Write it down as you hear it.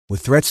With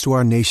threats to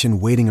our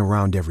nation waiting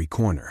around every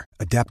corner,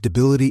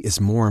 adaptability is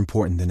more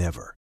important than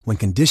ever. When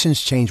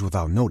conditions change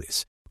without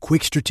notice,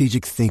 quick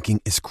strategic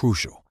thinking is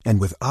crucial.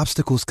 And with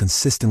obstacles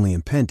consistently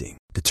impending,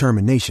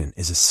 determination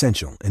is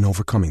essential in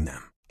overcoming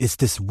them. It's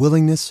this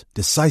willingness,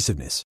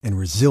 decisiveness, and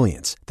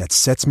resilience that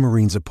sets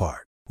Marines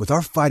apart. With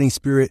our fighting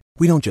spirit,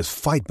 we don't just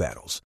fight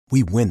battles,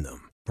 we win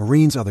them.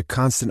 Marines are the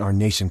constant our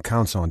nation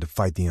counts on to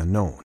fight the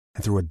unknown.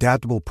 And through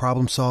adaptable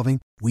problem solving,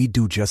 we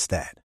do just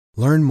that.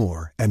 Learn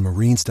more at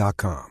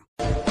marines.com.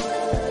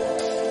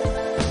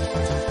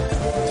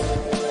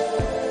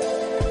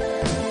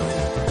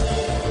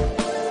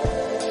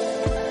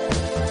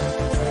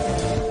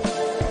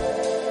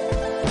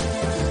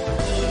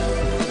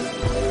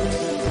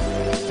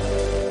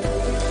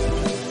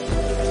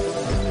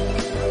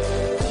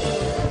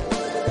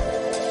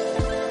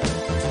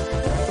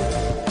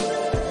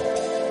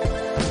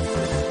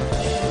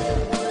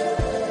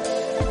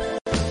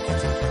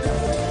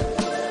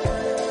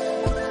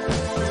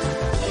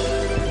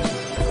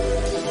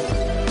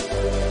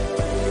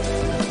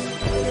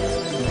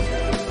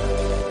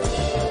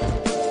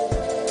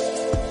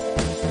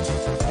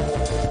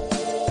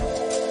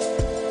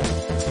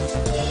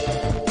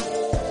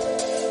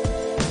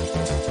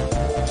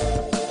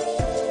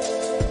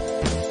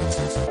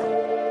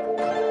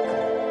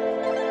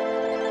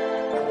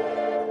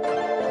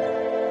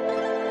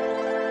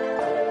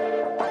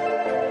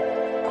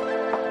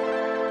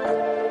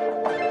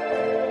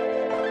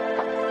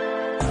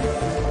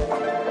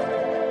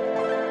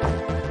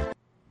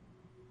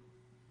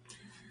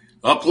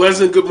 A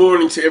pleasant good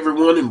morning to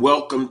everyone, and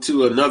welcome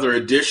to another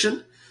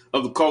edition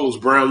of the Carlos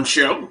Brown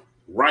Show,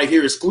 right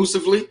here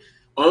exclusively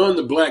on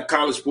the Black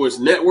College Sports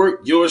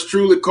Network. Yours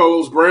truly,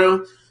 Carlos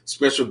Brown,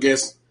 special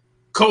guest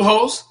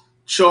co-host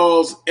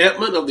Charles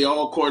Edmond of the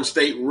Alcorn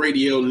State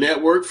Radio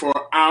Network for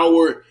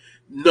hour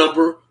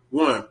number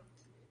one.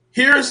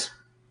 Here's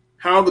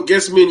how the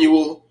guest menu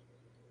will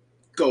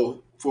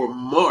go for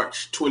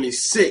March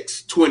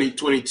 26,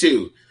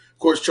 2022. Of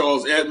course,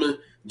 Charles Edmond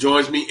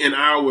joins me in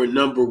hour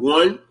number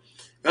one.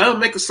 I'll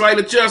make a slight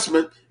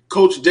adjustment.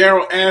 Coach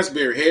Darryl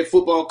Asbury, head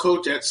football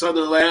coach at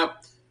Southern Lab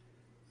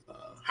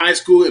High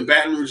School in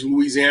Baton Rouge,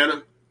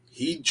 Louisiana.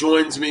 He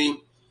joins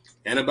me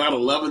at about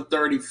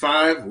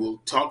 11:35.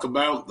 We'll talk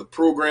about the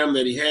program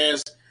that he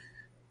has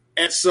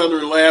at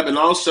Southern Lab, and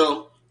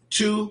also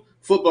two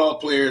football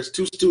players,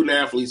 two student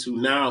athletes who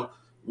now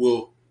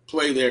will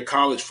play their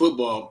college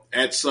football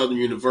at Southern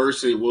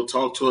University. We'll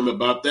talk to him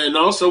about that. And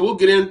also we'll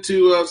get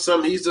into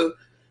he's a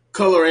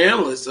color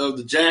analyst of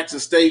the Jackson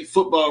State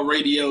Football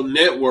Radio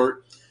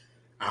Network.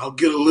 I'll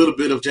get a little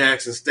bit of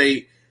Jackson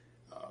State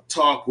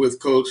talk with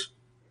Coach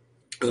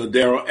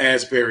Darryl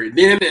Asbury.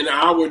 Then in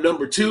hour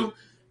number two,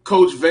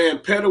 Coach Van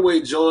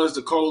Pettaway joins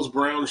the Carlos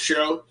Brown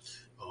Show.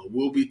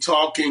 We'll be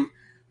talking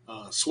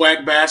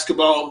swag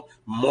basketball,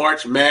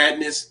 March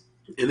Madness,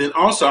 and then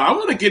also I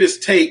want to get his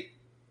take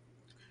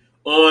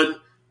on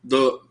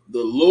the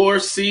lower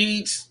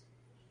seeds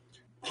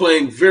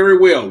playing very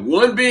well.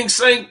 One being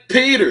St.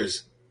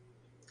 Peter's.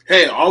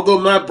 Hey, although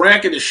my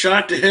bracket is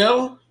shot to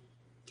hell,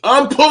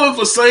 I'm pulling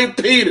for St.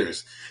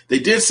 Peter's. They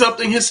did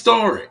something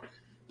historic.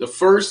 The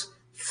first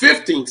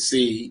 15th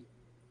seed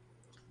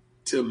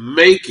to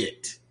make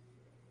it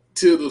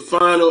to the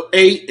final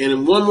 8, and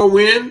in one more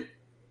win,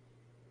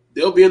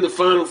 they'll be in the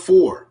final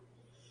 4.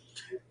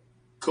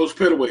 Coach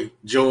Pettaway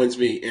joins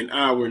me in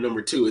hour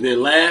number 2. And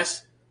then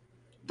last,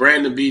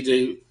 Brandon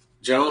B.J.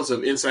 Jones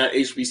of Inside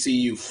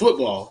HBCU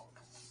Football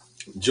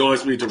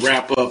joins me to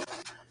wrap up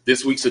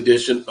this week's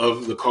edition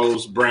of the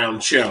Carlos Brown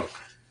Show.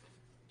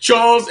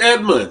 Charles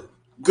Edmond,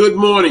 good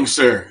morning,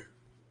 sir.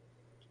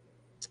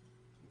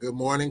 Good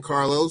morning,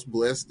 Carlos.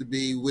 Blessed to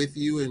be with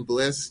you and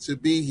blessed to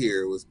be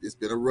here. It's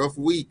been a rough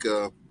week.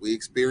 We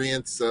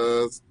experienced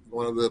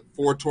one of the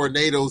 4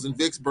 tornadoes in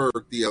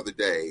Vicksburg the other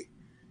day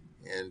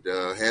and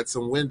had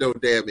some window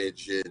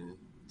damage and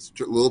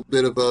a little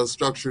bit of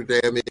structure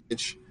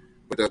damage,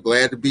 but I'm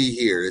glad to be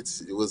here.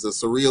 It was a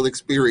surreal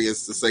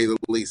experience, to say the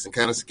least, and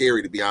kind of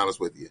scary, to be honest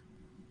with you.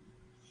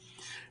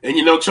 And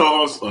you know,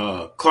 Charles,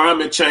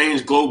 climate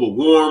change, global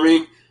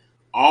warming,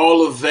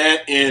 all of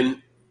that,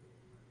 and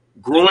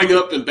growing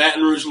up in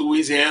Baton Rouge,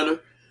 Louisiana,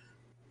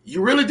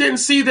 you really didn't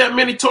see that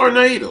many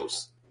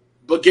tornadoes.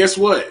 But guess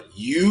what?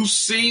 You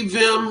see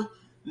them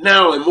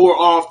now and more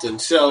often.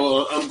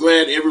 So I'm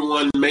glad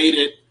everyone made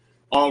it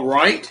all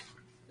right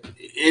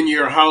in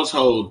your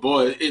household.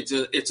 Boy,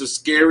 it's a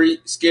scary,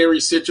 scary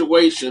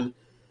situation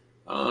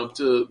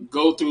to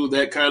go through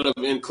that kind of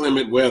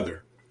inclement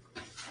weather.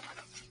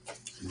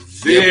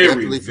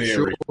 Very,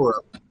 very.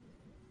 Sure.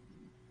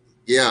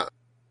 Yeah,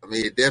 I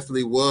mean, it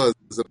definitely was.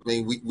 I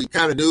mean, we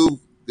kind of knew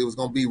it was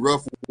going to be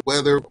rough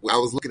weather. I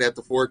was looking at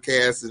the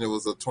forecast, and it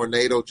was a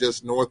tornado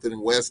just north and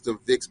west of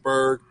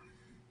Vicksburg.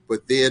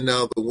 But then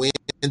the wind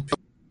picked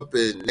up,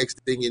 and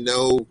next thing you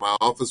know, my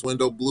office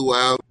window blew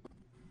out,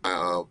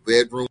 my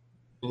bedroom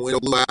window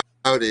blew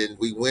out, and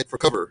we went for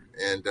cover.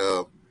 And,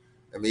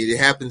 I mean, it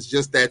happens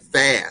just that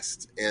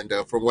fast. And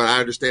from what I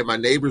understand, my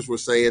neighbors were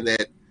saying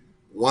that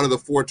one of the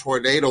 4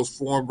 tornadoes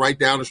formed right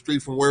down the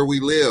street from where we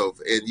live.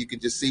 And you can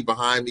just see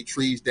behind me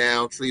trees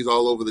down, trees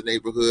all over the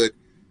neighborhood.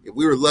 And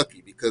we were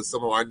lucky because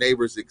some of our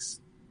neighbors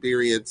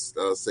experienced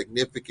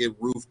significant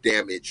roof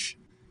damage.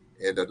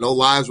 And no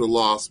lives were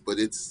lost, but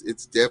it's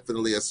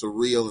definitely a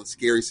surreal and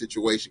scary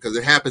situation because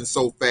it happened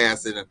so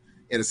fast. And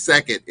in a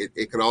second,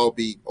 it could all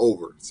be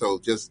over. So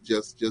just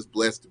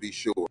blessed to be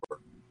sure.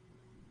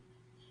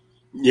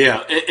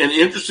 Yeah, an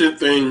interesting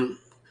thing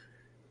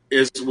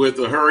is with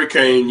a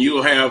hurricane,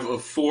 you'll have a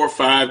 4 or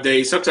 5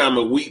 days, sometimes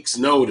a week's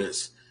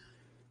notice.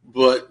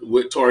 But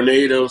with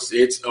tornadoes,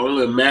 it's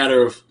only a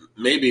matter of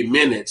maybe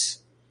minutes,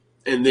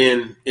 and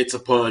then it's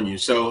upon you.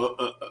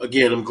 So,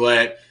 again, I'm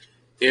glad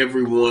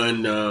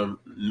everyone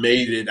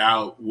made it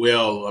out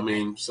well. I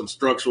mean, some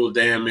structural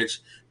damage,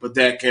 but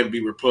that can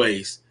be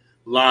replaced.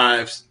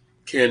 Lives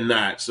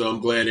cannot. So I'm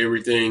glad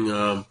everything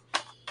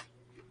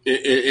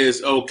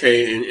is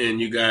okay and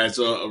you guys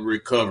are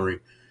recovering.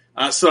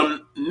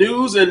 Some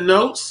news and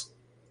notes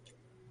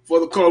for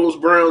the Carlos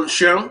Brown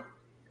Show.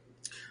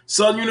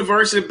 Southern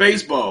University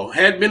baseball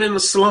had been in a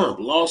slump,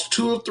 lost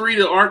 2 of 3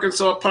 to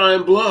Arkansas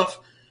Pine Bluff.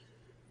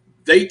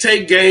 They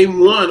take game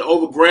 1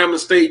 over Grambling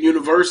State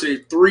University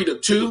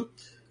 3-2.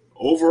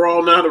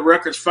 Overall, now the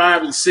record's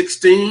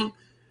 5-16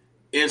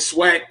 in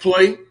SWAC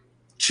play,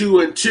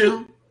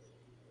 2-2.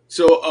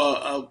 So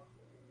a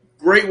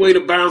great way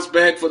to bounce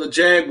back for the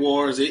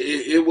Jaguars.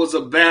 It was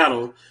a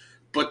battle,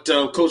 but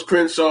Coach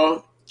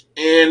Crenshaw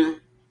and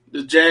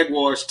the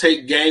Jaguars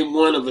take game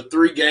 1 of a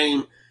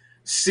 3-game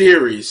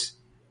series.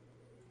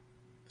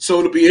 So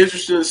it'll be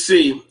interesting to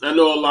see. I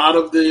know a lot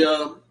of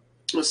the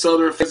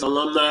Southern fans,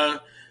 alumni,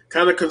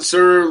 kind of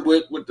concerned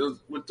with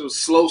the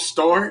slow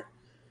start,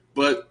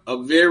 but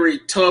a very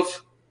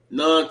tough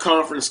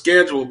non-conference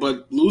schedule.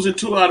 But losing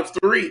 2 out of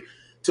 3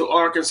 to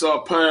Arkansas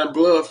Pine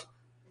Bluff,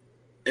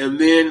 and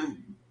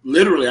then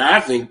literally, I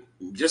think,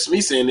 just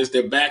me saying this,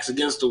 their backs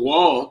against the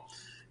wall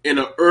in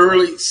an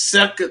early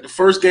the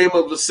first game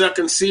of the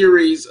second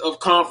series of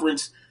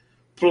conference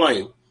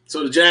play.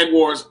 So the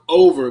Jaguars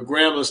over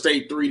Grambling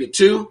State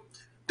 3-2.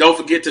 Don't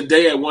forget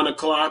today at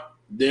 1:00,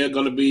 they're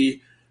going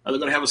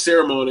to have a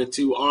ceremony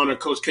to honor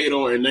Coach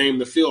Cato and name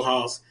the field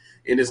house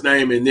in his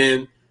name. And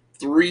then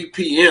 3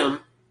 p.m.,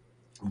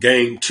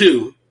 game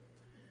 2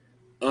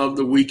 of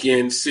the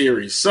weekend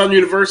series. Southern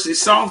University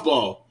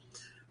softball.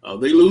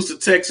 They lose to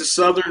Texas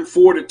Southern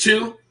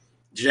 4-2.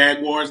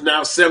 Jaguars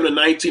now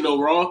 7-19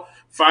 overall,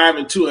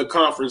 5-2 at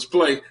conference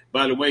play.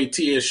 By the way,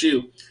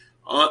 TSU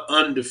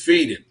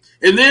undefeated.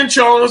 And then,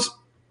 Charles,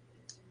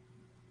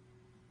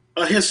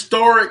 a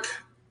historic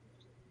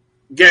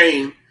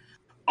game,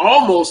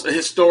 almost a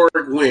historic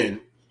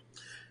win.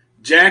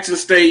 Jackson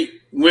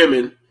State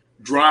women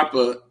drop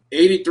a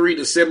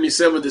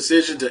 83-77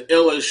 decision to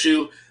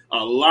LSU.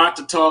 A lot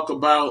to talk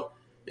about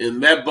in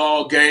that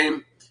ball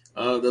game.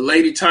 The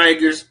Lady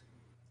Tigers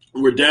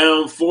were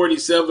down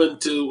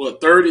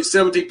 47-30,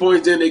 17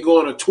 points. Then they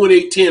go on a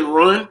 28-10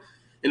 run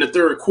in the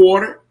third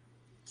quarter.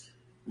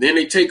 Then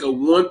they take a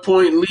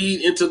 1-point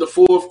lead into the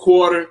fourth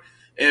quarter.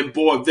 And,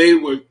 boy, they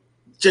were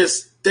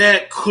just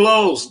that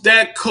close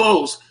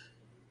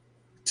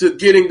to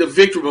getting the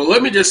victory. But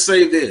let me just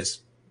say this.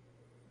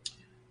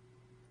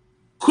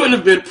 Couldn't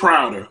have been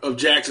prouder of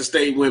Jackson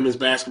State women's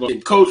basketball.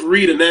 Coach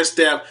Reed and that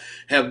staff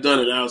have done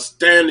an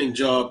outstanding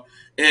job.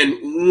 And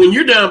when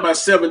you're down by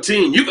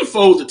 17, you can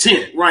fold the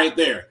 10 right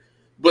there.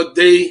 But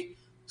they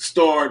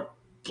start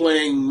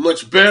playing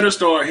much better,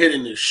 start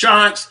hitting their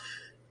shots,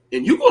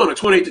 and you go on a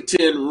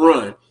 28-10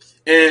 run.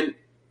 And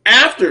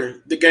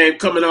after the game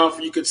coming off,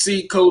 you could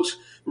see Coach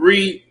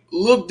Reed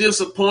look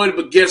disappointed,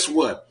 but guess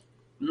what?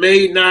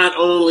 Made not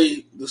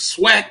only the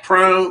SWAC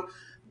proud,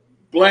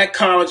 Black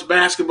college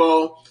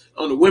basketball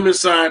on the women's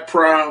side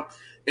proud,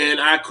 and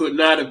I could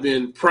not have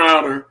been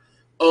prouder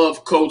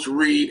of Coach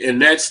Reed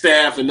and that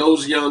staff and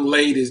those young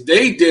ladies.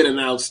 They did an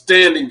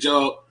outstanding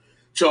job,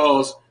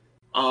 Charles.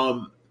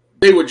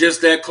 They were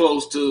just that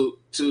close to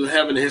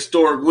having a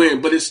historic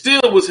win, but it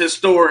still was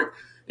historic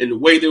in the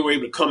way they were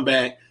able to come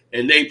back,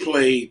 and they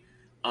played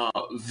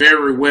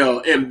very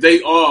well. And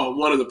they are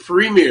one of the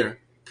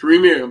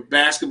premier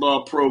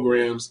basketball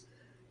programs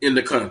in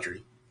the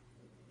country.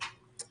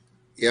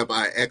 Yep,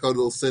 I echo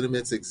those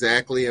sentiments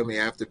exactly. I mean,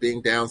 after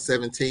being down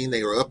 17,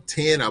 they were up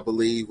 10, I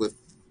believe, with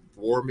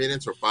 4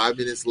 minutes or 5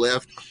 minutes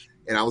left.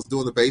 And I was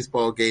doing the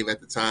baseball game at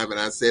the time, and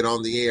I said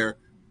on the air,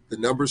 the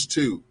number's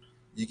 2.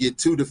 You get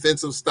 2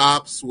 defensive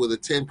stops with a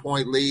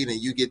 10-point lead, and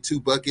you get 2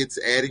 buckets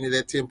adding to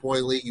that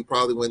 10-point lead, you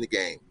probably win the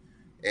game.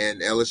 And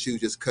LSU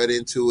just cut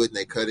into it,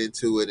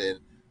 and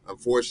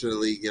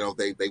unfortunately,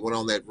 they went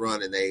on that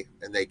run and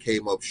they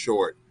came up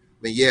short. I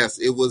mean, yes,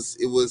 it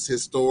was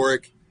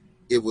historic.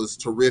 It was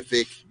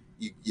terrific.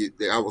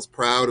 I was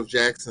proud of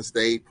Jackson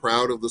State,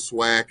 proud of the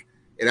SWAC,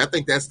 and I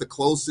think that's the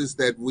closest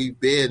that we've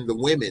been.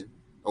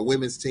 A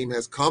women's team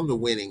has come to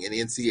winning an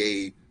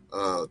NCAA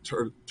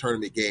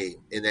tournament game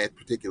in that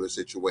particular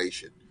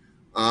situation,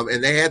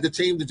 and they had the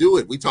team to do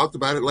it. We talked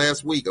about it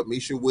last week.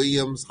 Amisha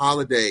Williams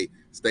Holiday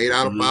stayed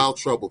out of foul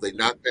trouble. They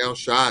knocked down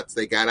shots.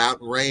 They got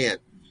out and ran.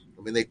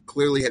 I mean, they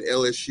clearly had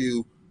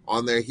LSU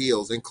on their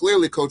heels. And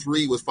clearly Coach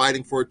Reed was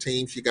fighting for a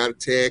team. She got a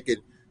tech, and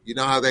you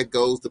know how that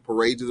goes, the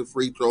parade to the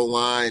free throw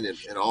line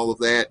and all of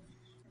that.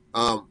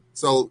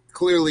 So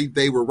clearly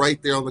they were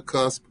right there on the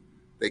cusp.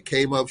 They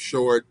came up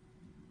short.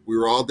 We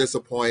were all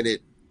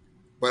disappointed.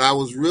 But I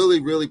was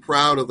really, really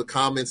proud of the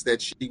comments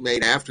that she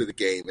made after the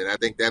game, and I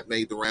think that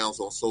made the rounds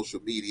on social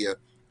media.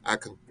 I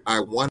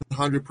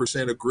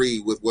 100% agree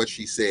with what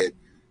she said.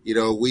 You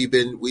know, we've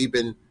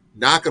been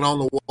knocking on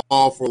the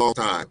wall for a long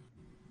time.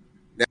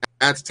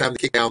 Now it's time to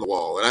kick down the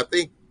wall. And I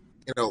think,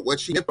 you know, what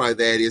she meant by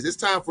that is it's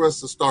time for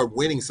us to start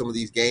winning some of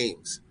these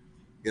games.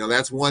 You know,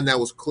 that's one that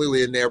was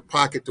clearly in their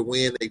pocket to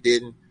win. They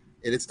didn't.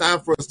 And it's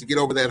time for us to get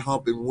over that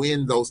hump and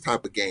win those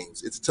type of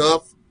games. It's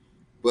tough,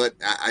 but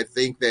I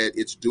think that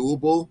it's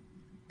doable.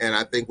 And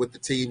I think with the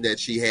team that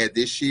she had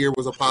this year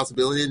was a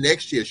possibility. And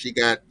next year she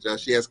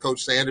has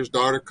Coach Sanders'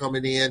 daughter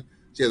coming in.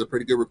 She has a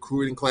pretty good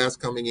recruiting class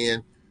coming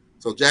in.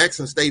 So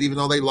Jackson State, even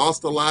though they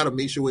lost a lot,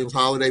 Amisha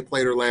Williams-Holiday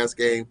played her last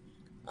game.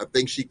 I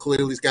think she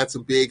clearly's got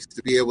some bigs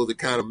to be able to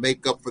kind of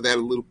make up for that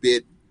a little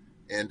bit.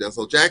 And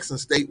so Jackson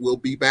State will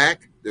be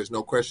back. There's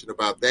no question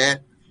about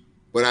that.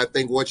 But I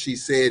think what she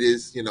said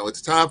is, you know,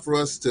 it's time for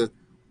us to,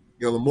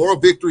 you know, the moral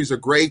victories are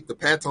great. The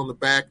pats on the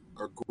back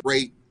are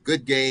great.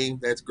 Good game.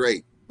 That's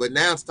great. But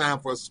now it's time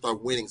for us to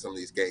start winning some of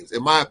these games.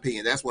 In my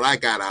opinion, that's what I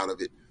got out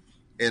of it.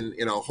 And,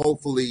 you know,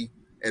 hopefully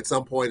at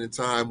some point in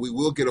time, we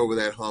will get over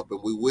that hump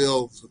and we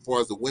will, as far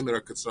as the women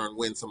are concerned,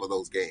 win some of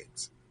those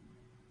games.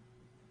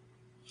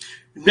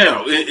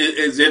 Now,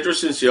 it's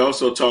interesting. She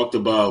also talked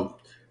about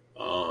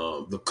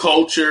the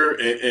culture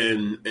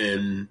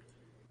and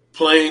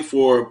playing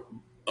for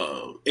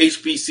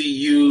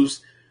HBCUs.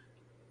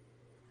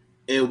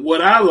 And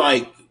what I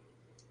like,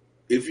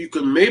 if you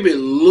could maybe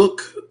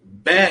look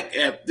back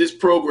at this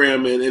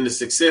program and the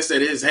success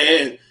that it's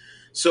had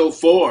so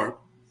far,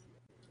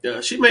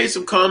 she made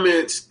some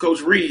comments,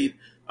 Coach Reed,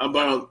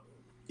 about,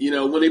 you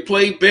know, when they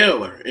played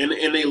Baylor and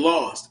they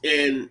lost.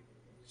 And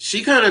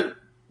she kind of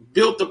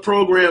built the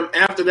program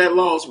after that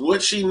loss,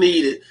 what she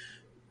needed,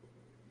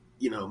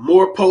 you know,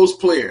 more post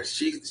players.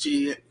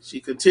 She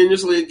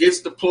continuously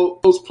gets the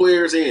post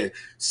players in,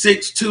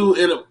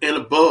 6'2" and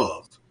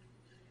above.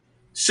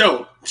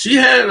 So she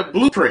had a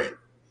blueprint,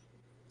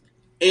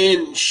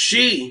 and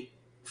she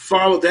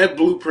followed that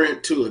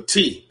blueprint to a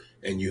T.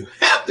 And you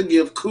have to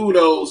give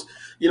kudos.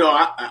 You know,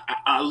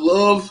 I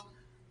love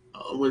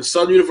when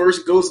Southern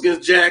University goes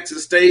against Jackson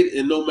State,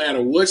 and no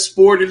matter what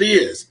sport it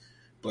is,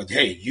 but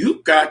hey,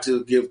 you got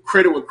to give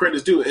credit where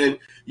credit's due. And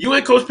you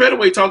and Coach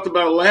Pettaway talked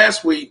about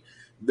last week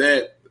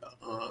that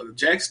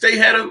Jackson State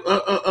had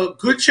a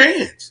good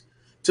chance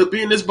to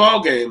be in this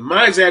ball game.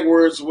 My exact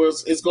words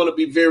was, it's going to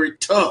be very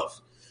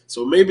tough.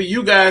 So maybe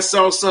you guys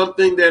saw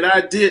something that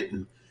I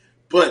didn't,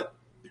 but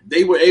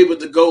they were able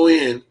to go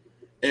in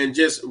and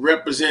just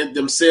represent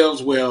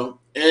themselves well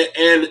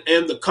and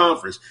the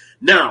conference.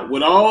 Now,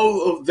 with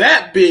all of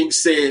that being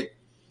said,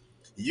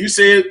 you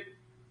said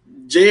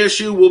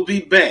JSU will be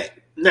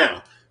back.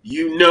 Now,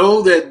 you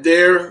know that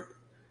they're,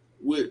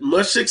 with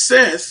much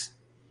success,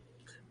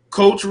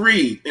 Coach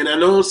Reed, and I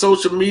know on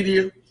social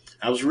media,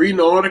 I was reading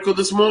an article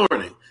this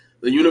morning,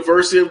 the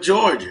University of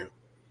Georgia,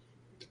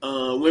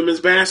 women's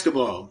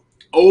basketball,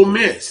 Ole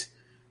Miss.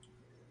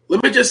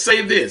 Let me just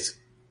say this.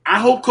 I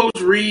hope Coach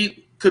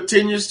Reed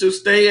continues to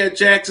stay at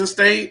Jackson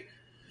State,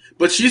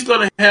 but she's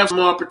going to have some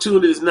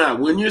opportunities now.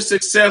 When you're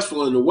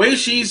successful in the way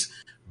she's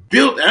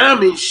built,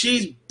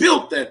 she's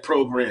built that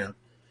program.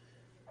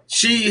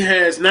 She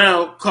has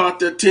now caught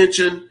the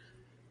attention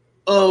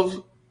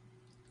of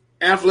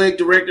athletic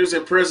directors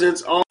and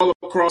presidents all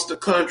across the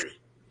country.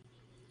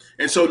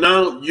 And so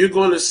now you're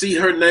going to see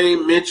her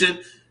name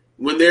mentioned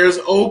when there's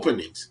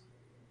openings.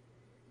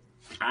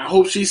 I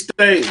hope she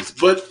stays,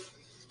 but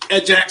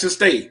at Jackson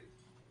State.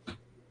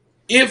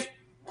 If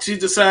she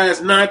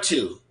decides not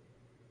to,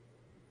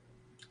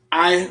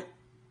 I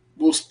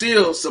will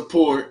still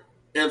support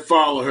and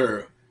follow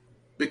her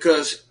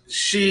because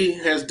she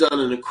has done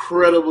an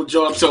incredible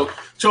job. So,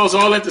 Charles,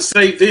 all I have to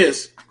say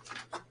this.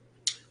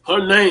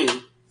 Her name,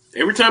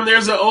 every time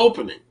there's an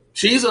opening,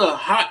 she's a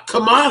hot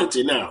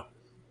commodity now.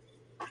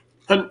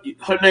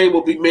 Her name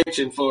will be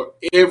mentioned for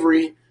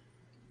every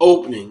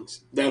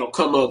openings that'll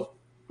come up,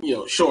 you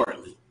know,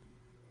 shortly.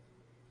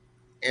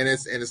 And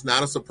it's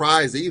not a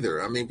surprise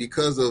either. I mean,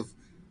 because of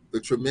the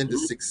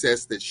tremendous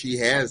success that she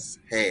has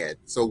had.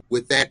 So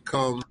with that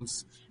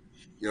comes,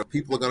 you know,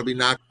 people are going to be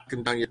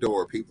knocking down your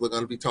door. People are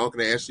going to be talking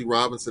to Ashley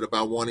Robinson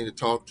about wanting to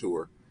talk to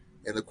her.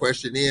 And the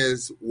question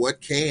is,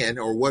 what can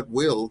or what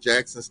will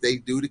Jackson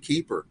State do to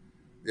keep her?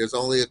 There's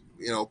only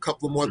a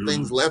couple of more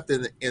things left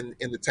in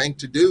the tank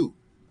to do.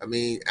 I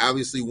mean,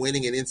 obviously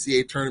winning an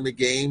NCAA tournament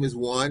game is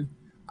one.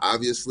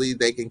 Obviously,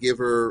 they can give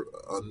her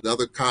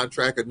another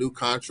contract, a new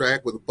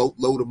contract with a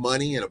boatload of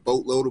money and a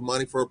boatload of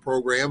money for a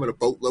program and a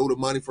boatload of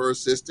money for her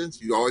assistants.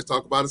 You always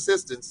talk about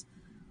assistants.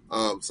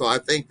 So I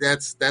think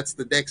that's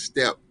the next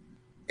step.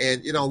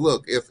 And, you know,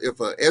 look, if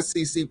a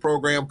SEC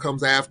program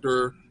comes after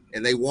her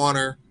and they want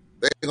her,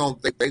 they're gonna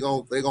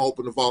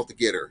open the vault to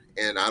get her.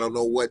 And I don't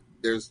know what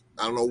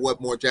I don't know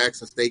what more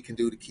Jackson State can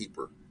do to keep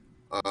her.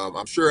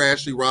 I'm sure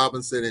Ashley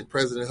Robinson and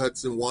President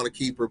Hudson want to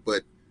keep her,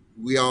 but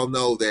we all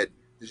know that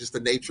it's just the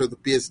nature of the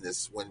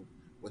business. When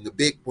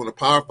the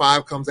Power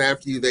Five comes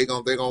after you, they're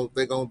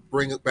gonna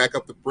bring it back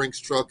up the Brinks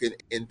truck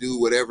and do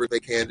whatever they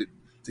can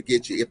to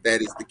get you if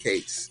that is the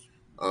case.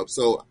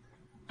 So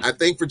I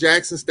think for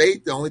Jackson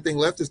State, the only thing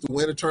left is to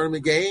win a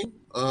tournament game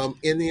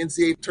in the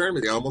NCAA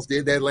tournament. They almost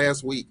did that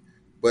last week,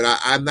 but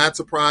I'm not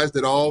surprised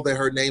at all that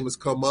her name has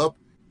come up.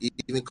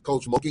 Even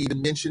Coach Mulkey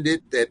even mentioned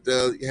it that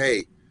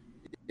hey,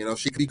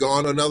 she could be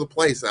going to another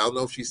place. I don't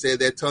know if she said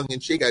that tongue in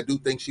cheek. I do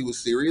think she was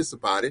serious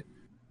about it.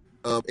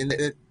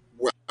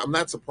 I'm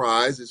not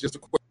surprised. It's just a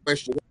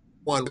question: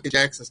 one, what can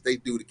Jackson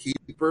State do to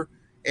keep her?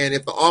 And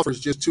if the offer is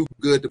just too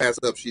good to pass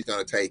up, she's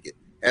going to take it.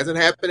 Hasn't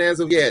happened as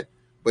of yet,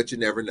 but you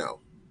never know.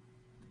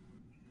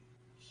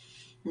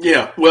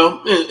 Yeah,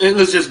 well, and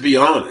let's just be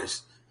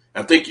honest.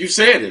 I think you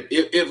said it.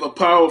 If a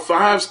Power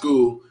 5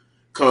 school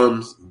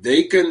comes,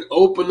 they can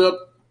open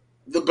up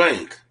the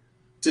bank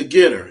to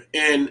get her.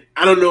 And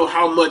I don't know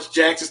how much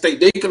Jackson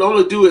State, they can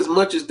only do as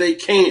much as they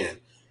can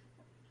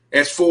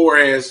as far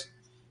as,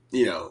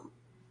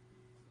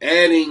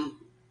 adding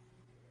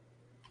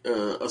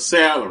a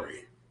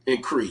salary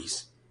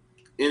increase,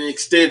 an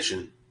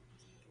extension.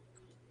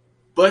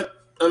 But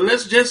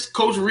unless just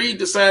Coach Reed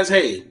decides,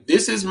 hey,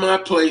 this is my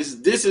place,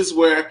 this is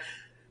where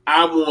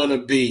I want to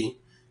be,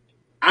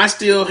 I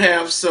still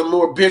have some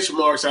more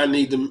benchmarks I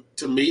need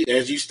to meet,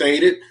 as you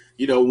stated,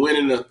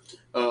 winning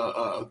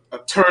a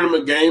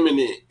tournament game in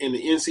the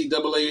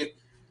NCAA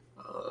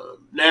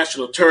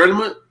national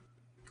tournament.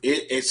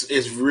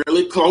 It's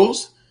really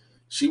close.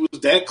 She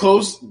was that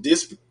close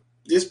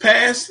this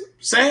past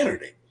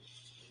Saturday.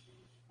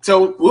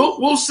 So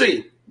we'll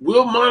see.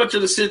 We'll monitor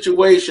the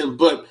situation,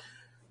 but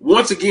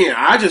once again,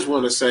 I just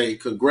want to say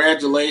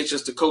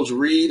congratulations to Coach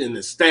Reed and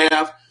the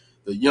staff,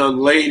 the young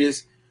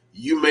ladies.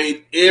 You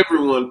made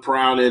everyone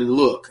proud. And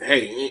look,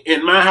 hey,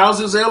 in my house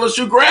is an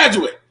LSU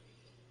graduate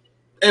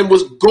and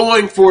was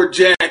going for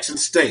Jackson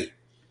State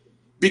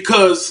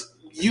because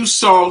you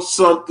saw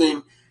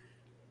something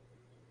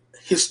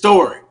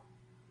historic.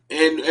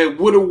 And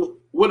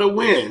would have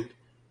win,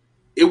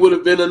 it would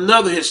have been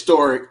another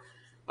historic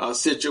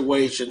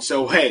situation.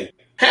 So, hey,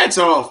 hats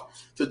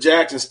off to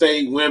Jackson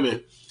State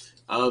women.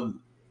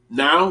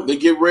 Now they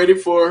get ready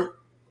for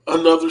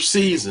another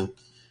season.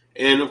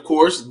 And, of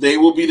course, they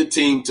will be the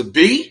team to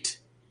beat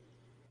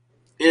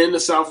in the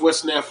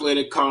Southwestern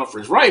Athletic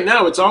Conference. Right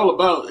now it's all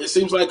about, it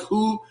seems like,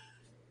 who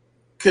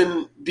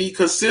can be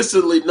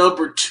consistently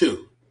number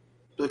 2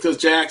 because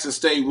Jackson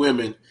State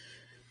women,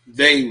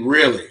 they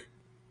really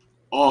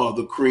are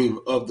the cream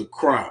of the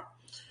crop.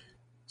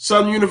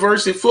 Southern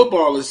University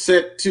football is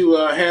set to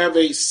have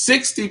a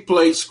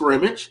 60-play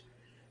scrimmage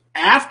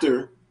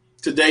after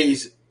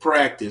today's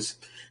practice.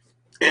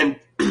 And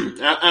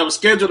I was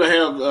scheduled to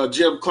have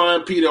Jim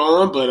Kleinpeter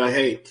on, but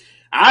hey,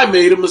 I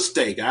made a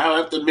mistake. I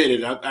have to admit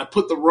it. I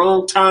put the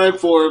wrong time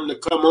for him to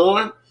come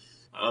on.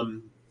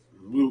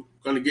 We're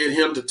going to get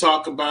him to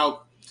talk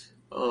about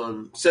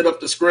set up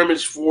the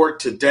scrimmage for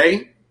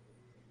today.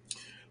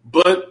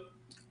 But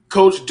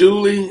Coach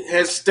Dooley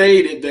has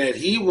stated that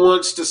he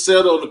wants to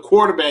settle the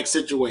quarterback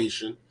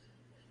situation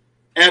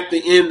at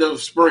the end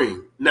of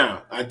spring.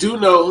 Now, I do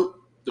know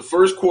the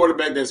first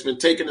quarterback that's been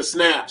taking the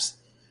snaps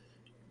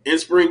in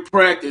spring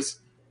practice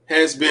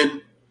has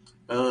been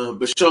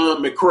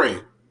Bashawn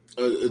McCray,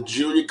 a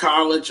junior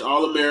college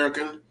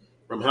All-American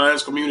from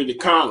Hines Community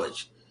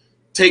College.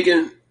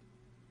 Taking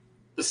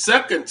the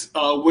second,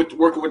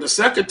 working with the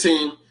second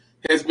team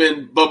has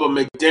been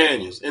Bubba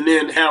McDaniels. And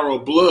then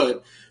Harold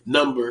Blood,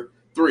 number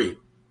 3.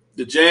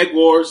 The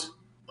Jaguars,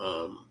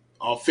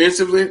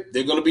 offensively,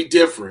 they're going to be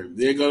different.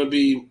 They're going to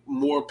be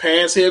more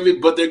pass-heavy,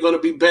 but they're going to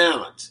be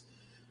balanced.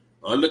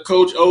 Under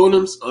Coach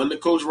Odoms, under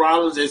Coach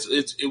Rollins,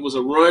 it was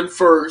a run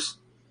first,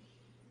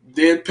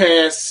 then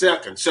pass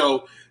second.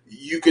 So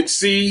you can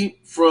see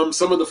from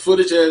some of the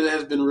footage that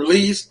has been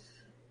released,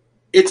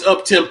 it's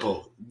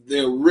up-tempo.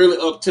 They're really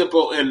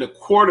up-tempo, and the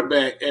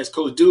quarterback, as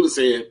Coach Dooley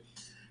said,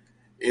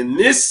 in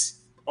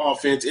this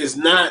offense is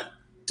not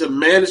to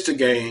manage the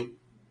game,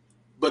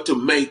 but to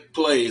make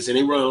plays, and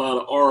they run a lot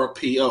of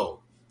RPOs.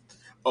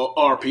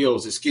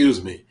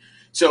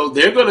 So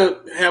they're going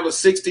to have a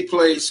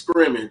 60-play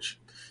scrimmage,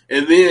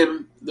 and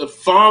then the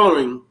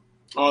following,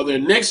 or their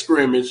next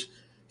scrimmage,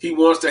 he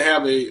wants to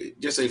have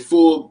just a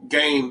full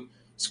game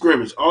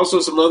scrimmage. Also,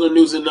 some other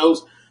news and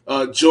notes: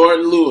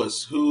 Jordan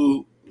Lewis,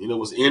 who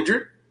was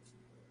injured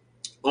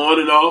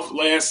on and off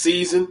last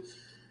season,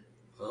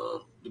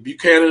 the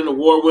Buchanan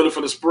Award winner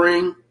for the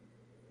spring,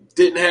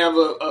 didn't have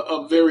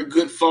a very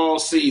good fall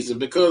season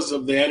because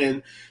of that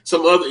and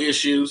some other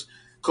issues.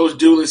 Coach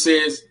Dooley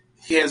says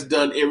he has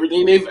done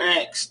everything they've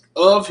asked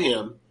of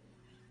him,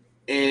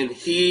 and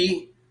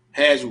he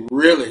has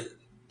really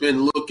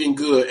been looking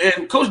good.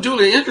 And Coach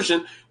Dooley,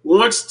 interesting,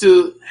 wants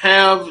to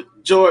have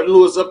Jordan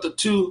Lewis up to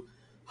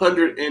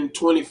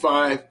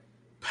 225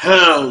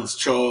 pounds,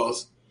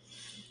 Charles,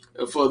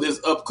 for this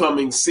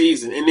upcoming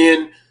season. And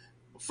then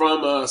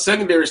from a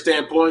secondary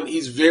standpoint,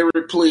 he's very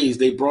pleased.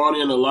 They brought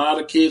in a lot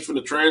of kids from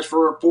the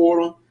transfer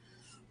portal.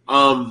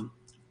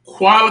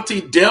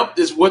 Quality depth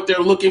is what they're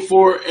looking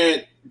for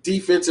at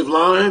defensive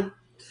line.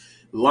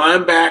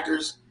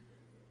 Linebackers,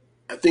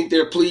 I think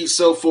they're pleased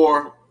so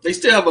far. They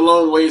still have a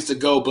long ways to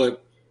go,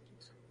 but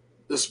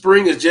the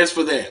spring is just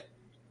for that.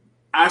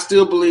 I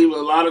still believe a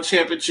lot of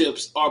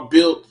championships are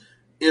built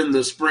in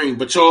the spring.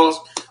 But, Charles,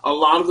 a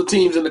lot of the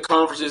teams in the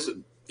conferences,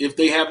 if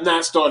they have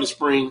not started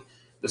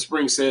the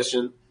spring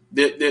session,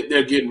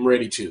 they're getting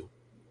ready to.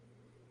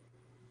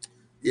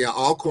 Yeah,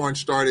 Alcorn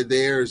started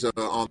theirs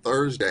on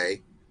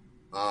Thursday.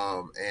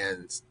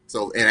 And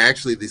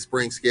actually the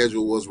spring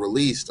schedule was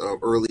released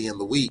early in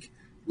the week.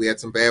 We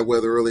had some bad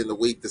weather early in the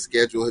week. The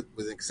schedule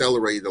was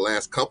accelerated the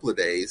last couple of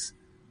days.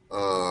 As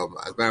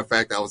a matter of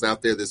fact, I was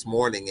out there this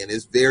morning, and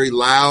it's very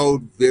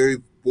loud, very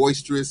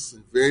boisterous,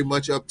 and very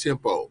much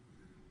up-tempo.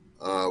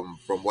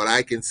 From what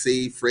I can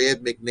see,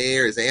 Fred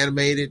McNair is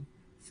animated.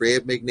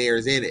 Fred McNair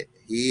is in it.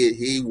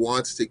 He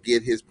wants to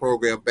get his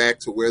program back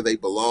to where they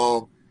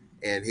belong,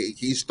 and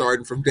he's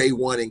starting from day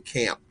one in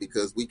camp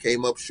because we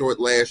came up short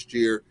last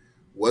year,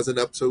 wasn't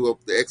up to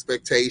the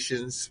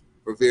expectations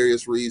for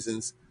various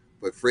reasons.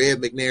 But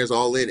Fred McNair's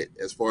all in it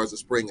as far as the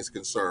spring is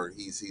concerned.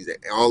 He's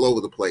all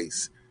over the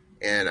place.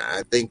 And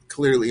I think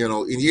clearly,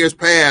 in years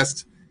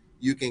past,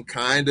 you can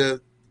kind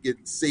of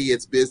see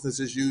it's business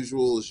as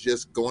usual. It's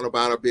just going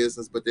about our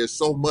business. But there's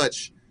so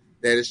much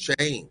that has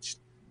changed.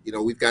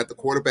 We've got the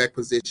quarterback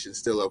position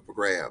still up for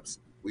grabs.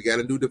 We got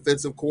a new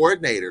defensive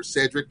coordinator,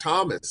 Cedric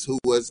Thomas, who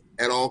was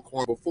at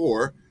Alcorn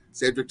before.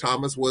 Cedric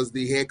Thomas was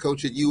the head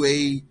coach at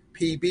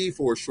UAPB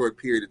for a short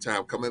period of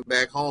time, coming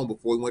back home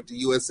before he went to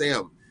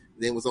USM.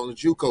 Then was on the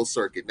JUCO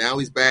circuit. Now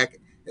he's back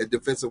as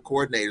defensive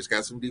coordinator. He's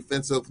got some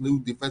new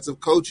defensive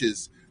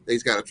coaches that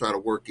he's got to try to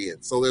work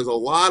in. So there's a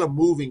lot of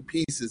moving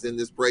pieces in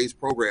this Braves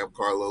program,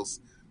 Carlos.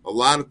 A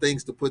lot of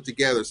things to put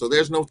together. So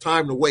there's no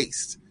time to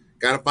waste.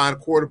 Got to find a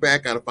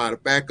quarterback, got to find a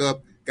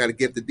backup, got to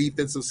get the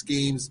defensive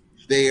schemes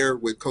there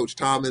with Coach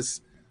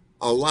Thomas.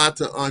 A lot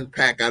to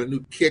unpack. Got a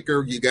new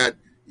kicker. You got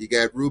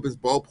Rubens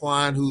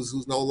Beauplan,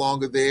 who's no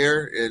longer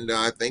there, and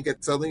I think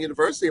at Southern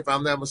University, if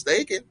I'm not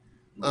mistaken.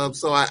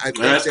 So I think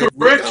that's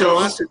correct,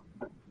 Charles.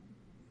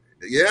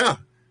 Yeah.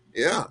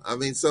 I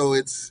mean, so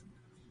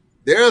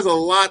there's a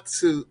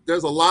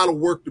lot of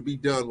work to be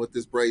done with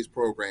this Braves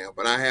program,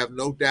 but I have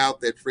no doubt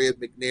that Fred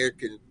McNair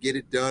can get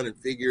it done and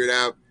figure it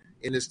out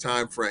in this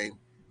time frame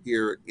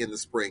here in the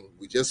spring.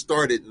 We just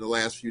started in the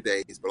last few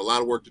days, but a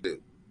lot of work to do.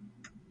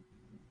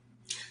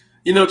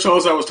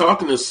 Charles, I was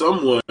talking to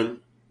someone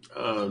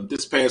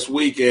this past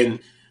week, and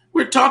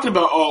we're talking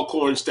about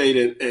Alcorn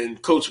State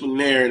and Coach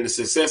McNair and the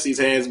success he's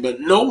had, but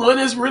no one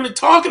is really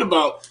talking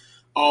about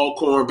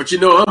Alcorn. But,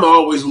 I'm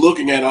always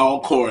looking at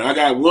Alcorn. I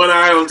got one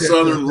eye on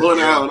Southern, one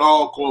eye on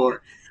Alcorn.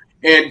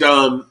 And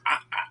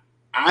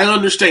I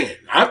understand.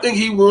 I think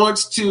he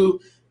wants to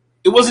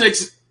 – it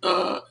wasn't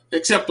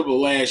acceptable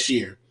last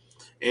year.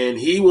 And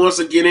he wants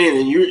to get in.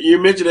 And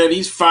you mentioned that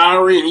he's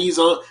fiery and he's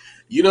on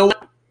 – you know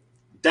what?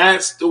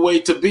 That's the way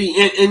to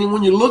be. And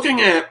when you're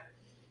looking at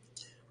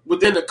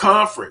within the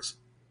conference,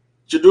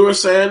 Jador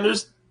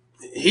Sanders,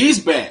 he's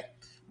back.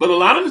 But a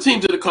lot of the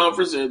teams in the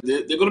conference, they're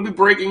going to be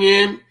breaking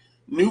in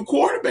new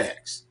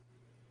quarterbacks,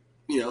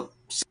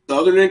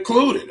 Southern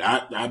included.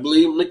 I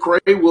believe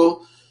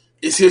McCray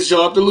it's his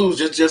job to lose,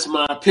 just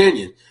my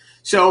opinion.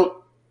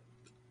 So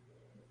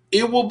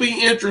it will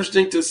be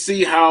interesting to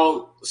see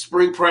how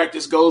spring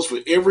practice goes for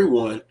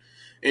everyone.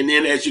 And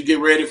then as you get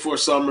ready for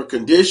summer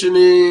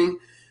conditioning,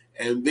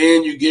 and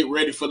then you get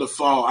ready for the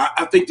fall.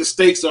 I think the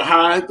stakes are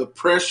high. The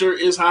pressure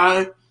is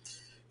high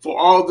for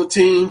all the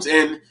teams.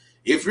 And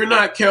if you're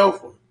not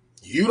careful,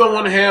 you don't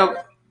want to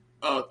have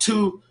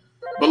two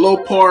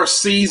below par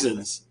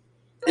seasons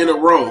in a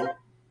row.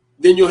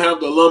 Then you'll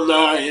have the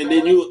alumni, and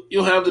then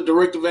you'll have the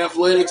director of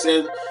athletics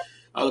and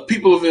the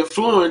people of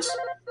influence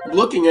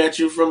looking at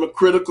you from a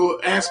critical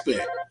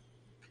aspect.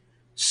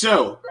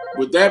 So,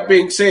 with that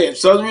being said,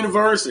 Southern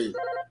University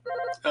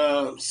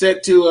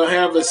set to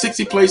have a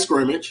 60-play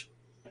scrimmage.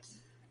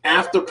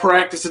 After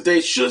practice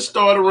today should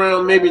start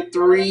around maybe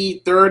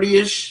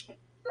 3:30-ish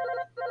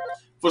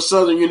for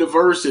Southern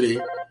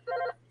University.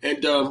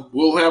 And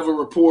we'll have a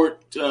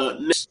report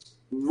next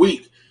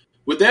week.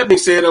 With that being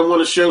said, I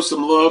want to show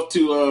some love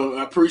to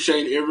I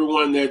appreciate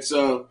everyone that's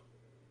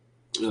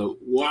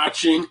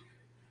watching.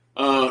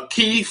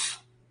 Keith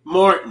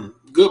Martin,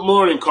 good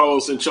morning,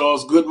 Carlos and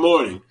Charles, good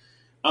morning.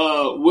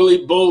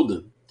 Willie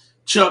Bolden,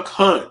 Chuck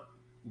Hunt,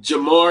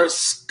 Jamar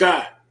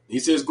Scott. He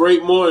says,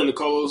 great morning to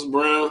Carlos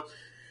Brown,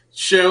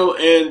 Shell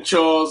and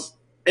Charles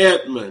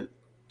Edmond,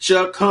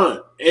 Chuck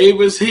Hunt,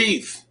 Avis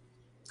Heath.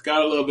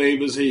 Gotta love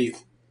Avis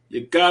Heath.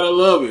 You gotta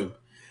love him.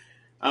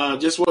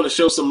 Just want to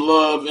show some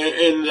love.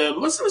 And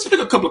let's pick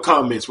a couple of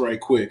comments right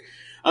quick.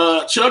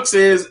 Chuck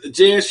says,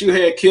 JSU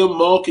had Kim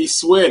Mulkey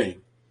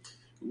sweating,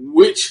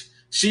 which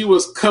she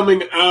was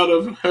coming out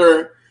of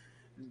her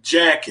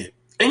jacket.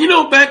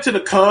 And, back to the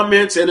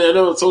comments, and I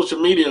know on social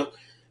media,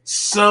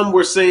 some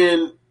were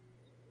saying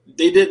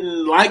they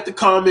didn't like the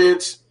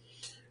comments.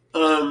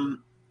 And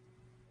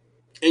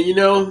you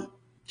know,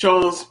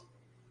 Charles,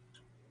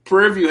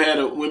 Prairie View had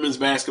a women's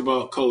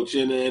basketball coach,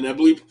 and I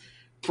believe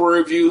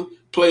Prairie View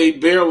played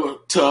Baylor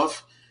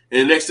tough.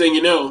 And the next thing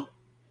you know,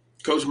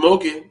 Coach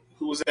Mulkey,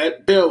 who was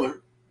at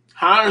Baylor,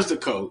 hires the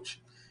coach,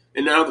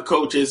 and now the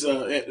coach is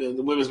the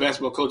women's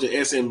basketball coach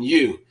at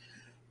SMU.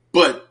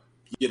 But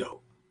you know,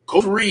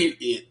 Coach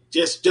Reed,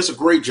 just a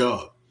great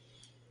job.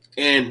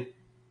 And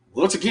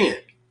once again,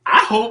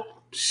 I hope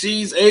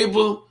she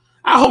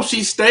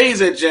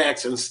stays at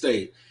Jackson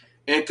State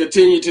and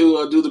continue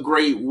to do the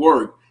great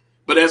work.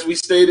 But as we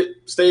stated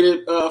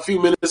a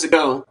few minutes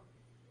ago,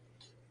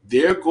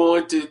 they're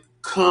going to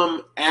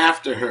come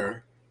after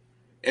her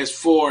as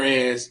far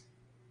as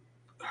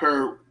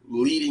her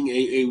leading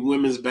a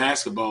women's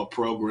basketball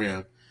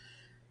program.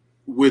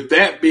 With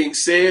that being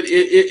said,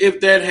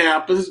 if that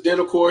happens, then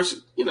of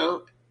course, you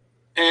know,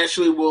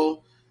 Ashley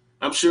will,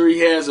 I'm sure he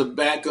has a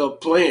backup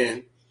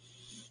plan,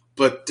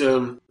 but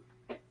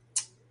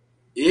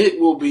it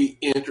will be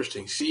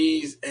interesting.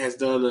 She has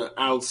done an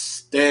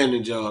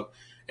outstanding job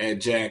at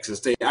Jackson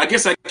State. I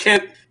guess I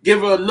can't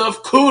give her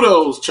enough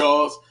kudos,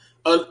 Charles.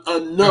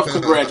 Enough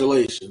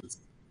congratulations.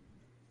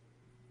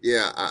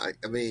 Yeah,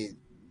 I mean,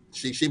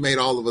 she made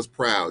all of us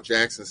proud.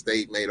 Jackson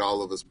State made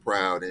all of us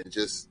proud, and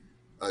just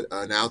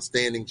an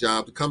outstanding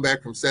job to come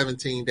back from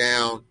 17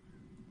 down.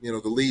 You know,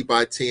 the lead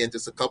by 10,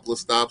 just a couple of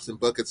stops and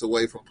buckets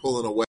away from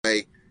pulling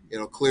away. You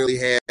know, clearly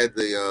had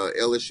the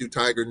LSU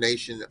Tiger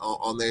Nation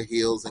on their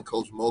heels, and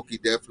Coach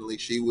Mulkey definitely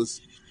she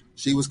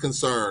was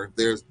concerned.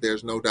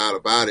 There's no doubt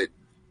about it.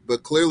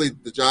 But clearly,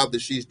 the job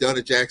that she's done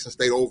at Jackson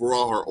State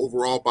overall, her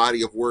overall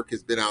body of work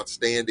has been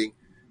outstanding.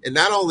 And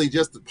not only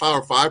just the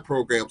Power 5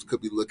 programs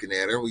could be looking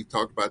at her, and we've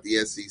talked about the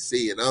SEC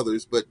and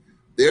others, but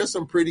there's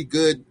some pretty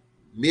good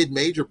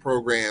mid-major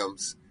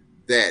programs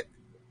that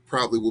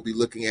probably will be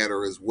looking at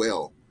her as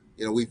well.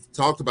 You know, we've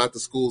talked about the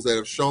schools that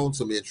have shown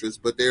some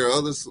interest, but there are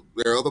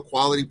other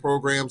quality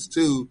programs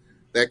too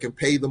that can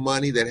pay the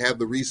money, that have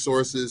the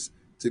resources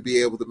to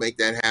be able to make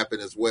that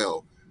happen as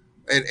well.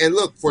 And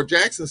look, for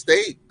Jackson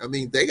State, I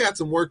mean, they got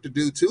some work to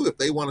do too if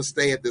they want to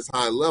stay at this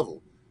high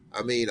level.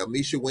 I mean,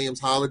 Amisha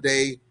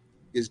Williams-Holiday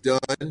is done,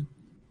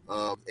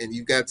 and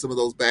you've got some of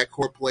those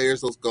backcourt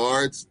players, those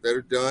guards that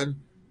are done.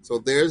 So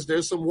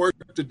there's some work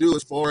to do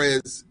as far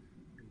as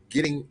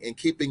getting and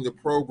keeping the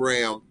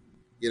program,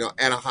 you know,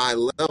 at a high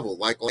level.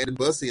 Like Landon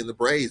Bussey and the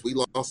Braves, we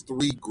lost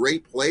 3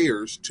 great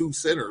players, 2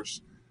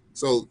 centers.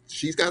 So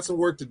she's got some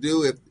work to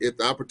do if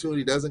the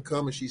opportunity doesn't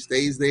come and she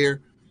stays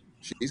there.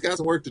 She's got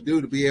some work to do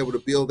to be able to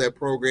build that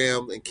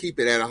program and keep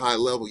it at a high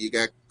level. You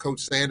got Coach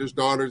Sanders'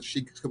 daughter.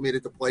 She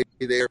committed to play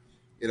there.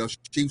 You know,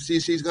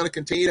 she's going to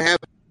continue to have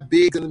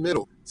bigs in the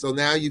middle. So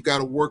now you've got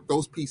to work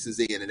those pieces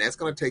in, and that's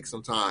going to take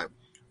some time.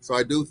 So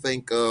I do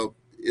think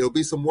it'll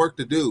be some work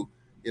to do.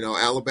 You know,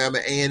 Alabama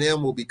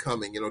A&M will be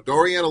coming. You know,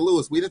 Doriana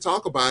Lewis, we didn't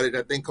talk about it.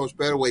 I think Coach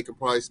Pettaway can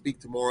probably speak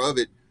to more of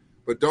it.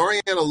 But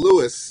Doriana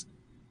Lewis,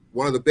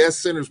 one of the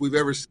best centers we've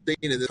ever seen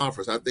in this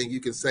conference. I think you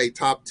can say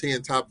top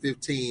 10, top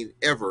 15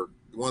 ever.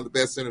 One of the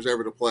best centers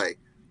ever to play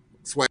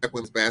SWAC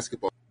women's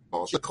basketball.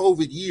 It's a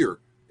COVID year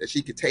that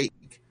she could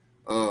take.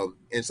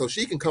 And so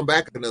she can come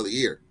back another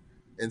year.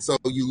 And so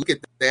you look at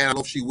that. I don't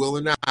know if she will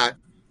or not,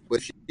 but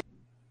if she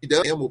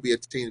does, and will be a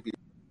team to be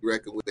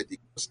reckoned with at the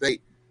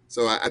State.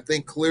 So I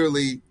think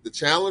clearly the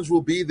challenge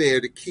will be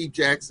there to keep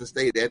Jackson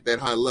State at that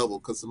high level,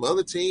 because some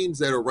other teams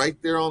that are right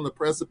there on the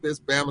precipice,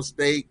 Bama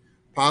State,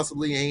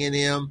 possibly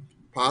A&M,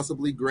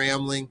 possibly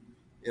Grambling,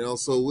 you know.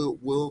 So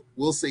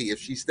we'll see. If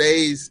she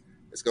stays,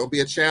 it's going to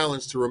be a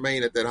challenge to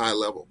remain at that high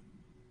level.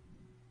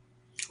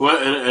 Well,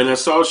 and I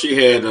saw she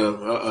had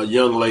a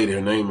young lady.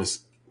 Her name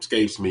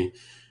escapes me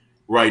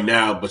right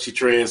now, but she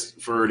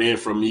transferred in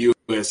from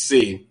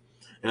USC.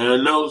 And I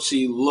know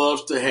she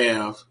loves to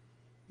have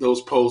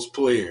those post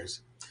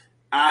players.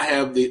 I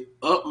have the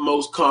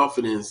utmost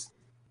confidence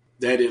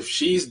that if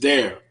she's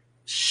there,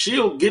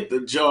 she'll get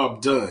the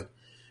job done.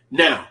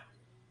 Now,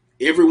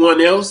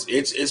 everyone else,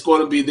 it's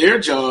going to be their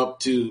job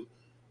to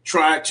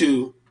try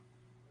to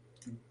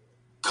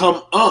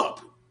come up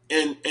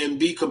and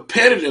be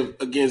competitive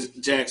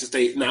against Jackson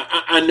State. Now,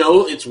 I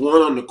know it's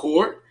one on the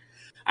court.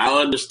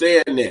 I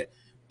understand that.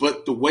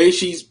 But the way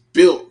she's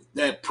built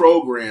that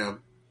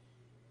program,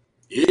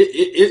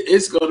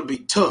 it's going to be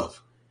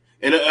tough.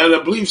 And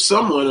I believe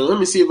someone, and let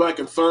me see if I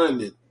can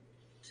find it.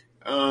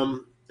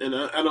 And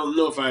I don't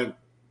know if I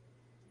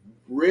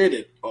read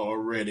it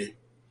already.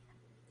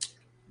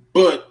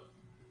 But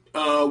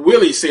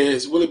Willie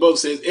Both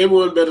says,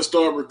 everyone better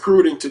start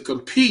recruiting to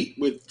compete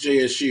with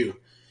JSU.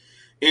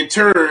 In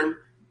turn,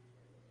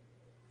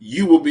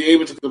 you will be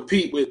able to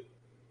compete with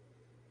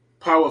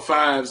Power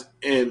Fives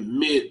and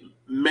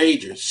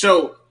mid-majors.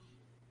 So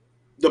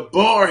the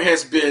bar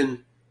has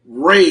been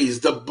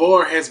raised. The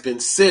bar has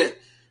been set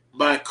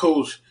by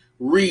Coach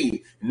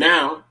Reed.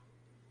 Now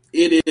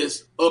it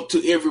is up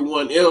to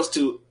everyone else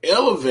to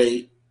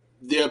elevate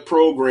their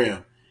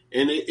program.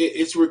 And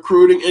it's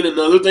recruiting. And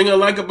another thing I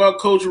like about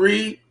Coach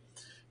Reed,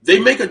 they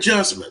make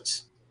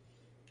adjustments.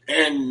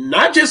 And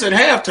not just at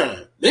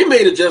halftime. They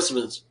made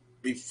adjustments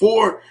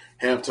before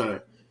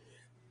halftime.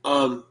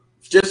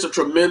 Just a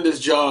tremendous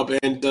job,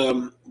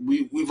 and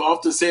we've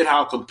often said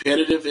how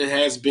competitive it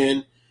has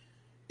been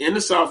in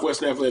the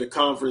Southwestern Athletic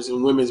Conference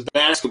in women's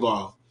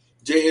basketball.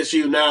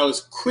 JSU now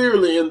is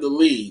clearly in the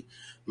lead.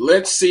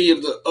 Let's see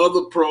if the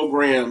other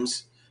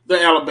programs,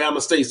 the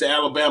Alabama States, the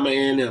Alabama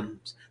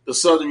A&Ms, the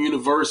Southern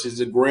Universities,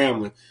 the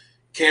Grambling,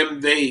 can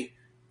they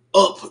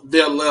up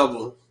their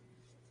level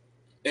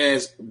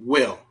as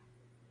well?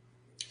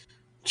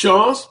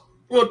 Charles,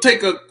 we'll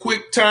take a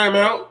quick time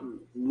out.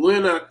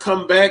 When I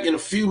come back in a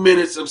few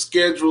minutes, I'm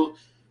scheduled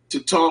to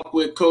talk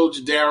with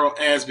Coach Darryl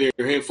Asbury,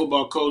 head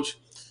football coach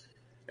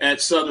at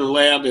Southern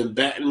Lab in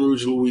Baton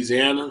Rouge,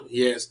 Louisiana.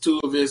 He has two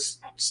of his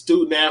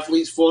student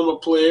athletes, former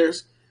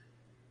players.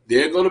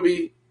 They're going to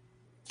be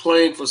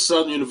playing for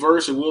Southern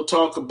University. We'll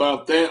talk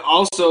about that.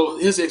 Also,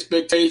 his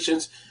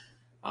expectations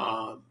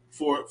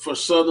for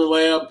Southern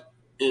Lab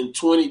in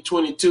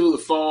 2022, the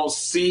fall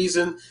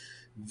season.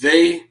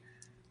 They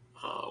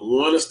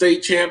won the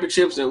state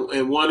championships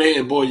and won A.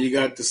 And, boy, you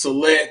got the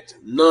select,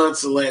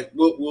 non-select.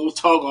 We'll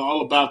talk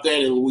all about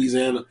that in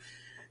Louisiana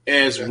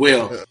as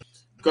well.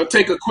 Going to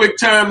take a quick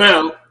time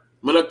out.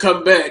 I'm going to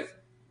come back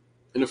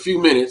in a few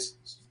minutes,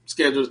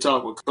 scheduled to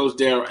talk with Coach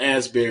Darryl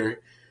Asbury.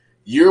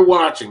 You're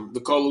watching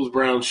the Carlos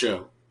Brown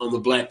Show on the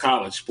Black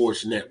College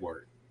Sports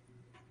Network.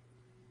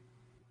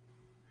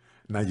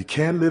 Now, you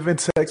can live in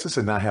Texas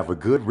and not have a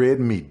good red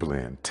meat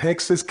blend.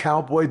 Texas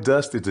Cowboy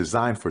Dust is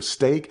designed for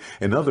steak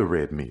and other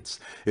red meats.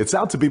 It's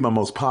out to be my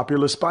most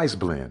popular spice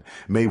blend,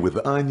 made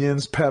with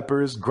onions,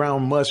 peppers,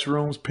 ground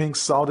mushrooms, pink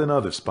salt, and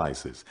other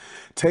spices.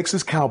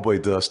 Texas Cowboy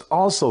Dust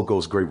also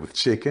goes great with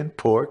chicken,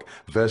 pork,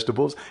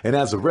 vegetables, and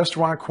adds a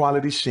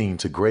restaurant-quality sheen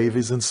to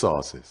gravies and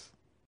sauces.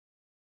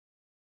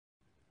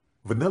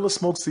 Vanilla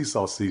smoked sea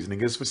salt seasoning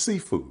is for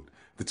seafood.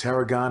 The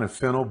tarragon and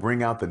fennel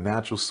bring out the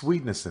natural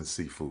sweetness in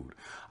seafood.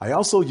 I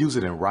also use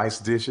it in rice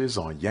dishes,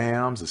 on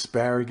yams,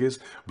 asparagus,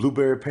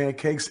 blueberry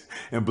pancakes,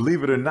 and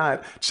believe it or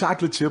not,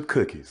 chocolate chip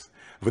cookies.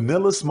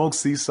 Vanilla smoked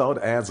sea salt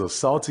adds a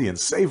salty and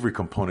savory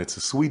component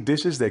to sweet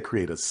dishes that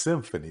create a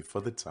symphony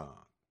for the tongue.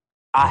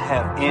 I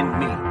have in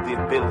me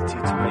the ability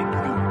to make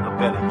you a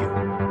better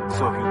you.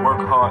 So if you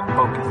work hard,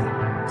 focus,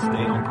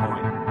 stay on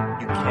point,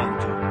 you can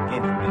do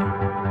anything.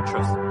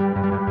 Trust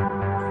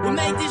me. We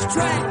made this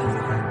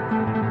track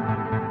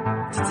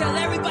to tell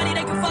everybody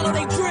they can follow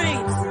their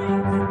dreams.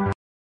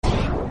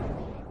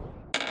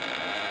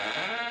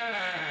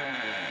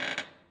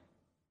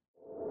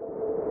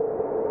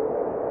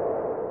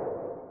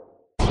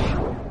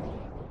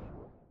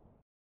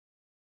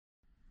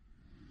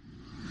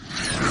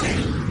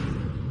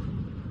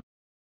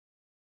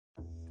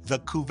 The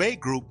Cuvée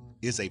Group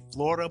is a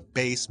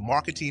Florida-based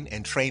marketing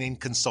and training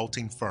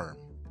consulting firm.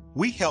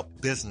 We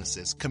help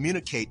businesses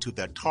communicate to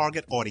their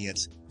target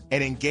audience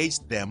and engage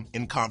them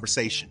in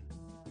conversation.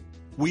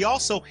 We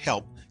also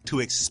help to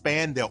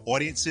expand their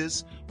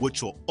audiences,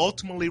 which will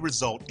ultimately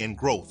result in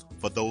growth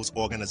for those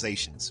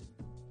organizations.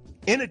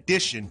 In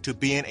addition to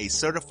being a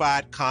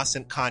certified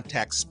constant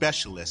contact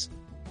specialist,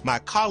 my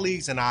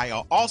colleagues and I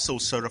are also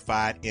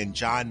certified in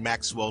John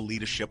Maxwell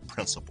Leadership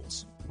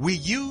Principles. We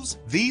use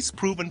these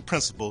proven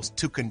principles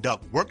to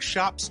conduct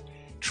workshops,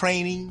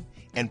 training,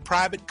 and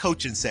private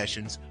coaching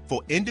sessions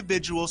for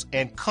individuals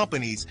and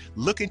companies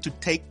looking to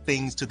take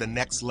things to the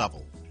next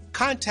level.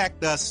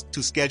 Contact us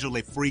to schedule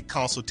a free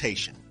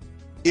consultation.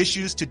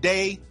 Issues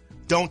today,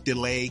 don't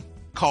delay,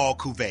 call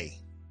Cuvée.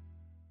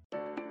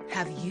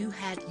 Have you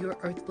had your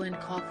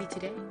Earthblend coffee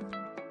today?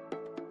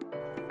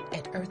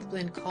 At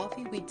Earthblend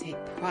Coffee, we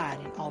take pride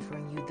in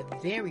offering you the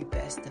very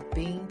best of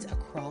beans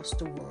across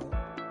the world,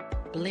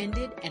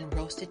 blended and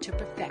roasted to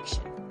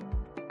perfection,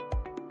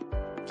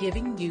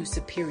 giving you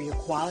superior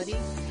quality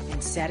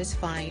and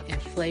satisfying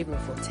and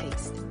flavorful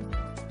taste.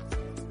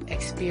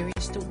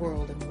 Experience the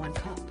world in one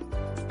cup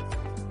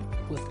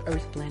with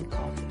Earthblend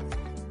Coffee.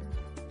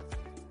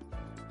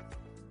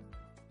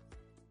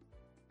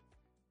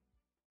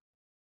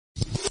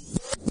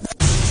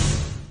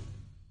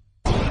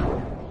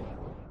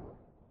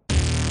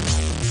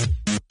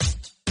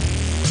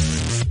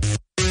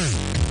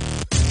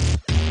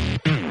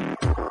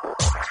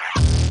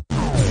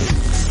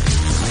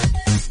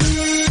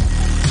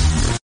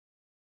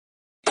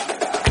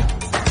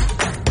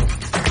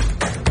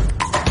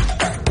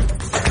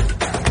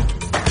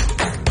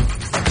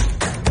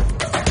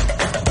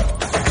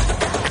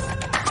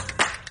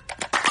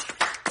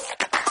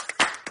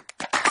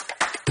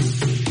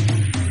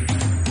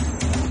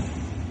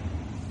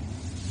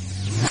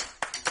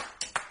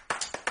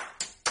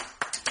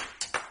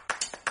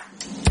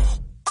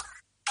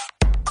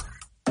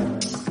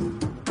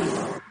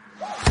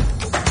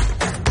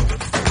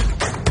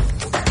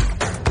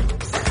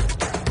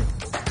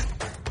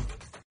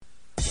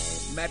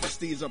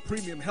 Majesty is a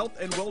premium health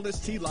and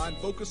wellness tea line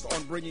focused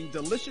on bringing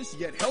delicious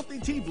yet healthy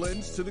tea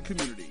blends to the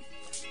community.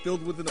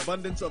 Filled with an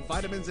abundance of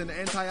vitamins and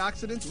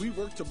antioxidants, we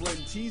work to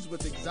blend teas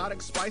with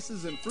exotic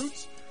spices and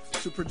fruits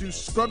to produce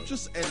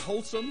scrumptious and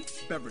wholesome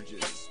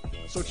beverages.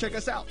 So check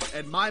us out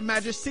at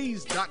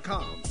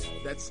MyMajesties.com.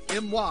 That's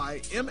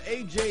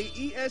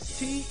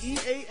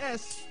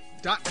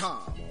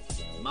MyMajesties.com.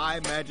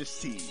 My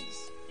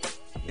Majesties,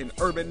 an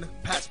Urban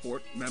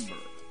Passport member.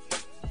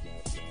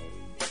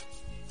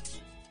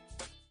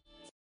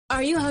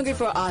 Are you hungry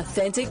for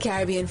authentic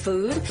Caribbean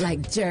food?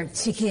 Like jerk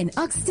chicken,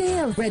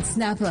 oxtail, red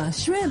snapper,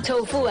 shrimp,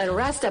 Tofu and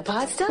Rasta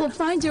pasta? Well,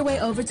 find your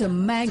way over to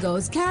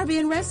Mango's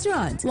Caribbean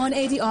Restaurant,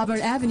 180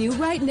 Auburn Avenue,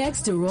 right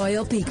next to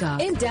Royal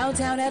Peacock. In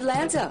downtown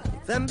Atlanta.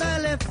 Them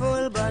belly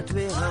full, but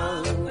we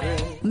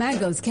hungry.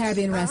 Mango's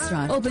Caribbean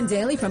Restaurant, open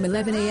daily from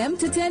 11 a.m.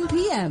 to 10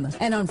 p.m.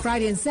 And on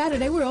Friday and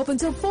Saturday, we're open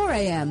till 4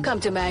 a.m.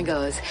 Come to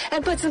Mango's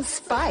and put some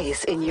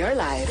spice in your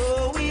life.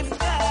 Oh, we've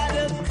got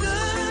a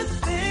good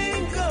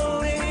thing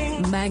going.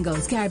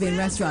 Mango's Caribbean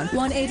Restaurant,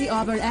 180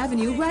 Auburn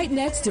Avenue, right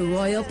next to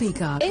Royal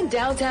Peacock. In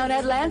downtown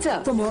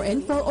Atlanta. For more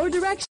info or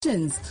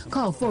directions,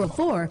 call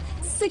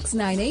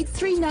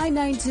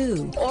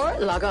 404-698-3992. Or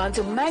log on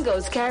to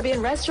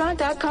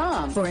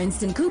mangoscaribbeanrestaurant.com. For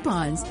instant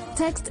coupons,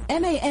 text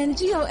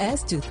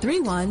MANGOS to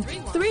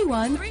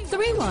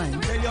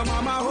 313131. Tell your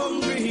mama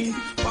hungry,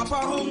 papa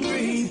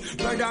hungry,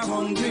 brother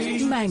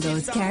hungry.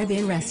 Mango's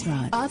Caribbean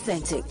Restaurant.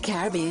 Authentic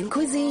Caribbean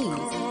cuisine.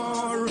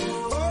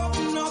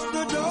 Open up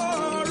the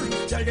door,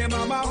 tell your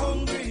mama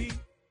hungry.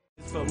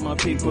 For my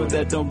people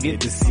that don't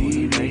get to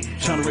see me,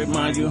 trying to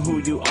remind you who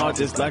you are,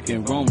 just like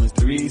in Romans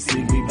 3.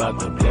 See, we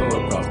about to blow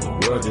across the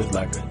world just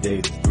like a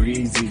day that's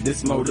breezy.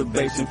 This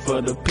motivation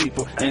for the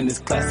people and this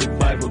classic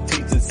Bible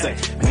teaching say,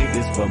 make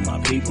this for my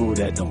people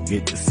that don't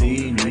get to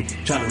see me,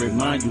 trying to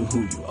remind you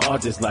who you are,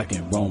 just like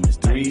in Romans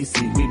 3.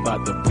 See, we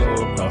about to blow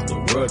across the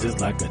world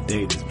just like a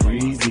day that's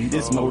breezy.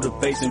 This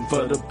motivation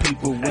for the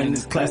people and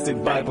this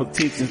classic Bible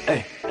teaching,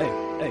 hey,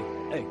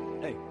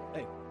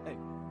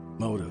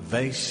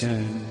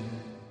 motivation.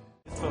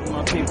 For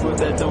my people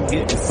that don't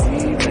get to see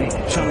me,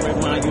 trying to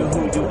remind you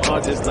who you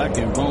are, just like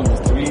in Romans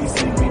 3.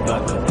 See, we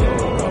about to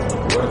blow across the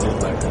world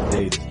just like a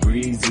day that's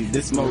breezy.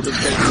 This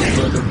motivation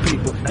for the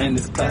people and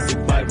this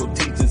classic Bible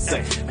teaching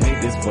say, hey,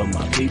 this for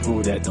my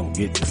people that don't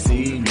get to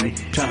see me,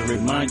 trying to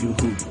remind you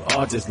who you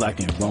are, just like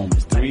in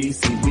Romans 3.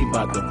 See, we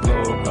about to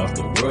blow across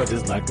the world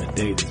just like a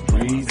day that's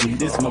breezy.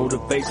 This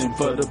motivation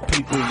for the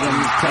people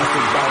and this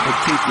classic Bible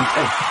teaching,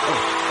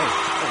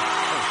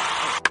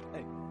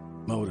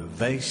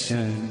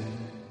 motivation.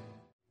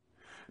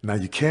 Now,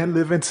 you can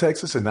live in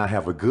Texas and not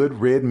have a good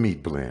red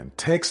meat blend.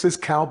 Texas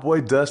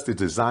Cowboy Dust is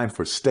designed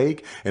for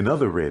steak and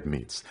other red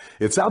meats.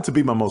 It's out to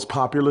be my most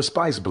popular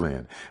spice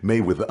blend,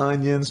 made with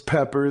onions,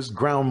 peppers,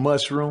 ground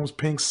mushrooms,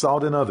 pink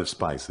salt, and other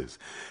spices.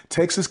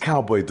 Texas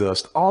Cowboy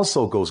Dust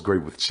also goes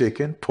great with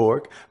chicken,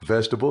 pork,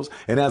 vegetables,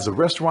 and adds a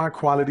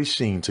restaurant-quality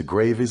sheen to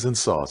gravies and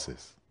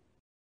sauces.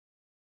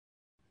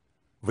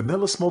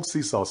 Vanilla smoked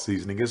sea salt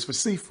seasoning is for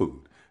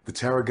seafood. The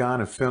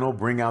tarragon and fennel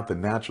bring out the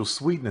natural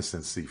sweetness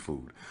in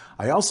seafood.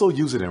 I also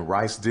use it in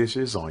rice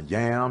dishes, on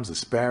yams,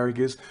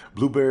 asparagus,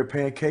 blueberry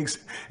pancakes,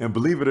 and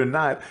believe it or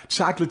not,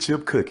 chocolate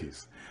chip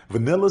cookies.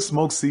 Vanilla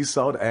smoked sea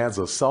salt adds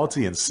a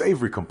salty and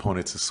savory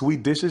component to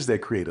sweet dishes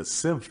that create a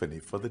symphony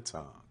for the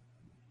tongue.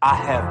 I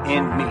have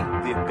in me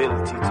the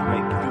ability to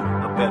make you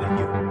a better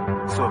you.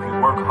 So if you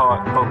work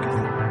hard, focus,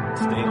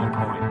 stay on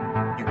point,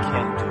 you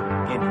can do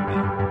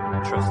anything.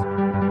 Trust me.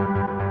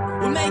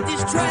 We made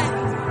this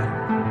track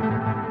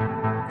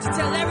to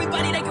tell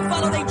everybody they can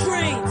follow their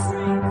dreams.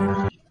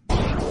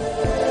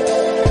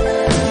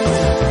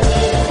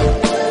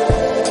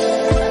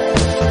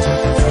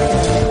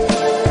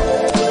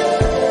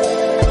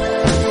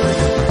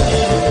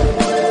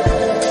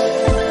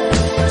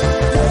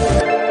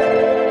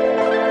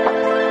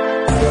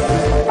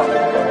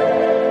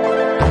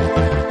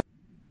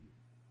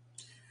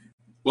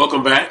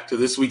 Welcome back to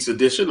this week's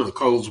edition of the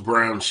Coles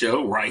Brown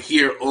Show, right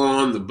here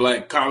on the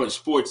Black College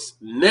Sports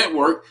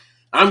Network.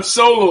 I'm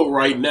solo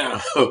right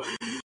now,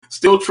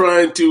 still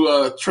trying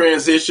to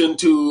transition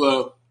to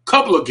a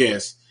couple of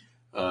guests.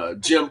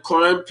 Jim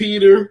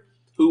Kleinpeter,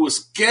 who was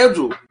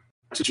scheduled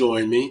to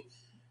join me.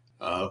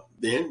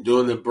 Then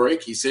during the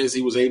break, he says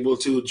he was able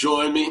to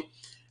join me.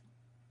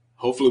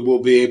 Hopefully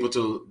we'll be able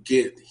to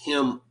get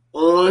him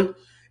on,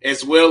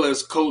 as well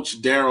as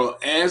Coach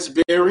Darryl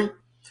Asbury.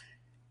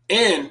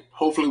 And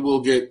hopefully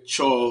we'll get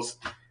Charles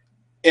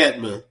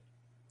Edmond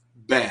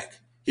back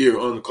here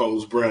on the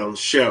Coles Brown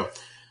Show.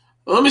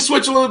 Let me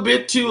switch a little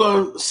bit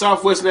to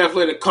Southwestern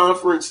Athletic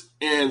Conference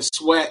and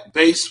SWAC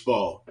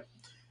baseball.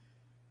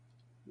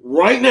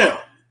 Right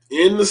now,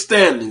 in the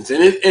standings,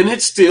 and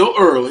it's still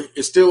early.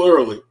 It's still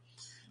early.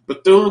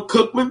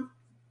 Bethune-Cookman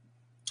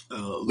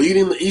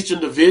leading the Eastern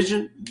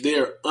Division.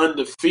 They're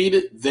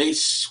undefeated. They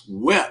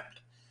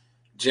swept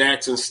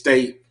Jackson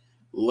State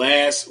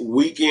last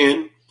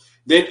weekend.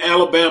 Then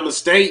Alabama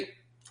State,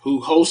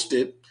 who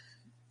hosted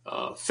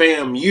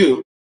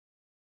FAMU,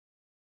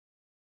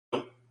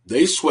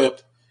 they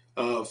swept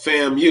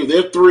FAMU.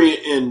 They're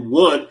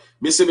 3-1.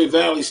 Mississippi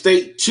Valley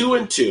State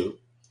 2-2.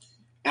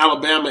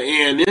 Alabama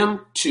A&M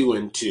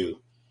 2-2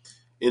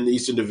 in the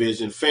Eastern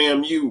Division.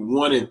 FAMU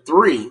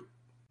 1-3.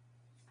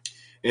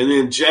 And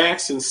then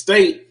Jackson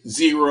State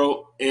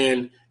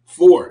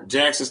 0-4.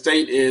 Jackson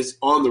State is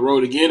on the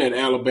road again at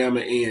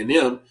Alabama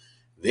A&M.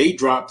 They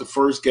dropped the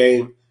first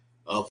game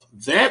of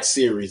that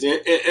series.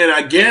 And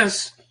I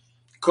guess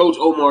Coach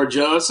Omar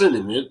Johnson,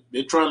 and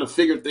they're trying to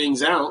figure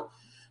things out.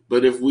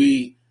 But if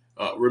we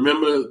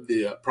remember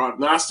the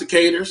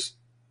prognosticators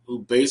who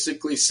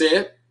basically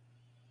said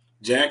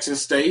Jackson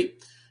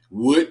State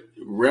would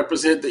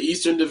represent the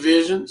Eastern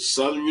Division,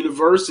 Southern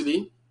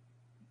University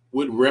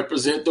would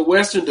represent the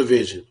Western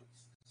Division.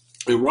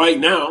 And right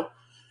now,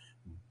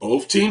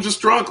 both teams are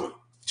struggling.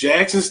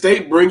 Jackson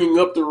State bringing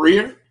up the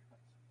rear,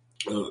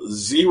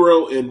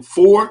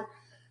 0-4.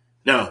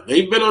 Now,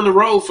 they've been on the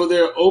road for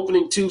their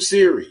opening two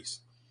series.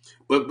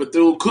 But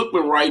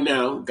Bethune-Cookman right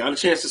now, got a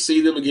chance to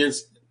see them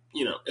against,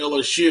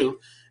 LSU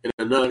in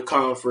a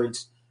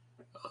non-conference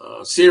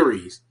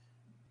series.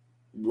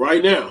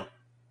 Right now,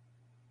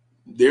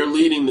 they're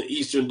leading the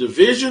Eastern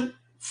Division,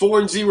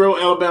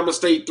 4-0, Alabama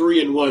State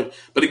 3-1.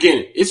 But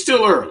again, it's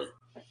still early,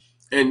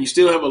 and you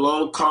still have a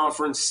long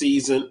conference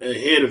season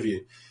ahead of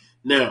you.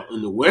 Now,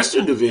 in the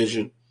Western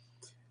Division,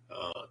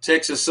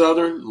 Texas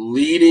Southern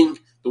leading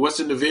the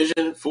Western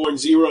Division,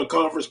 4-0 in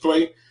conference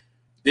play.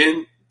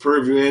 Then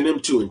Prairie View A&M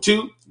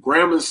 2-2,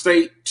 Grambling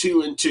State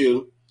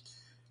 2-2,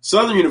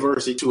 Southern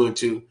University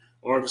 2-2,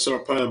 Arkansas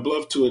Pine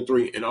Bluff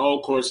 2-3, and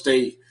Alcorn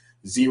State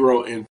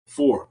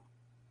 0-4.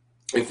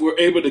 If we're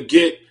able to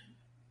get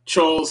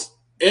Charles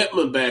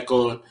Edmond back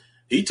on,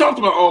 he talked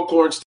about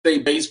Alcorn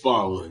State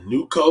baseball, a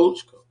new coach,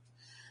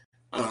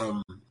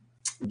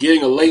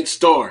 getting a late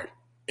start,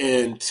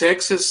 and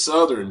Texas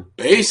Southern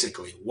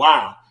basically,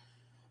 wow.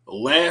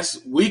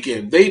 Last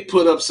weekend, they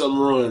put up some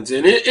runs,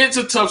 and it's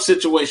a tough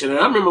situation. And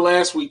I remember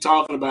last week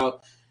talking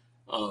about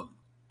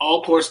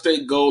Alcorn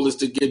State goal is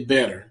to get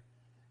better.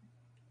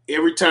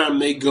 Every time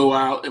they go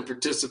out and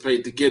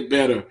participate to get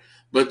better.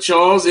 But,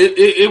 Charles,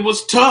 it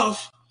was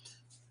tough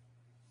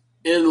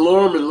in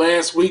Lorman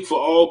last week for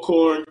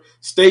Alcorn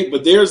State,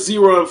 but they're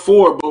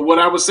 0-4. But what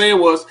I was saying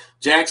was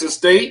Jackson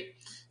State,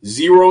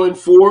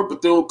 0-4,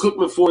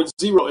 Bethune-Cookman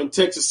 4-0, and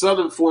Texas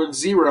Southern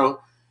 4-0.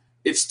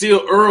 It's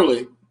still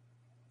early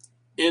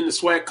in the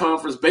SWAC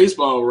conference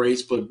baseball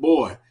race, but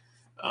boy,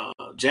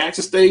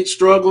 Jackson State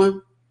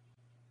struggling.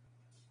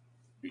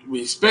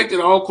 We expected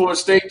Alcorn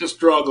State to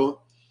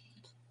struggle.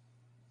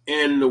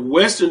 And the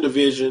Western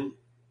Division,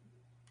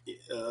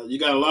 you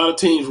got a lot of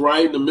teams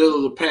right in the middle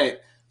of the pack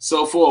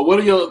so far. What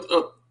are your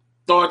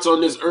thoughts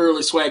on this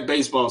early SWAC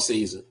baseball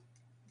season?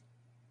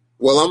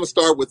 Well, I'm going to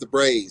start with the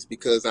Braves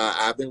because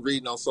I've been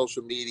reading on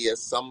social media.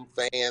 Some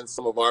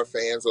of our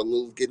fans are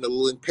getting a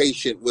little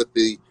impatient with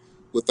the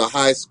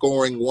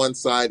high-scoring,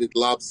 one-sided,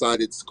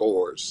 lopsided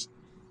scores.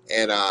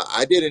 And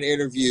I did an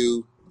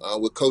interview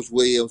with Coach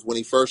Williams when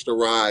he first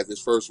arrived his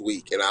first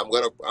week, and I'm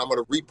gonna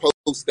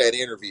repost that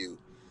interview.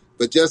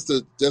 But just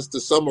to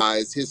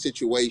summarize his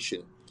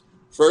situation,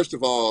 first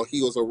of all,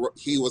 he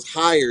was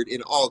hired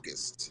in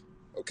August,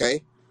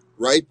 okay,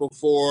 right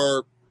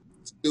before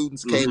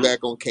students came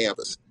back on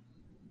campus.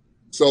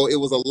 So it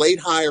was a late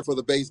hire for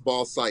the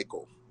baseball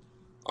cycle.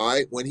 All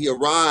right, when he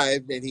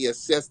arrived and he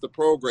assessed the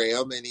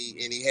program and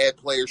he had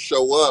players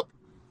show up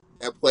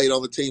that played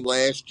on the team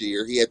last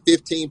year, he had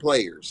 15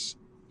 players.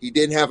 He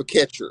didn't have a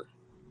catcher.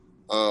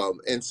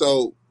 And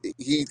so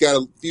he's got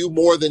a few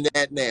more than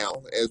that now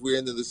as we're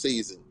into the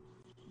season.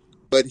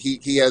 But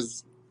he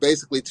has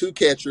basically two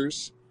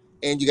catchers,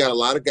 and you got a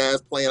lot of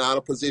guys playing out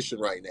of position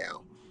right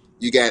now.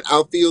 You got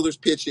outfielders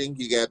pitching.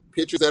 You got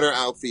pitchers that are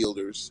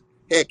outfielders.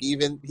 Heck,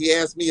 even he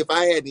asked me if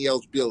I had any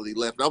eligibility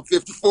left. I'm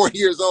 54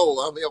 years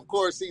old. I mean, of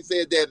course, he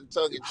said that in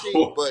tongue in cheek,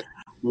 but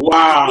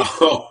wow.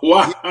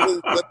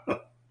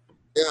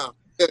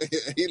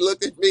 He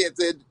looked at me and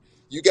said,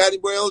 "You got any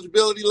more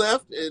eligibility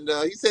left?" And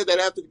he said that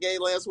after the game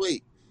last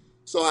week.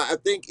 So I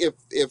think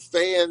if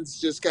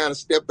fans just kind of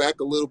step back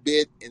a little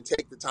bit and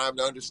take the time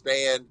to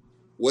understand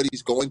what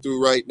he's going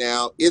through right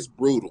now, it's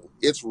brutal,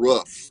 it's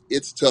rough,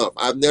 it's tough.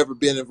 I've never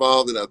been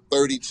involved in a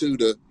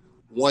 32-1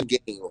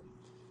 game.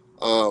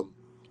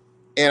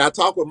 And I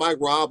talked with Mike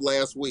Robb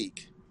last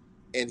week,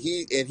 and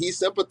he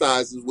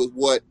sympathizes with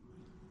what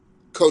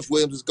Coach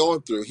Williams is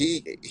going through.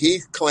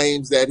 He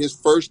claims that his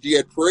first year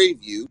at Prairie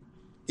View,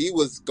 he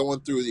was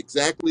going through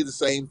exactly the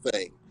same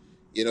thing.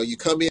 You know, you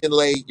come in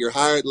late, you're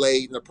hired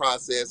late in the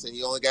process, and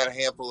you only got a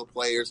handful of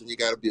players, and you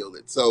got to build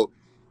it. So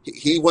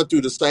he went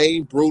through the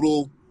same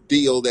brutal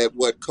deal that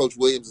what Coach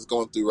Williams is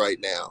going through right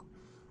now.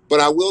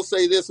 But I will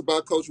say this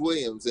about Coach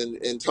Williams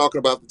and talking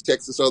about the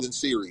Texas Southern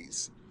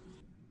series.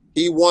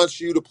 He wants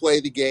you to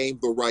play the game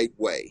the right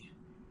way.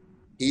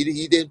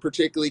 He didn't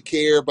particularly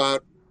care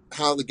about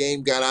how the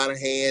game got out of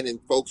hand and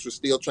folks were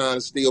still trying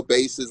to steal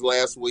bases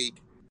last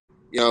week.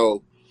 You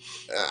know,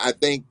 I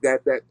think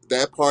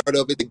that part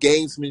of it, the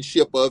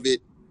gamesmanship of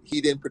it,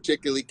 he didn't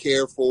particularly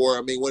care for.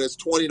 I mean, when it's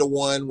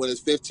 20-1, when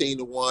it's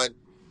 15-1,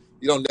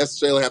 you don't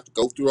necessarily have to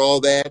go through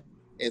all that.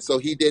 And so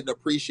he didn't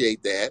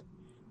appreciate that.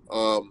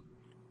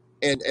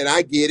 And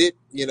I get it.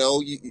 You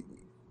know,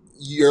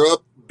 you're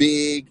up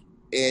big.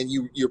 and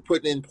you're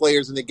putting in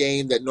players in the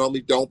game that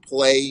normally don't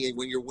play, and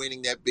when you're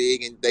winning that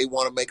big and they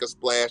want to make a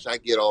splash, I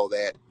get all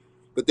that.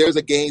 But there's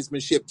a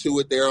gamesmanship to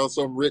it. There are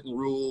some written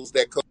rules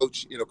that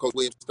Coach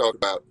Williams talked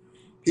about.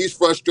 He's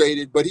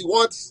frustrated, but he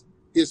wants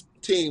his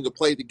team to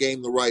play the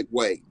game the right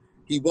way.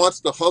 He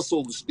wants the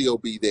hustle to still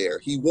be there.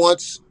 He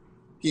wants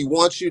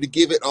you to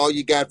give it all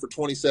you got for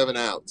 27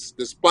 outs,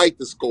 despite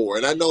the score.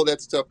 And I know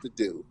that's tough to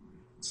do.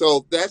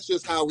 So that's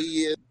just how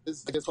he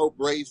is. I just hope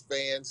Braves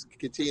fans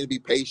continue to be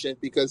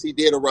patient, because he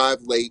did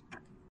arrive late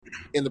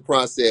in the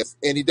process,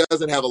 and he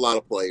doesn't have a lot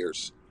of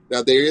players.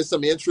 Now, there is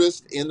some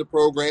interest in the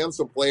program,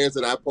 some players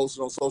that I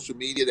posted on social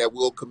media that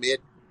will commit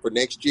for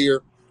next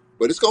year.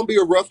 But it's going to be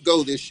a rough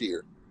go this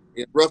year.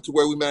 It's rough to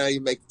where we might not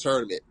even make the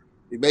tournament.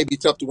 It may be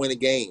tough to win a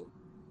game.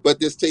 But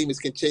this team is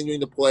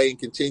continuing to play and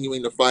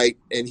continuing to fight.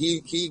 And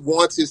he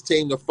wants his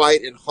team to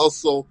fight and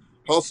hustle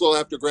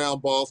after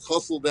ground balls,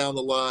 hustle down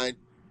the line.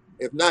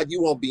 If not,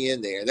 you won't be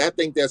in there. And I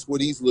think that's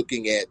what he's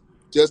looking at,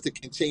 just to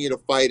continue to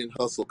fight and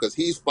hustle, because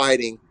he's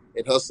fighting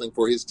and hustling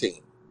for his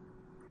team.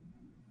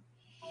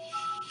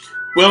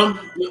 Well,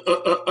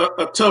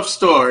 a tough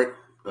start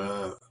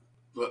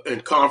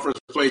in conference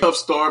play, tough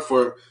start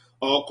for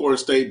Alcorn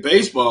State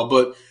baseball,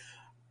 but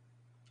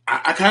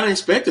I kind of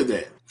expected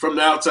that from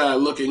the outside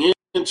looking in.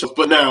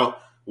 But now,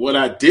 what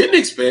I didn't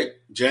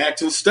expect,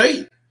 Jackson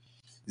State,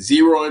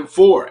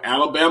 0-4.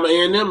 Alabama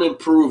A&M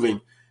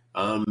improving.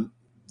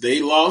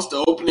 They lost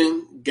the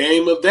opening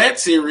game of that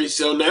series,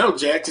 so now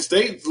Jackson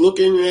State's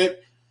looking at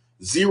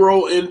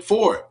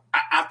 0-4.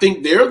 I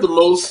think they're the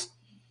most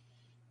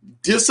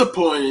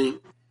disappointing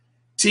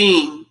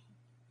team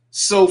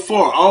so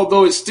far,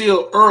 although it's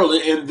still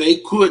early and they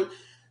could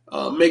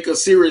make a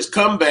serious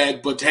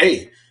comeback. But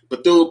hey,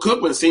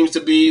 Bethune-Cookman seems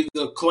to be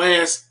the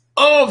class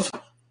of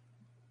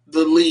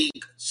the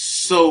league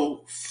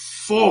so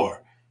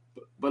far.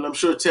 But I'm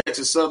sure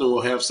Texas Southern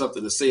will have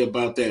something to say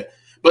about that.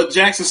 But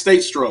Jackson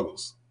State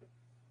struggles.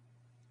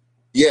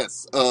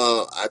 Yes,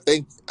 I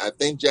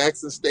think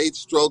Jackson State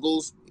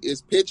struggles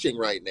is pitching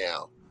right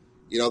now.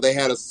 They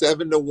had a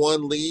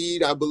 7-1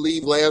 lead, I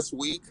believe, last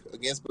week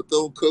against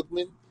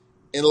Bethune-Cookman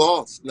and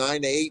lost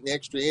 9-8 in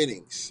extra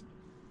innings.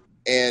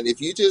 And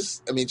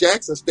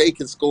Jackson State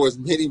can score as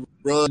many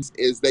runs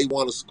as they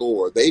want to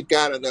score. They've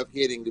got enough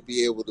hitting to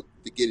be able to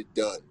get it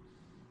done.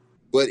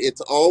 But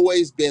it's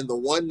always been the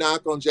one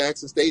knock on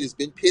Jackson State has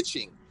been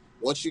pitching.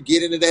 Once you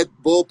get into that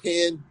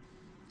bullpen,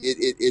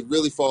 it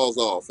really falls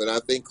off. And I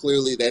think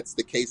clearly that's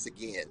the case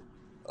again.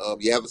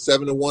 You have a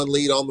 7-1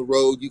 lead on the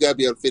road. You got to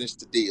be able to finish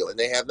the deal. And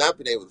they have not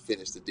been able to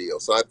finish the deal.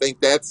 So I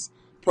think that's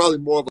probably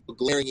more of a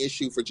glaring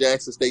issue for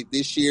Jackson State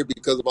this year,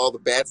 because of all the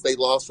bats they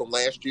lost from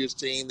last year's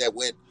team that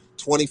went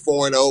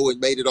 24-0 and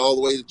made it all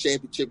the way to the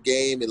championship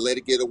game and let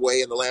it get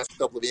away in the last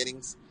couple of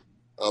innings.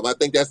 I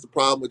think that's the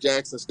problem with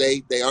Jackson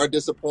State. They are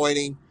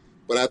disappointing,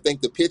 but I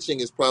think the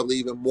pitching is probably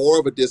even more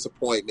of a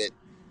disappointment,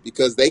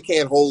 because they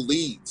can't hold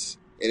leads,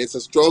 and it's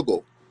a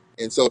struggle.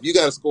 And so if you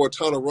got to score a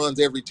ton of runs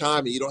every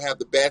time and you don't have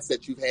the bats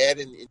that you've had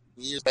in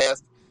years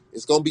past,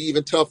 it's going to be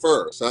even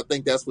tougher. So I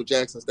think that's what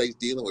Jackson State's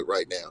dealing with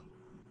right now.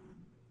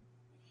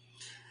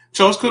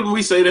 Charles, couldn't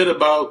we say that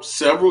about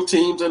several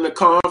teams in the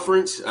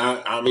conference?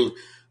 I mean,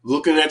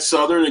 looking at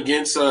Southern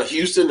against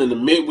Houston in the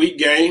midweek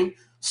game,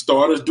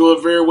 starters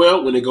doing very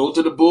well. When they go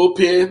to the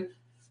bullpen,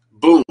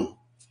 boom,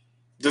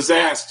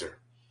 disaster.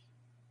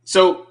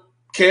 So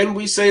can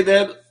we say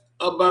that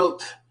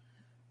about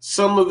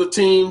some of the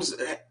teams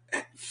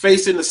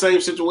facing the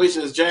same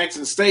situation as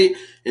Jackson State?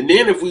 And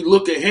then if we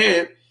look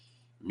ahead,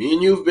 me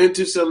and you have been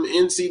to some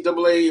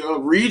NCAA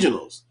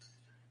regionals.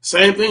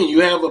 Same thing.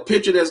 You have a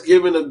pitcher that's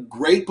given a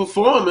great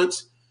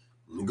performance,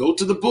 you go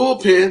to the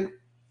bullpen,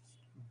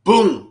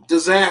 boom,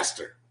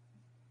 disaster.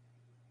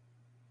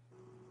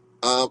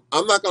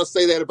 I'm not going to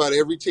say that about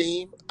every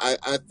team.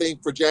 I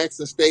think for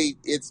Jackson State,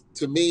 it's,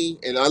 to me,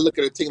 and I look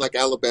at a team like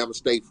Alabama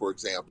State, for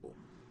example.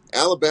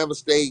 Alabama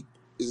State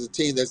is a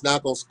team that's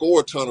not going to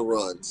score a ton of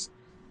runs.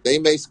 They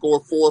may score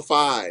 4 or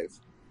 5.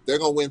 They're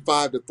going to win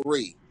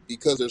 5-3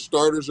 because their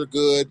starters are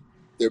good,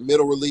 their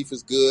middle relief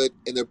is good,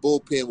 and their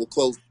bullpen will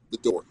close the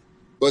door.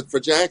 But for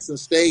Jackson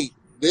State,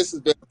 this has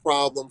been a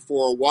problem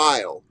for a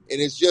while, and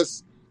it's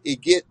just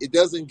it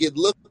doesn't get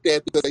looked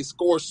at because they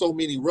score so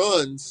many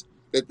runs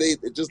that they,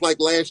 just like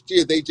last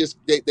year, they just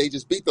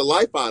beat the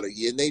life out of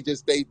you, and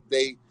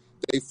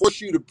they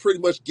force you to pretty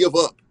much give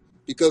up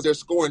because they're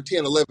scoring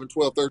 10, 11,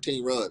 12,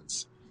 13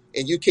 runs,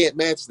 and you can't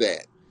match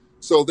that.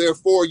 So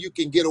therefore, you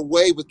can get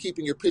away with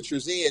keeping your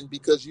pitchers in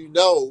because you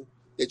know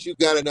that you've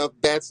got enough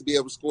bats to be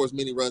able to score as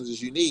many runs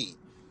as you need.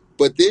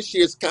 But this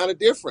year it's kind of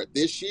different.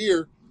 This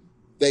year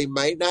they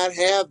might not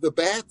have the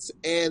bats,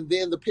 and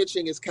then the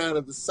pitching is kind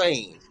of the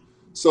same.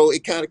 So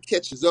it kind of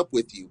catches up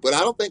with you. But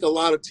I don't think a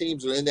lot of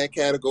teams are in that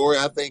category.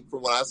 I think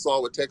from what I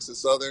saw with Texas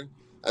Southern,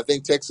 I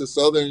think Texas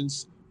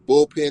Southern's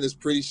bullpen is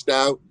pretty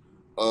stout.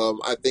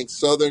 I think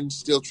Southern's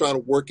still trying to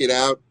work it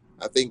out.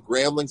 I think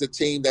Grambling's a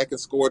team that can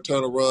score a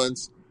ton of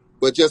runs.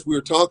 But just we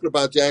were talking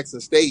about Jackson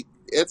State.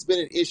 It's been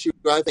an issue,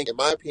 I think, in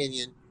my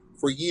opinion,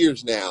 for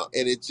years now.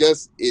 And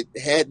it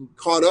hadn't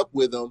caught up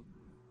with them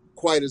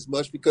quite as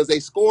much because they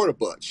scored a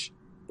bunch.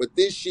 But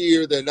this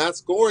year, they're not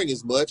scoring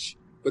as much,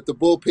 but the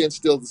bullpen's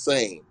still the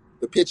same.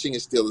 The pitching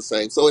is still the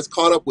same. So it's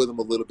caught up with them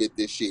a little bit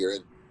this year.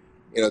 And,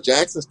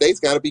 Jackson State's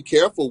got to be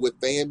careful with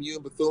FAMU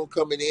and Bethune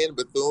coming in.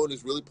 Bethune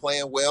is really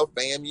playing well.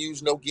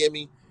 FAMU's no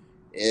gimme.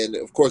 And,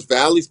 of course,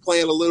 Valley's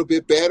playing a little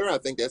bit better. I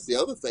think that's the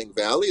other thing.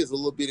 Valley is a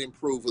little bit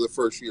improved with a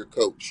first-year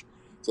coach.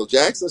 So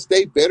Jackson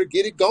State better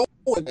get it going.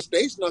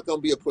 State's not going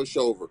to be a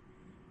pushover.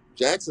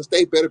 Jackson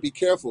State better be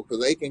careful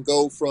because they can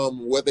go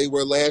from where they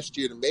were last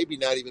year to maybe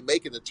not even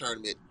making the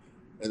tournament.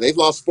 And they've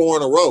lost 4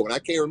 in a row. And I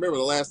can't remember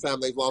the last time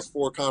they've lost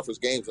 4 conference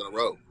games in a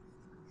row.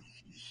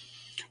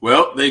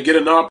 Well, they get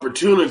an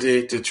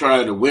opportunity to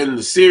try to win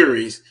the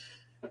series.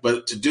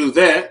 But to do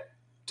that,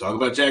 talk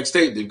about Jackson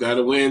State, they've got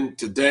to win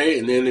today,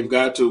 and then they've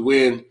got to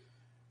win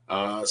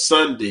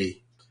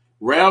Sunday.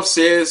 Ralph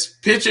says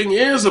pitching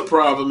is a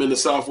problem in the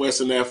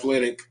Southwestern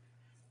Athletic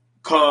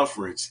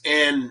Conference.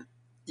 And,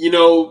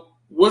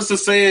 what's the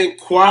saying?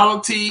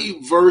 Quality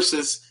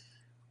versus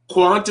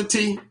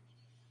quantity.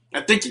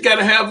 I think you got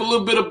to have a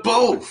little bit of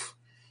both.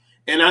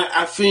 And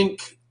I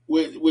think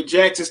with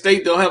Jackson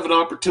State, they'll have an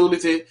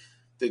opportunity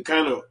to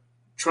kind of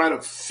try to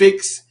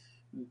fix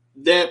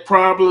that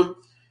problem.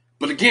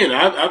 But again,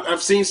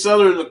 I've seen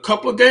Southern in a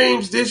couple of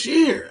games this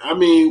year. I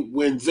mean,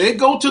 when they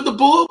go to the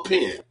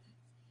bullpen,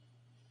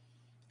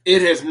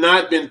 it has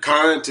not been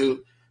kind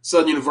to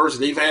Southern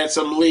University. They've had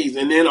some leads.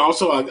 And then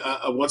also,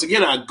 once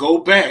again, I go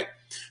back,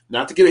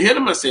 not to get ahead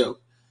of myself,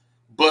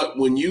 but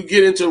when you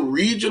get into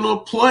regional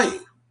play,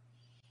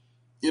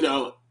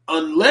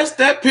 unless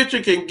that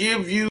pitcher can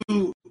give you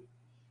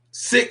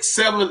 6,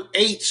 7,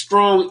 8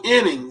 strong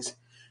innings,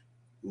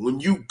 when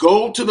you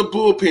go to the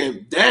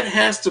bullpen, that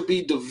has to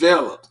be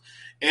developed.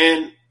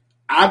 And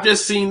I've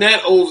just seen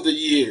that over the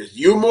years.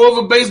 You're more of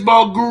a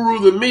baseball guru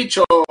than me,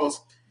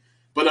 Charles,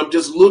 but I'm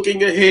just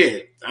looking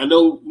ahead. I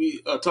know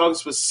we are talking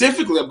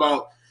specifically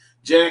about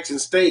Jackson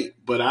State,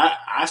 but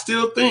I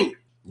still think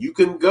you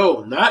can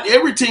go. Not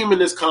every team in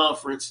this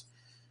conference,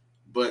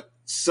 but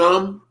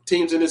some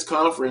teams in this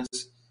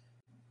conference,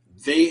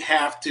 they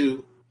have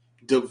to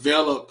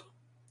develop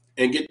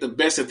and get the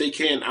best that they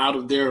can out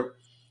of their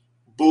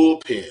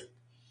bullpen.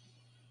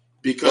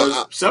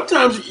 Because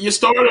sometimes your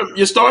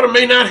starter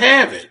may not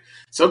have it.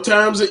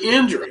 Sometimes an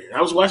injury.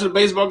 I was watching a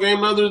baseball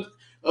game the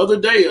other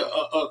day,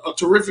 a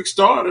terrific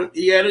starter.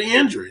 He had an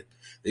injury.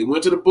 They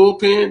went to the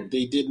bullpen.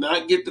 They did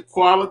not get the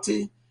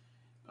quality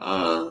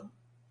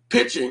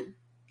pitching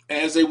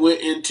as they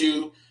went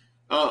into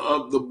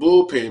the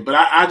bullpen. But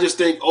I just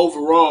think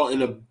overall,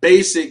 in a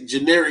basic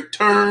generic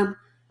terms,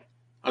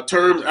 I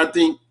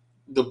think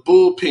the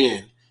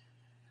bullpen,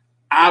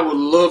 I would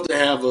love to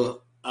have a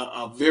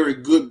very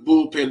good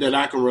bullpen that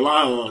I can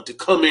rely on to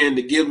come in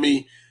to give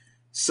me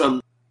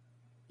some,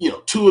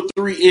 2 or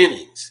 3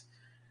 innings.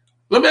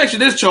 Let me ask you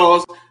this,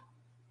 Charles.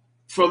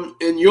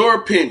 In your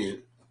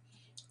opinion,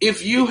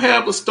 if you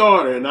have a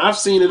starter, and I've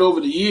seen it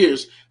over the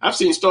years, I've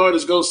seen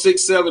starters go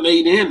 6, 7,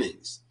 8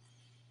 innings.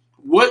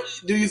 What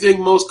do you think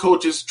most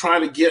coaches try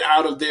to get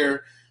out of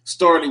their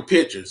starting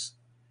pitchers?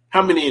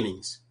 How many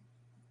innings?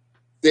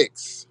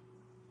 6.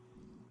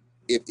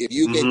 If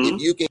you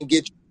can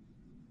get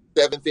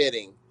 7th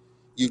inning,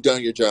 you've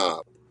done your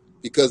job.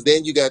 Because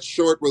then you got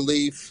short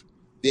relief,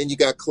 then you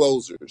got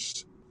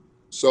closers.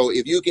 So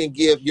if you can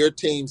give your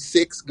team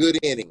 6 good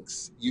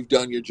innings, you've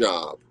done your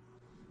job.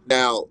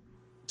 Now,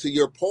 to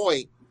your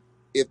point,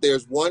 if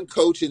there's one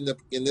coach in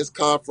this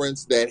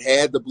conference that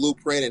had the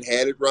blueprint and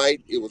had it right,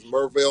 it was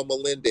Mervell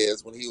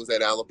Melendez when he was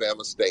at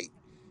Alabama State.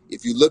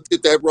 If you looked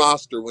at that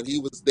roster when he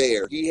was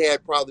there, he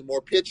had probably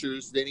more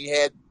pitchers than he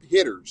had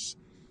hitters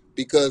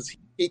because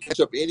he catch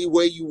up any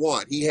way you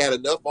want. He had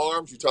enough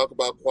arms. You talk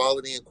about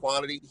quality and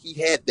quantity. He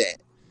had that.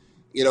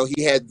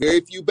 He had very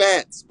few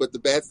bats, but the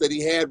bats that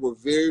he had were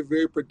very,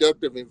 very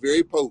productive and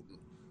very potent.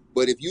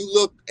 But if you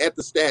look at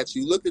the stats,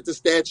 you looked at the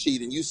stat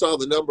sheet and you saw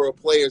the number of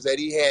players that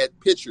he had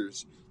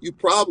pitchers, you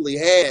probably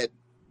had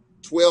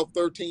 12,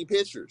 13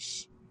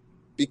 pitchers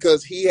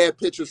because he had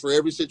pitchers for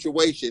every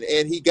situation.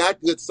 And he got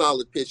good,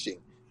 solid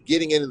pitching,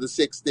 getting into the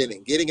 6th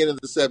inning, getting into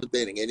the 7th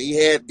inning. And he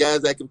had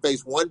guys that can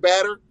face one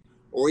batter,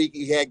 or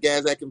he had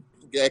guys that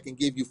can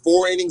give you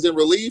 4 innings in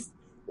relief,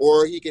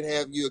 or he can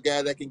have you a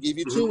guy that can give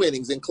you 2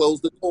 innings and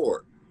close the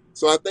door.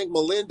 So I think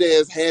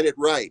Melendez had it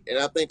right, and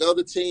I think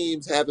other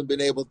teams haven't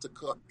been able to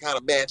kind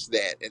of match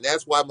that, and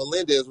that's why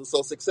Melendez was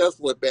so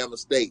successful at Bama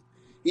State.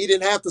 He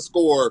didn't have to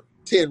score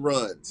 10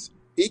 runs.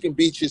 He can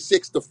beat you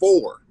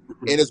 6-4,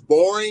 and it's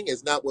boring.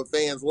 It's not what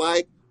fans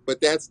like,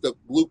 but that's the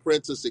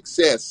blueprint to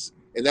success,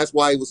 and that's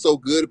why he was so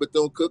good at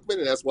Bethune-Cookman,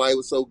 and that's why he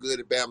was so good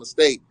at Bama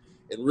State.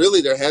 And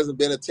really, there hasn't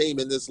been a team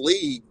in this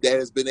league that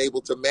has been able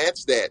to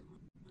match that.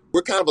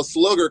 We're kind of a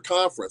slugger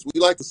conference.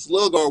 We like to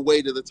slug our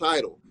way to the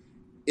title.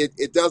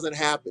 It doesn't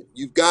happen.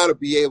 You've got to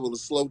be able to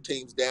slow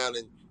teams down,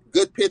 and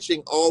good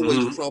pitching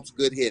always trumps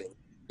good hitting.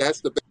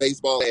 That's the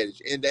baseball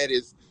adage, and that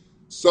is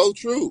so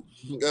true.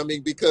 I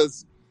mean,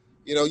 because,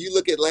 you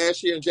look at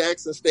last year in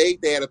Jackson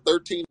State, they had a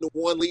 13-1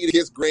 lead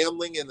against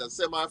Grambling in the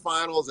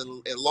semifinals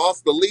and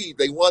lost the lead.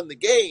 They won the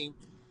game,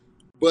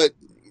 but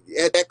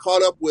that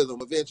caught up with them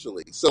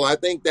eventually. So I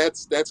think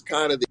that's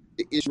kind of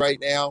the issue right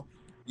now.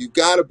 You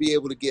got to be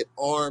able to get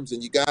arms,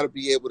 and you got to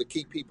be able to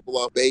keep people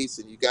off base,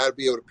 and you got to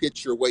be able to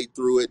pitch your way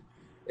through it.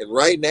 And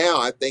right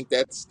now, I think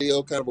that's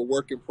still kind of a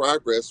work in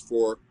progress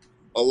for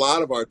a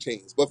lot of our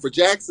teams. But for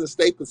Jackson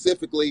State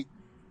specifically,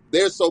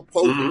 they're so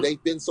potent. Mm-hmm.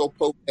 They've been so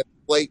potent at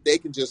the plate. They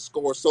can just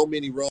score so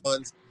many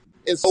runs.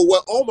 And so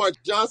what Omar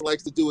Johnson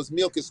likes to do is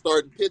milk his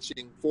starting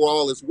pitching for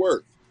all it's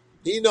worth.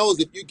 He knows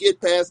if you get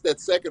past that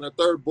second or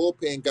third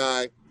bullpen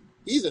guy,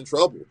 he's in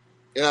trouble.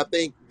 And I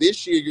think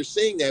this year you're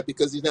seeing that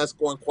because he's not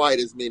scoring quite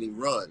as many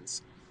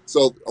runs.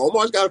 So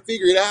Omar's got to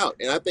figure it out,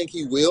 and I think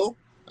he will.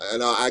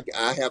 And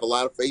I have a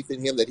lot of faith in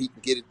him that he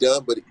can get it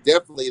done, but it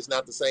definitely is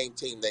not the same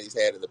team that he's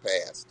had in the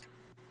past.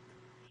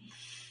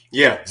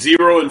 Yeah,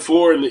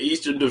 0-4 in the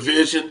Eastern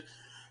Division.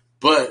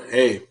 But,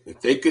 hey,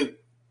 if they could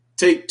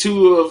take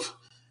two of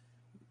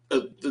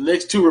the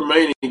next two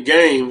remaining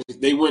games,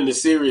 they win the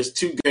series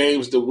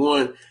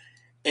 2-1.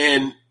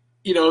 And,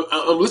 you know,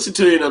 I'm listening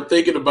to you and I'm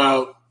thinking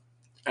about,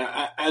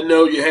 I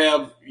know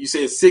you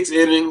said 6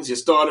 innings, your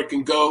starter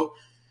can go.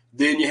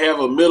 Then you have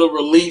a middle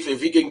relief.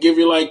 If he can give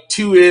you like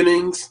 2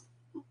 innings,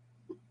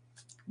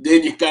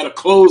 then you got a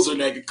closer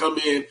that can come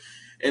in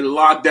and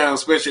lock down,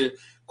 especially,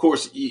 of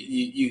course,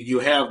 you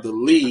have the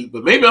league.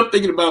 But maybe I'm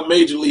thinking about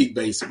Major League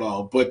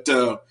Baseball. But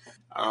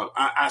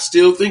I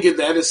still think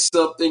that is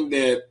something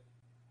that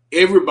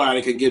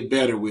everybody can get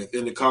better with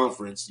in the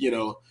conference, you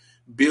know,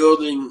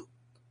 building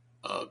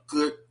a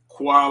good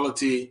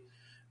quality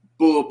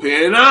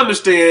bullpen. And I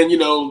understand, you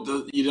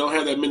know, you don't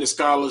have that many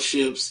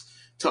scholarships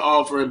to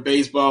offer in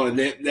baseball, and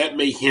that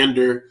may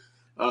hinder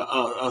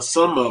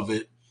some of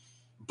it.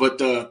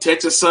 But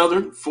Texas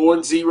Southern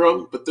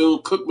 4-0,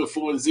 Bethune-Cookman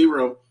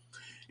 4-0.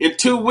 In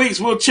 2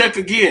 weeks, we'll check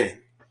again,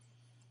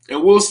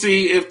 and we'll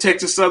see if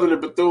Texas Southern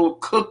and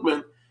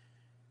Bethune-Cookman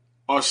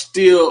are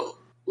still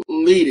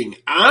leading.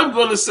 I'm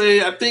going to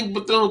say I think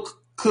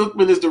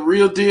Bethune-Cookman is the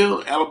real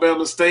deal.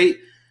 Alabama State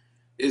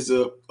is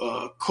a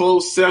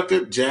close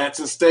second.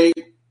 Jackson State,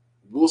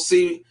 we'll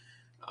see.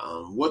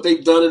 What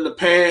they've done in the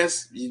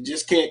past, you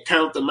just can't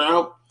count them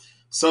out.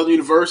 Southern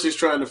University is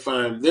trying to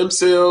find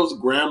themselves.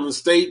 Grambling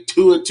State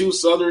 2-2,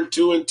 Southern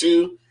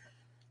 2-2.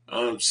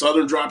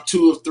 Southern dropped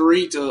 2 of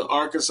 3 to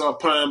Arkansas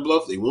Pine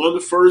Bluff. They won the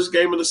first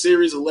game of the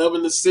series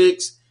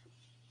 11-6.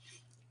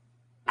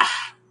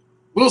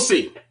 We'll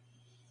see.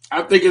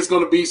 I think it's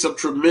going to be some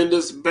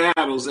tremendous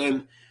battles,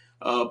 and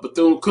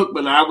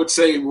Bethune-Cookman, I would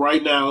say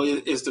right now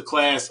is the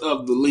class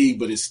of the league,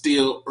 but it's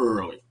still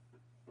early.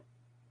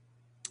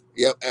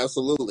 Yep,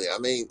 absolutely. I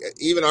mean,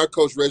 even our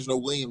coach,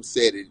 Reginald Williams,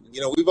 said it.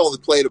 You know, we've only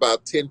played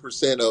about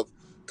 10% of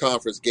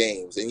conference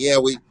games. And, yeah,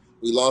 we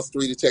lost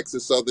 3 to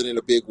Texas Southern in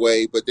a big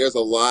way, but there's a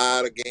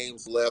lot of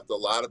games left. A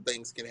lot of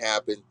things can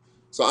happen.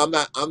 So I'm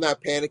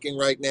not panicking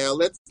right now.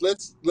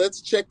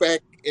 Let's check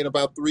back in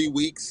about 3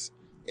 weeks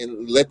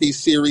and let these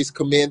series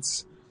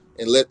commence,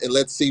 and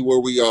let's see where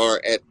we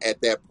are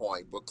at that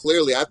point. But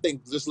clearly, I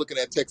think just looking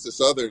at Texas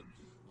Southern,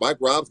 Mike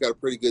Rob's got a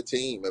pretty good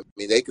team. I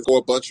mean, they can score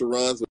a bunch of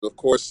runs, but of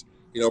course,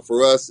 you know,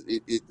 for us,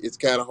 it's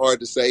kind of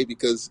hard to say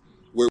because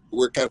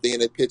we're kind of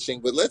in at pitching.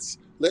 But let's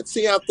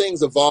see how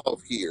things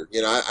evolve here.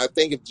 You know, I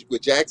think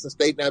with Jackson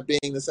State not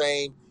being the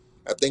same,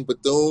 I think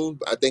Bethune,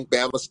 I think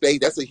Bama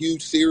State, that's a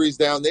huge series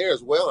down there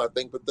as well. I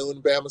think Bethune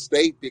and Bama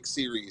State, big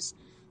series.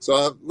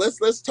 So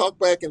let's talk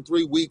back in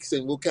 3 weeks,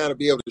 and we'll kind of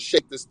be able to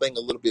shape this thing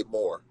a little bit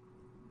more.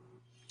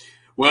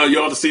 Well, you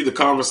ought to see the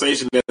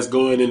conversation that's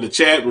going in the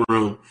chat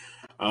room.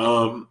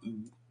 I'll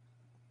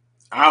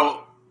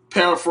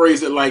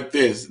paraphrase it like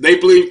this. They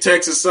believe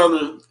Texas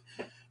Southern,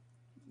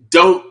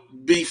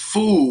 don't be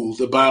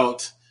fooled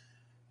about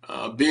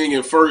being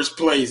in first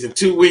place. In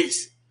 2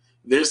 weeks,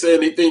 they're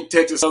saying they think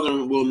Texas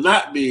Southern will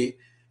not be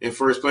in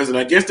first place. And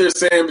I guess they're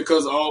saying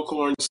because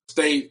Alcorn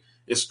State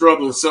is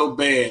struggling so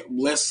bad,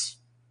 let's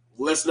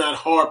not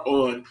harp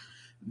on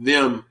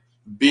them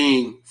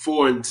being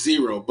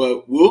 4-0.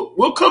 But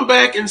we'll come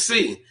back and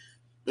see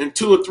in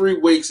 2 or 3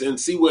 weeks and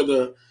see where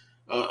the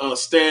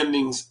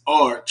standings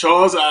are.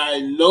 Charles, I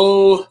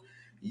know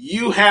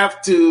you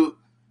have to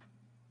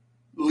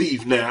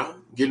leave now,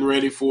 getting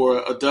ready for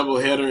a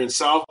doubleheader in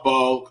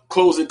softball.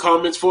 Closing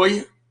comments for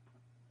you?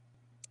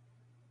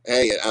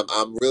 Hey,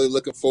 I'm really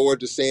looking forward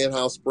to seeing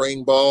how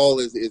spring ball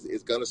is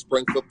going to,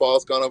 spring football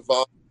is going to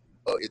evolve.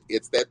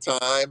 It's that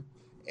time,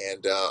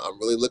 and I'm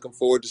really looking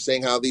forward to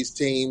seeing how these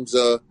teams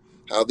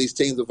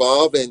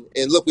evolve.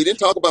 And look, we didn't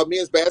talk about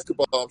men's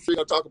basketball. I'm sure you're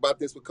going to talk about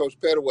this with Coach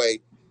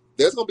Pettaway.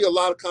 There's going to be a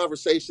lot of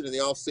conversation in the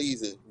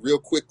offseason real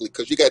quickly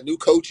because you got new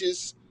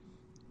coaches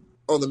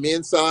on the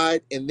men's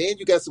side, and then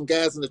you got some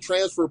guys in the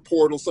transfer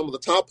portal. Some of the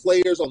top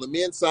players on the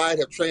men's side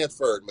have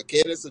transferred.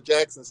 McInnes of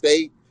Jackson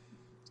State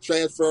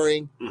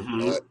transferring.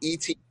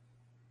 E.T.,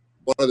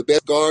 one of the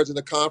best guards in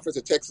the conference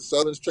at Texas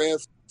Southern's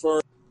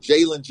transferring.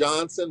 Jalen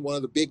Johnson, one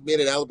of the big men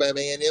at Alabama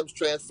A&M's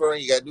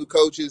transferring. You got new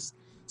coaches.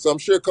 So I'm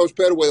sure Coach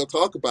Pettaway will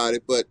talk about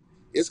it, but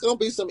it's going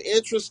to be some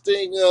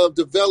interesting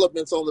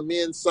developments on the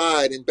men's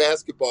side in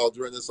basketball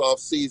during this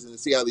offseason to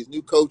see how these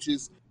new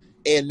coaches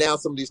and now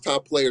some of these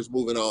top players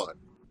moving on.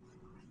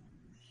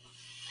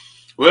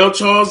 Well,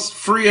 Charles,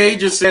 free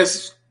agents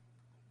has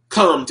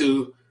come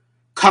to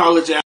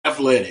college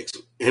athletics,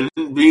 and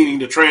meaning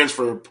the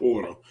transfer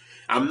portal.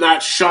 I'm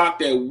not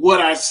shocked at what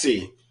I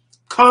see.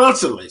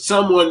 Constantly,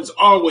 someone's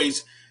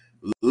always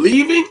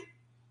leaving,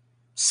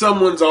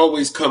 someone's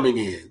always coming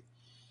in.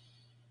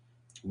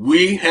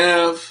 We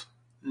have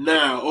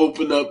now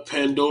opened up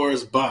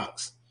Pandora's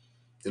box.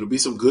 There'll be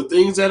some good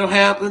things that'll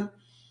happen.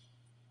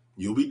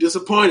 You'll be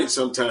disappointed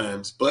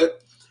sometimes,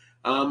 but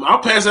I'll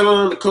pass it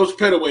on to Coach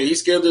Pettaway.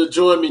 He's scheduled to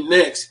join me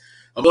next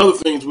of other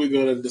things we're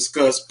going to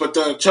discuss. But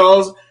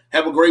Charles,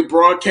 have a great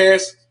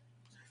broadcast.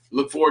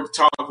 Look forward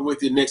to talking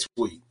with you next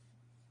week.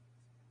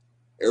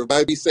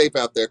 Everybody be safe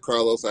out there,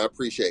 Carlos. I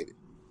appreciate it.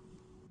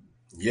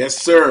 Yes,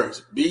 sir.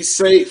 Be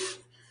safe.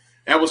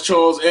 That was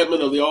Charles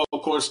Edmond of the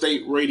Alcorn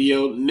State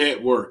Radio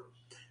Network.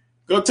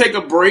 Going to take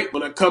a break.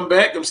 When I come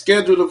back, I'm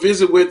scheduled to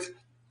visit with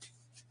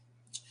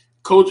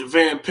Coach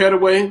Van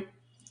Pettaway.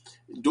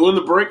 During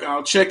the break,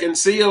 I'll check and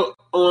see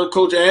on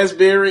Coach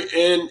Asbury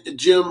and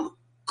Jim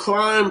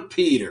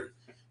Kleinpeter.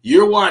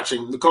 You're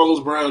watching the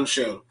Carlos Brown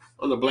Show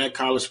on the Black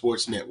College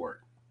Sports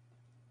Network.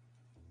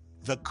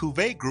 The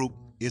Cuvée Group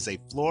is a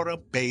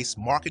Florida-based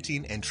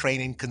marketing and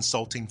training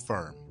consulting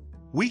firm.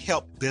 We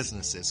help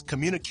businesses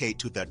communicate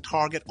to their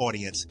target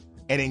audience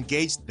and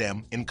engage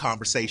them in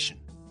conversation.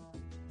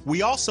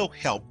 We also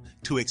help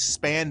to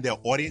expand their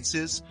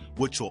audiences,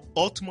 which will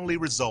ultimately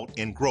result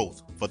in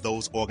growth for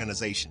those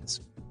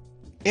organizations.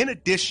 In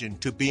addition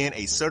to being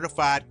a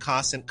certified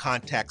constant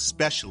contact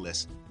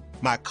specialist,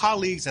 my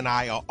colleagues and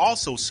I are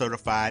also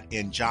certified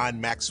in John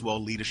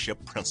Maxwell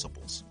Leadership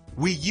Principles.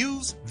 We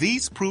use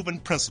these proven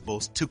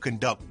principles to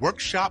conduct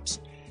workshops,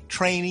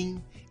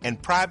 training,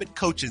 and private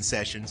coaching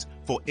sessions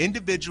for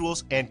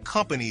individuals and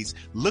companies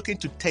looking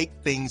to take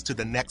things to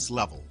the next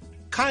level.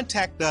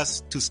 Contact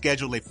us to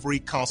schedule a free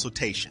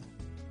consultation.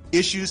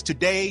 Issues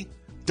today,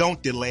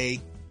 don't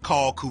delay,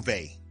 call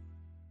Cuvée.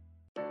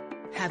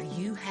 Have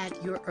you had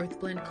your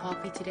Earthblend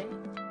coffee today?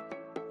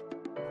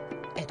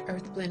 At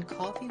Earthblend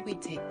Coffee, we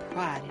take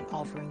pride in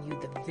offering you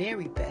the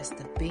very best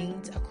of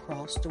beans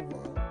across the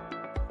world,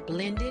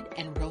 blended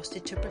and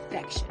roasted to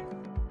perfection,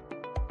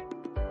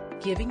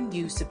 giving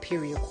you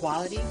superior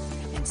quality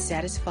and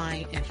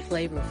satisfying and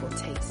flavorful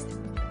taste.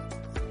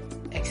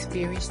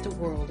 Experience the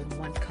world in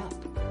one cup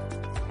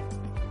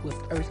with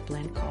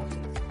Earthblend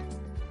Coffee.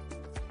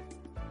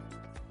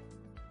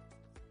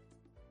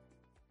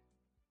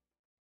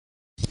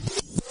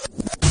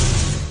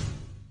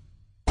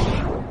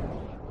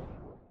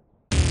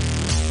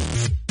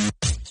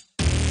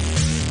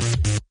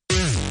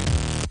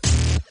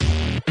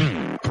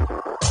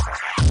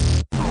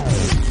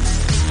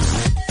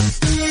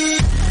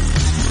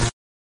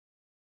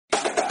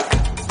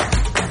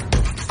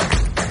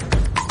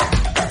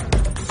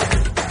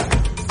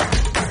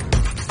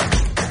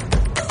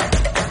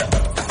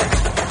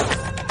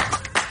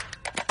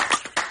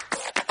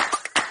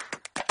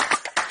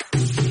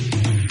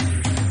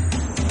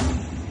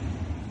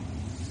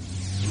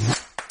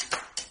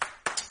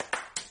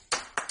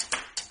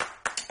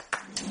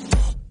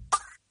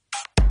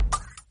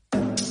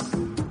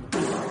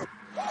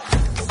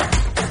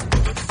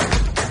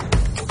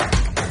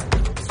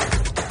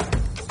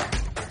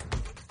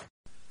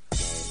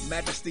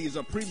 Majesty is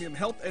a premium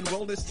health and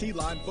wellness tea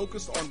line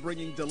focused on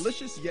bringing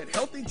delicious yet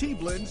healthy tea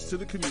blends to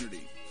the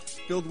community.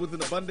 Filled with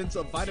an abundance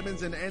of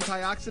vitamins and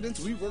antioxidants,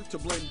 we work to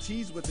blend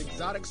teas with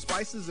exotic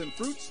spices and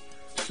fruits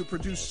to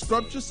produce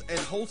scrumptious and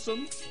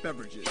wholesome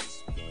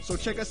beverages. So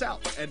check us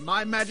out at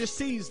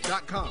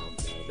MyMajesties.com.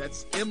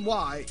 That's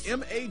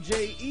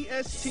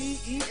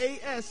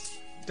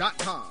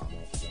MyMajesties.com.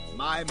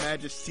 My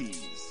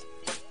Majesties,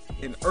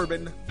 an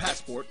Urban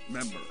Passport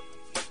member.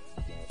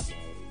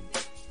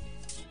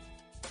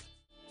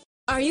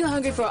 Are you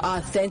hungry for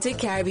authentic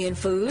Caribbean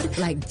food?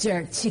 Like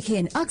jerk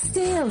chicken,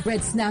 oxtail,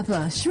 red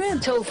snapper,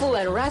 shrimp, tofu,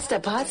 and rasta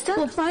pasta?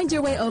 Well, find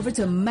your way over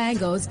to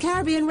Mango's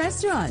Caribbean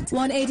Restaurant,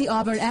 180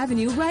 Auburn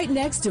Avenue, right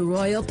next to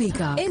Royal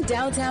Peacock in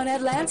downtown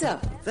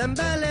Atlanta. Them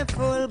belly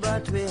full,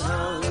 but we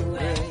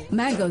hungry.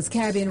 Mango's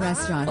Caribbean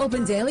Restaurant,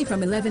 open daily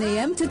from 11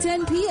 a.m. to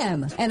 10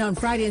 p.m. And on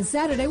Friday and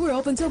Saturday, we're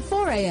open till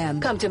 4 a.m.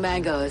 Come to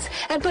Mango's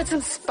and put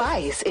some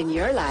spice in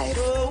your life.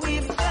 So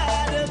we've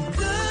got a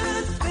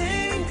good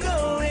thing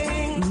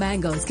going.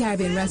 Mango's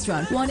Caribbean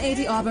Restaurant,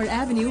 180 Auburn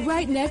Avenue,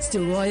 right next to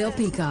Royal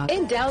Peacock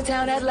in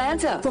downtown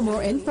Atlanta. For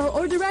more info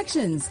or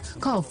directions,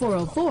 call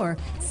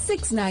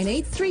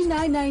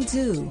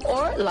 404-698-3992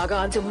 or log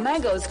on to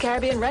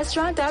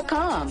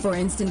mangoscaribbeanrestaurant.com. For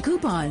instant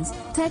coupons,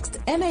 text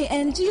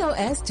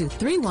MANGOS to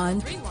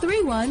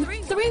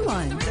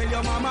 313131. Tell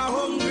your mama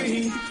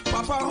hungry,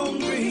 papa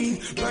hungry,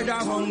 brother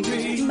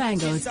hungry.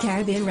 Mango's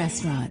Caribbean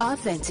Restaurant,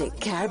 authentic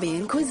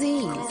Caribbean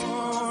cuisines.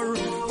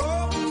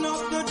 Open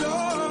up the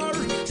door,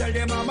 tell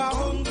your mama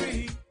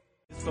hungry.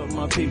 For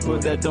my people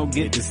that don't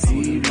get to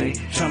see me.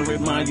 Trying to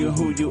remind you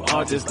who you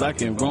are, just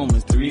like in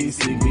Romans 3.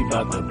 See, we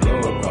about to blow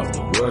across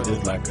the world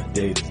just like a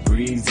day that's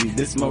breezy.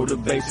 This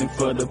motivation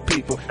for the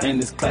people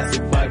and this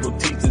classic Bible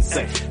teaching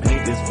say,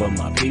 make this for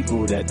my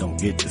people that don't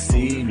get to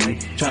see me.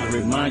 Trying to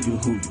remind you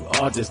who you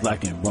are, just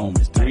like in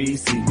Romans 3.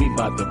 See, we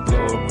about to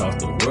blow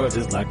across the world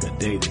just like a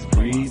day that's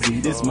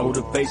breezy. This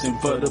motivation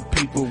for the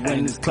people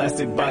and this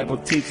classic Bible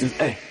teaching.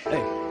 Hey,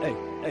 hey, hey,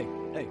 hey,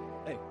 hey,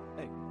 hey,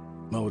 hey.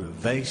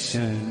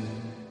 Motivation.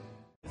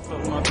 For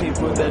my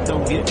people that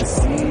don't get to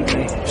see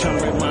me. Trying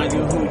to remind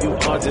you who you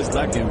are, just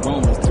like in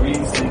Romans 3.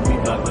 See, we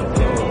about to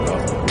blow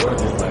across the world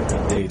just like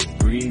a day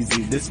that's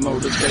breezy. This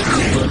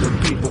motivation for the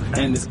people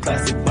and this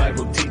classic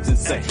Bible teaching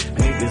say,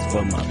 make this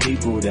for my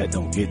people that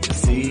don't get to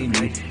see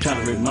me.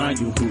 Trying to remind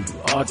you who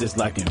you are, just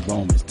like in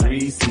Romans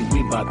 3. See,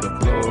 we about to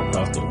blow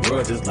across the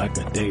world just like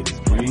a day that's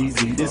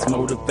breezy. This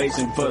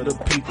motivation for the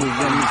people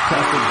and this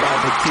classic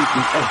Bible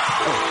teaching. Hey, hey,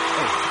 hey,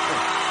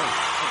 hey,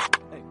 hey,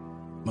 hey.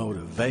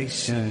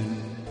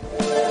 Motivation.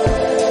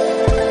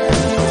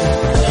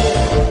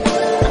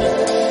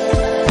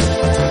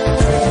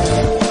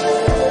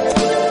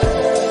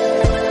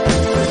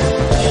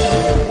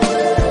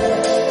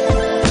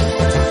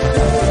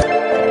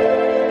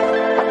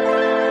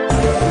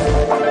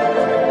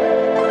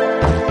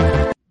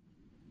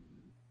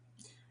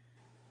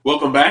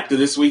 Welcome back to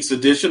this week's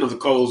edition of the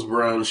Coles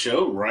Brown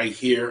Show right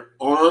here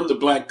on the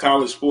Black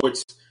College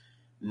Sports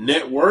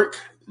Network.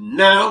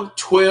 Now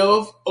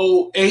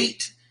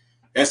 12:08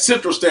 at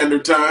Central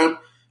Standard Time.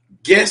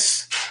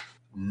 Guest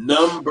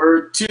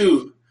number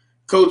 2,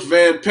 Coach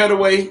Van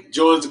Pettaway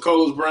joins the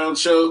Coles Brown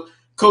Show.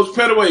 Coach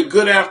Pettaway,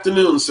 good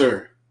afternoon,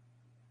 sir.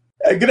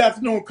 Hey, good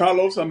afternoon,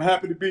 Carlos. I'm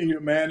happy to be here,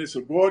 man. It's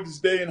a gorgeous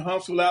day in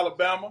Huntsville,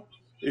 Alabama.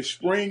 It's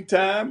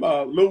springtime,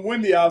 a little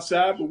windy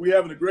outside, but we're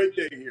having a great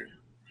day here.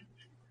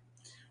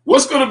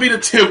 What's going to be the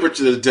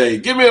temperature today?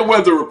 Give me a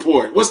weather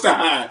report. What's the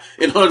high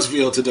in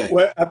Huntsville today?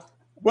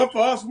 Well, for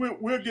us,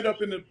 we'll get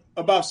up in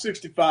about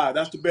 65.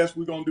 That's the best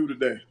we're going to do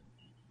today.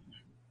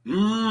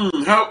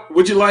 How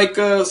would you like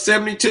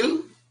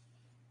 72?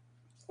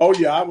 Oh,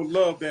 yeah, I would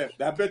love that.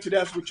 I bet you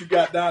that's what you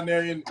got down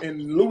there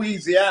in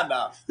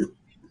Louisiana.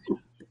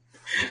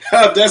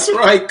 That's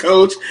right,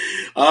 Coach.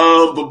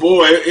 But,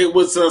 boy, it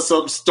was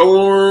some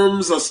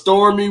storms, a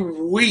stormy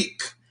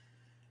week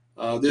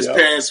this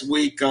past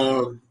week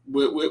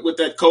with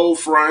that cold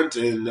front.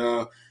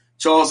 And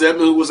Charles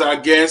Edmond, who was our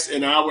guest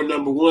in hour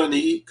number 1,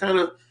 he kind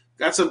of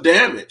got some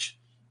damage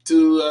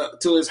to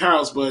his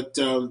house, but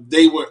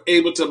they were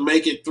able to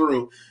make it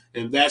through,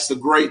 and that's the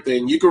great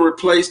thing. You can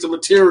replace the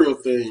material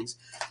things,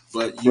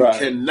 but you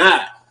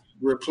cannot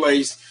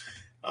replace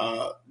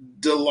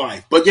the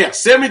life. But yeah,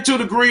 72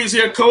 degrees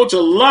here, Coach.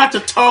 A lot to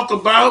talk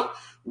about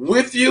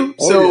with you.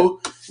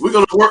 We're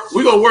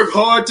gonna work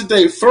hard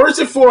today. First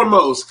and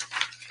foremost,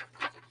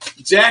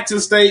 Jackson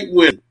State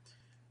win.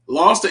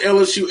 Lost to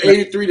LSU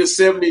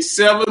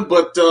 83-77,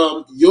 but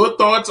your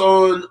thoughts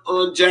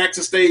on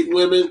Jackson State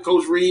women,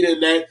 Coach Reed,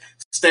 and that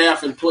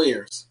staff and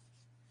players?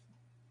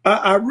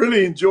 I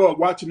really enjoyed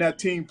watching that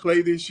team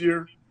play this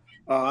year.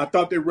 I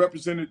thought they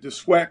represented the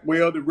SWAC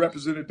well. They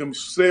represented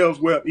themselves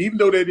well. Even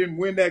though they didn't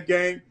win that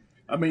game,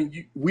 I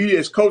mean, we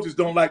as coaches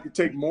don't like to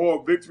take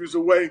moral victories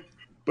away,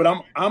 but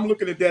I'm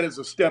looking at that as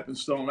a stepping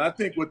stone. I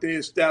think what they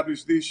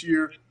established this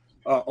year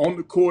on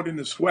the court in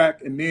the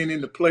SWAC and then in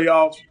the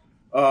playoffs,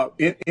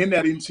 in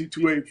that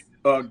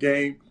NC2A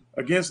game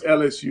against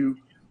LSU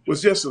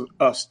was just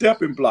a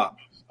stepping block.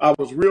 I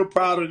was real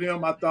proud of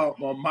them. I thought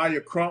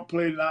Maya Crump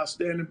played an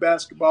outstanding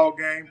basketball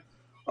game.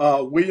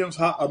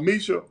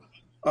 Amisha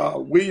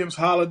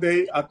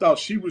Williams-Holiday, I thought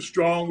she was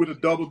strong with a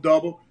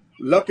double-double.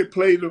 Luckett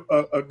played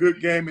a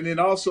good game. And then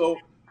also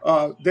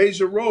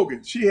Deja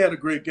Rogan, she had a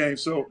great game.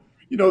 So,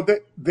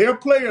 their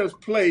players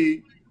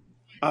played.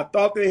 I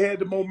thought they had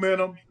the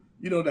momentum.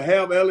 To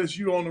have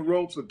LSU on the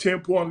ropes, a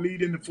 10-point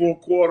lead in the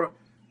fourth quarter,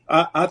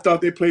 I thought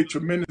they played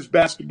tremendous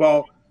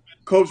basketball.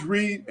 Coach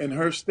Reed and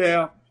her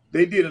staff,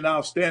 they did an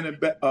outstanding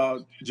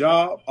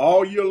job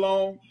all year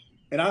long,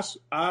 and I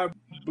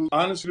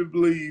honestly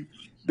believe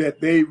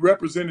that they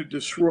represented the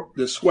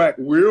SWAC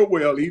real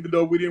well, even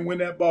though we didn't win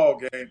that ball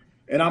game,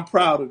 and I'm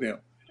proud of them.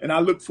 And I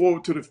look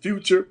forward to the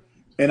future,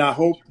 and I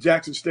hope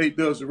Jackson State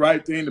does the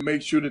right thing to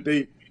make sure that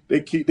they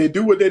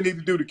do what they need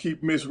to do to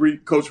keep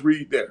Coach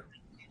Reed there.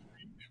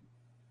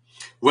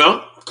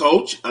 Well,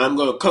 Coach, I'm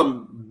going to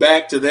come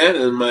back to that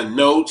in my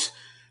notes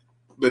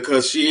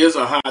because she is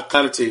a high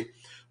commodity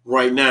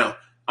right now.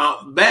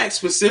 Back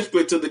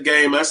specifically to the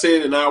game, I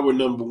said in hour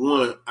number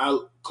 1,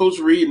 Coach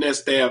Reed and that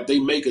staff, they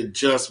make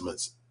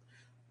adjustments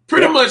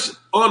pretty much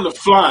on the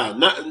fly.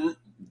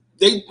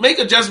 They make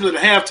adjustments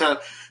at halftime,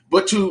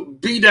 but to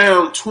be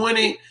down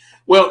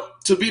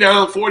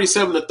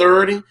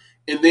 47-30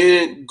 and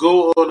then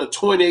go on a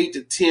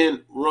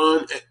 28-10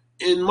 run,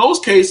 in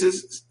most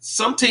cases,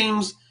 some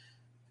teams –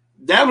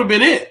 that would have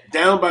been it,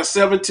 down by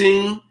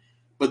 17,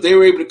 but they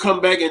were able to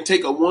come back and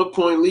take a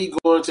 1-point lead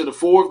going to the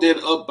fourth, then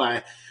up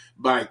by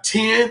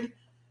 10,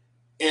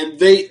 and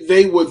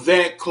they were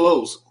that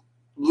close.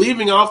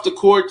 Leaving off the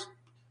court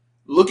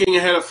looking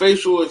at her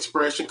facial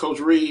expression,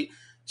 Coach Reed,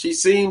 she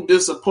seemed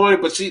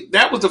disappointed, but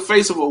that was the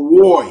face of a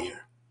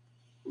warrior.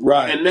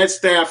 Right. And that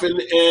staff and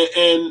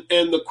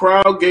the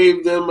crowd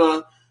gave them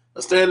a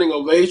standing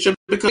ovation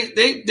because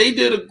they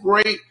did a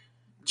great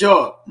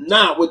job.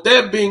 Now, with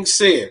that being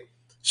said,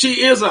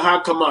 she is a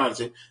hot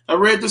commodity. I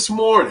read this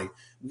morning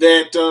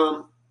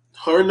that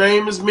her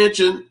name is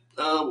mentioned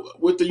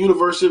with the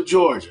University of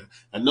Georgia.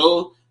 I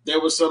know there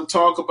was some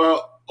talk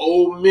about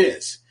Ole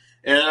Miss.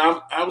 And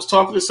I was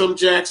talking to some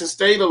Jackson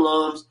State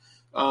alums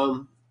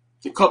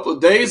a couple of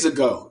days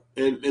ago,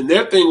 and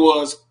their thing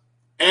was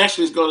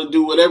Ashley's going to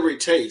do whatever it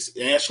takes,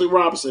 Ashley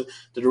Robinson,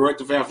 the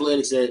director of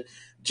athletics at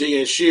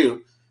JSU,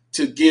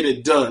 to get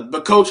it done.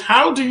 But, Coach,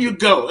 how do you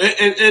go?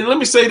 And let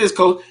me say this,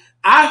 Coach.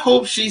 I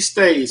hope she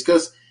stays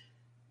because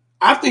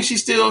I think she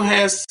still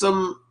has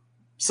some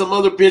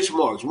other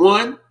benchmarks.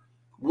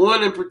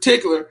 One in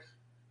particular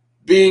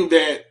being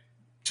that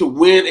to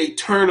win a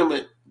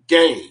tournament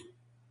game.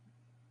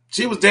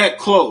 She was that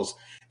close.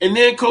 And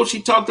then, Coach,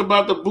 he talked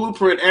about the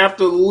blueprint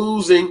after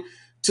losing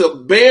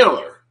to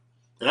Baylor.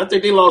 And I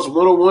think they lost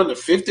 101 to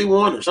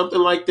 51 or something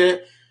like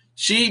that.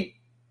 She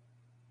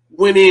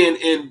went in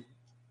and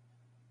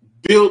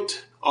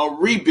built or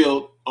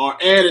rebuilt or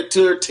added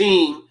to her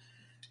team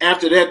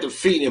after that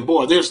defeat. And,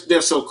 boy,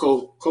 they're so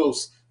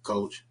close,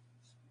 Coach.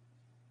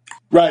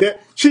 Right.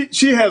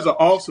 She has an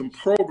awesome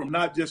program,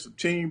 not just a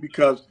team,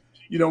 because,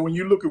 when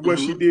you look at what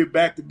she did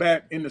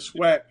back-to-back in the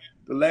SWAC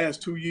the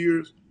last 2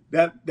 years,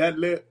 that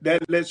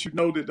lets you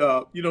know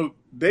that,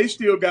 they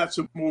still got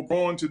some more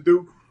growing to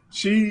do.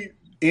 She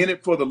in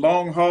it for the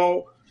long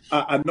haul.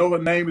 I know her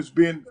name has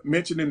been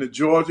mentioned in the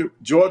Georgia.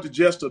 Georgia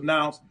just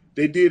announced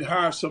they did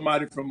hire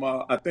somebody from,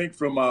 I think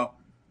the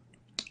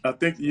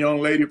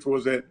young lady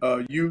was at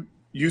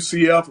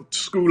UCF,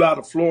 school out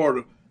of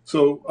Florida.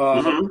 So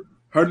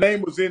her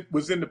name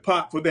was in the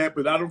pot for that,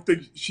 but I don't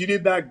think she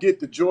did not get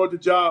the Georgia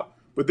job.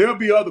 But there'll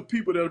be other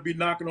people that'll be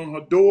knocking on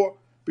her door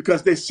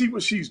because they see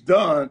what she's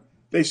done.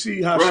 They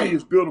see how she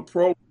has built a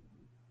program,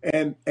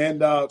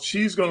 and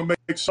she's going to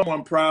make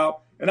someone proud.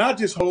 And I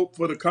just hope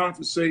for the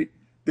conference sake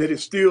that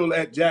it's still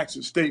at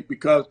Jackson State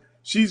because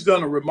she's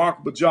done a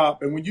remarkable job.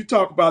 And when you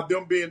talk about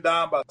them being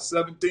down by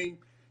 17,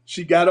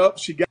 she got up,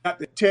 she got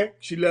the tech,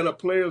 she let her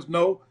players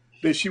know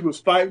that she was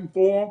fighting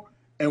for them.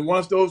 And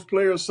once those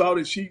players saw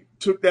that she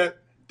took that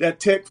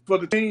tech for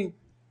the team,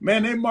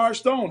 man, they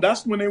marched on.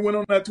 That's when they went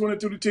on that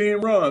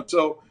 22-10 run.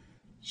 So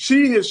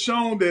she has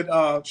shown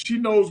that she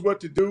knows what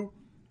to do.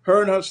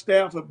 Her and her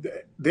staff,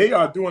 they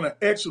are doing an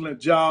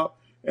excellent job,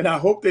 and I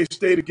hope they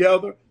stay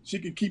together. She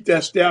can keep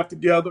that staff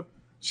together.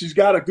 She's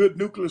got a good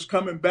nucleus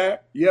coming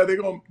back. Yeah,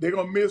 they're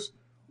gonna miss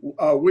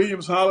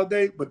Williams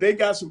Holiday, but they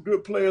got some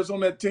good players on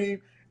that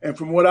team. And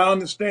from what I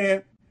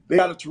understand, they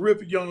got a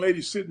terrific young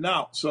lady sitting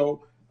out.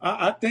 So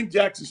I think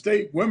Jackson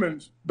State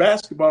women's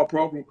basketball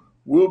program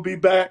will be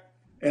back,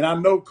 and I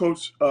know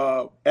Coach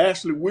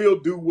Ashley will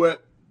do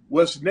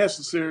what's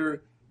necessary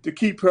to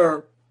keep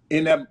her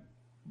in that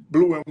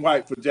blue and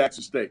white for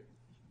Jackson State.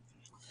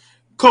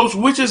 Coach,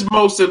 which is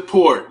most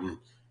important?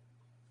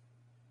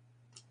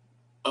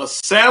 A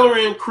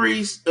salary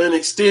increase, an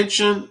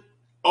extension,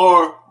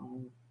 or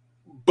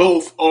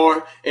both,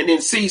 and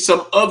then see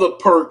some other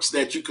perks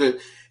that you could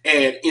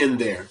add in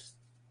there?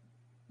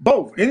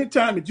 Both.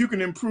 Anytime that you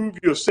can improve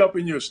yourself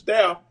and your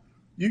staff,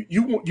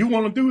 you want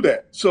to do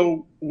that.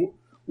 So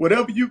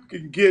whatever you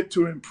can get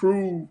to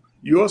improve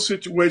your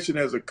situation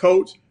as a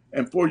coach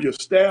and for your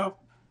staff,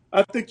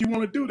 I think you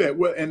want to do that.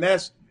 Well, and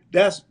that's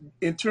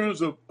in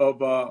terms of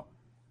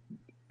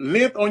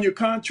length on your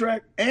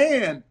contract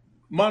and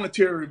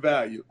monetary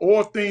value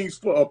or things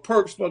for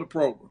perks for the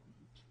program.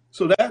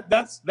 So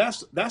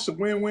that's a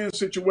win-win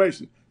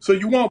situation. So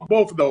you want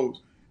both of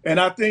those. And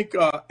I think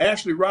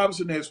Ashley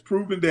Robinson has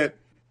proven that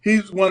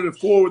he's one of the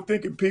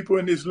forward-thinking people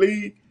in this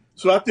league.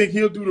 So I think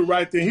he'll do the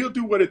right thing. He'll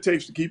do what it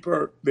takes to keep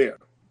her there.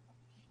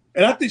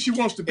 And I think she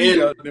wants to be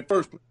there in the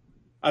first place.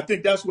 I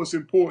think that's what's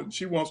important.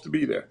 She wants to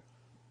be there.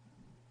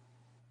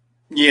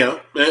 Yeah,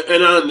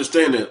 and I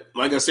understand that.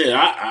 Like I said,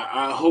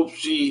 I hope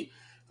she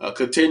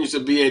continues to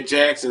be at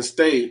Jackson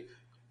State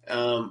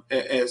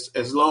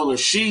as long as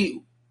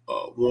she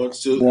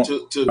wants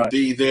to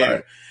be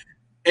there.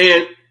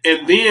 Right.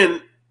 And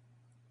then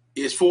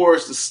as far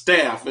as the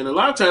staff, and a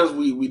lot of times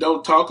we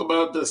don't talk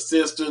about the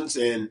assistants,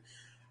 and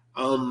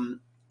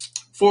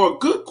for a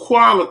good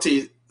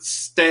quality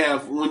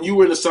staff, when you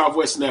were in the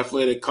Southwestern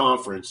Athletic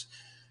Conference,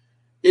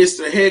 it's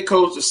the head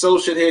coach,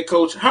 associate head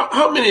coach.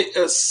 How many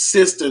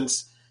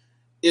assistants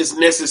is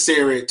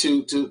necessary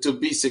to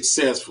be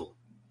successful?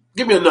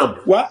 Give me a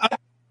number. Well,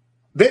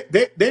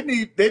 they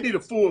need a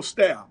full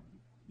staff.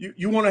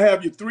 You want to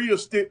have your 3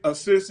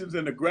 assistants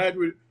and a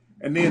graduate,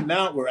 and then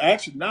now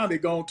they're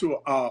going to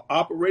an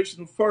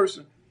operational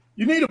person.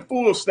 You need a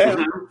full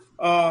staff.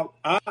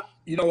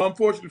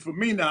 Unfortunately for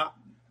me now,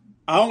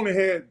 I only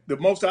had the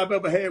most I've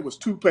ever had was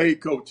 2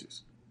 paid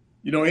coaches.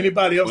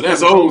 Anybody else? Well,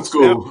 that's old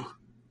school. Staff.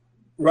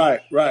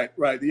 Right.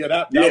 Yeah,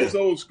 that was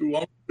old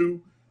school.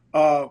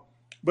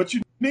 But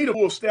need a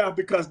full staff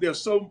because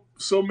there's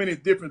so many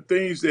different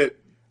things that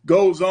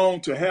goes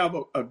on to have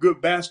a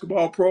good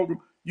basketball program.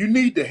 You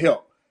need the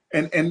help.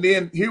 And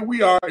then here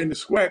we are in the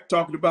SWAC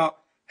talking about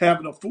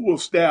having a full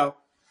staff.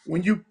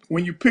 When you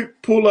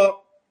pull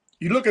up,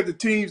 you look at the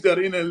teams that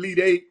are in the Elite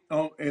Eight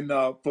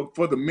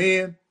for the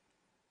men.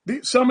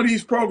 Some of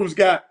these programs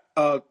got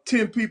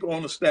 10 people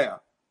on the staff.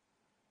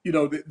 You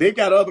know, they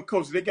got other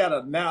coaches. They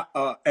got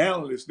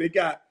analysts. They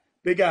got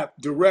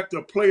director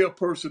of player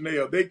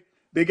personnel.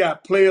 They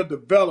got player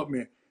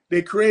development.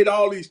 They create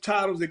all these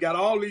titles. They got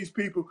all these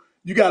people.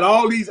 You got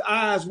all these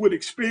eyes with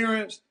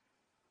experience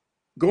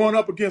going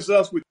up against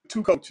us with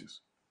 2 coaches.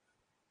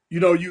 You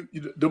know,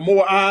 the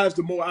more eyes,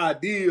 the more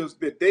ideas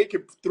that they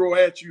can throw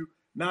at you.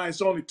 Now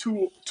it's only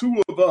two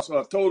of us,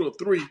 or a total of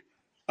 3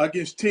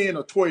 against 10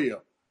 or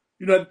 12.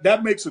 You know,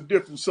 that makes a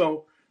difference.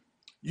 So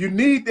you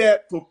need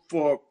that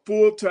for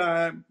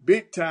full-time,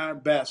 big-time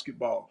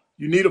basketball.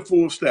 You need a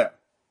full staff.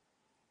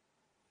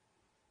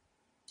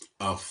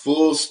 A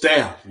full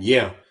staff,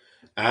 yeah.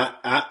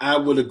 I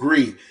would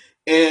agree.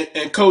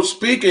 And Coach,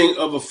 speaking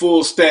of a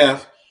full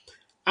staff,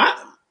 I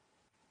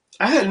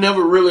had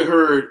never really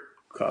heard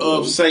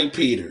of St.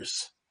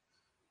 Peter's.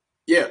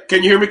 Yeah,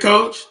 can you hear me,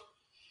 Coach?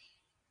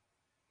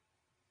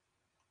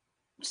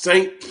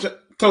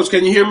 Coach,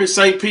 can you hear me?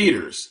 St.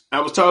 Peter's.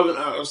 I was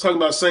talking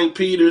about St.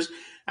 Peter's.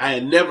 I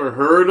had never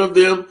heard of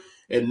them,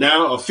 and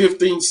now a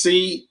 15th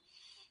seed.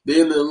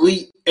 They're in the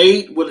Elite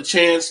Eight with a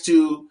chance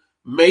to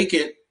make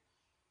it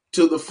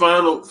to the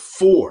Final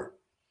Four.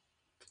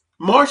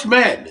 March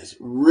Madness,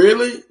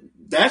 really?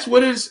 That's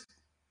what it is.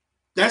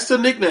 That's the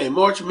nickname,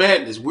 March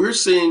Madness. We're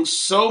seeing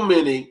so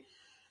many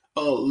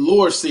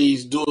lower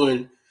seeds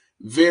doing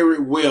very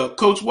well.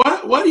 Coach,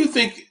 why do you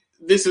think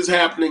this is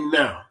happening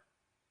now?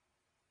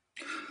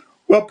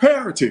 Well,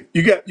 parity.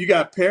 You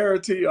got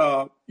parity.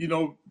 You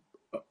know,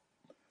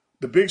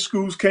 the big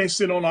schools can't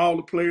sit on all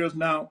the players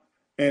now,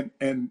 and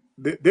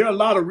there are a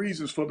lot of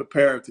reasons for the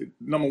parity.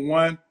 Number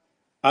one,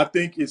 I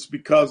think it's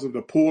because of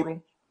the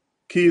portal,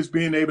 kids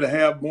being able to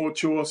have more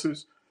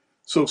choices.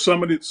 So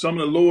some of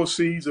the lower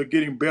seeds are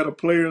getting better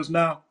players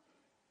now,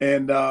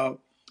 and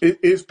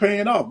it's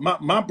paying off.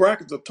 My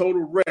bracket's a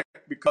total wreck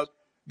because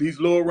these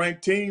lower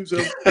ranked teams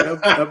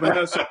have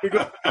had some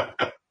bigger.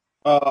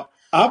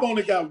 I've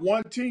only got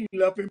one team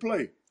left in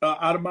play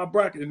out of my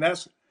bracket, and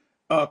that's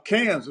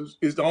Kansas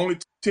is the only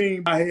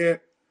team I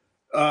had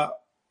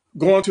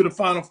going to the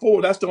Final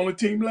Four. That's the only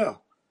team left.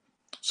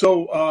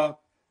 So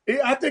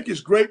I think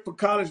it's great for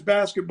college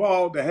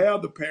basketball to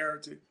have the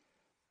parity.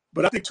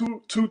 But I think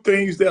two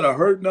things that are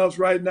hurting us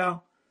right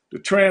now, the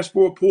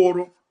transfer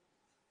portal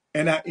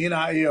and that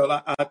NIL.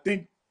 I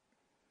think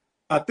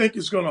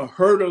it's going to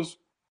hurt us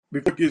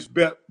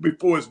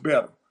before it's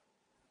better.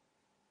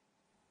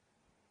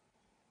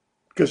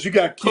 Because you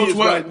got kids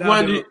right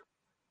now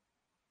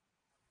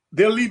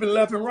they're leaving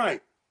left and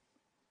right.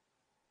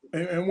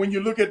 And when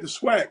you look at the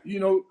SWAC, you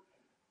know,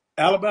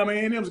 Alabama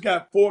A&M's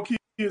got 4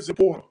 kids in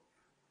portal.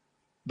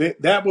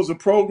 That was a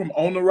program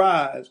on the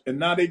rise, and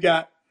now they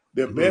got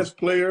their best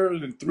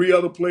players and 3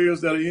 other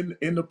players that are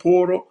in the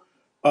portal.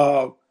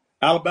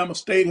 Alabama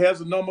State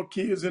has a number of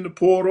kids in the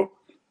portal.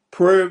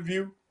 Prairie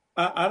View.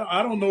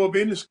 I don't know of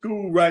any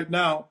school right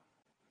now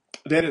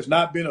that has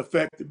not been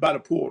affected by the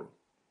portal.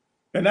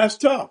 And that's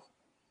tough.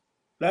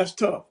 That's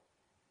tough.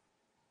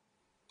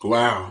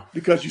 Wow.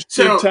 Because you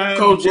spend time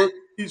to work with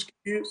these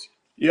kids.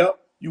 Yep.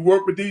 You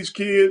work with these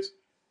kids,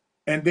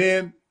 and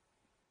then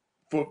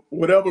for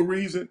whatever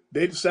reason,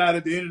 they decide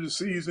at the end of the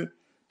season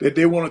that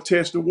they want to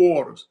test the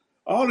waters.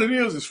 All it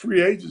is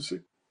free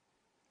agency.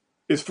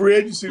 It's free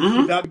agency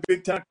without a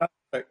big-time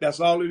contract. That's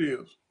all it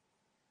is.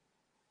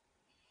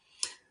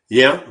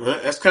 Yeah,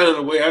 that's kind of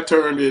the way I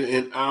turned it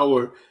in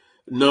our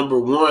number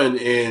 1,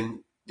 and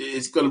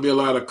it's going to be a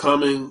lot of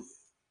coming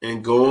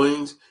and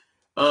goings.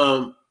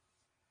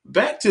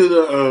 Back to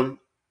the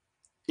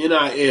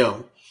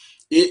NIL.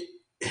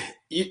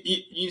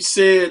 You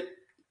said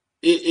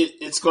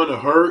it's going to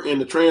hurt in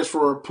the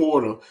transfer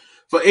portal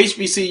for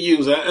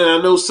HBCUs, and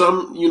I know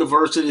some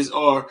universities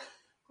are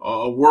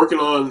working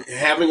on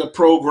having a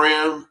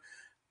program.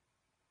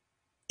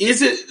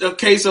 Is it a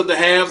case of the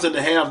haves and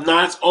the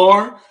have-nots,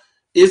 or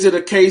is it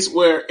a case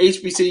where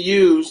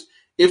HBCUs,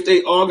 if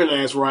they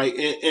organize right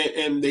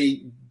and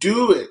they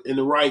do it in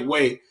the right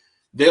way,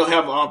 they'll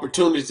have an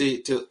opportunity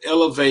to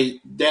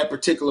elevate that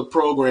particular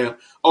program?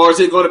 Or is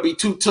it going to be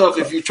too tough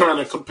if you're trying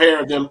to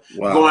compare them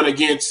going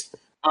against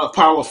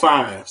Power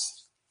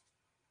Fives?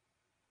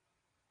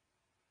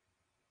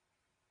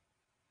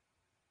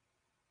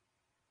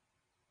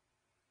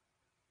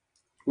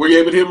 Were you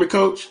able to hear me,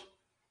 Coach?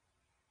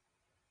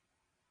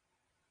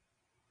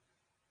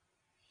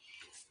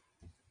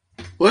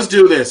 Let's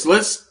do this.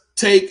 Let's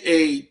take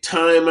a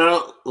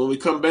timeout. When we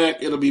come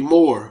back, it'll be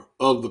more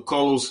of the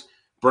Carlos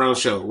Brown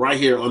Show right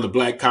here on the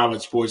Black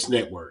College Sports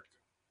Network.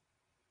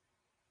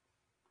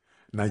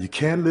 Now, you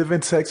can't live in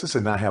Texas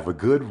and not have a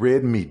good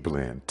red meat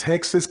blend.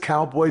 Texas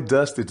Cowboy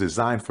Dust is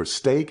designed for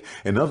steak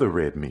and other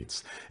red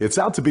meats. It's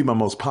out to be my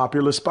most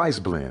popular spice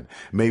blend,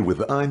 made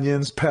with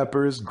onions,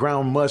 peppers,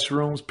 ground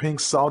mushrooms, pink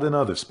salt, and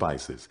other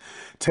spices.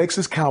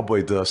 Texas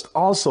Cowboy Dust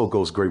also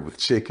goes great with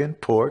chicken,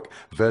 pork,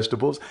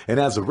 vegetables, and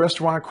adds a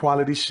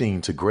restaurant-quality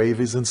sheen to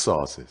gravies and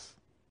sauces.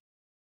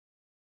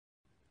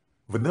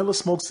 Vanilla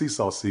smoked sea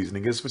salt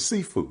seasoning is for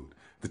seafood.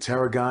 The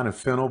tarragon and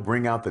fennel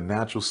bring out the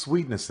natural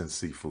sweetness in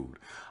seafood.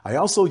 I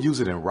also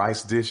use it in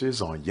rice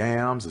dishes, on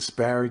yams,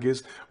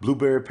 asparagus,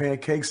 blueberry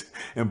pancakes,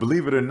 and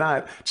believe it or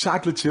not,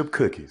 chocolate chip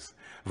cookies.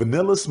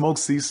 Vanilla smoked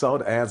sea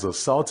salt adds a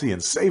salty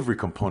and savory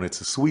component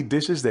to sweet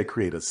dishes that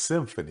create a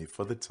symphony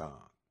for the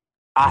tongue.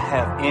 I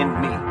have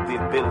in me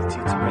the ability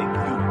to make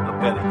you a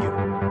better you.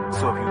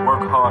 So if you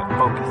work hard,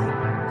 focus,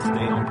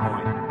 stay on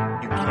point,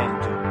 you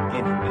can do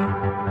anything.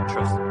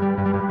 Trust me.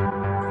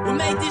 We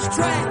made this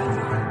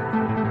track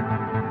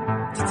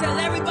to tell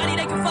everybody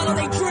they can follow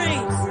their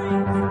dreams.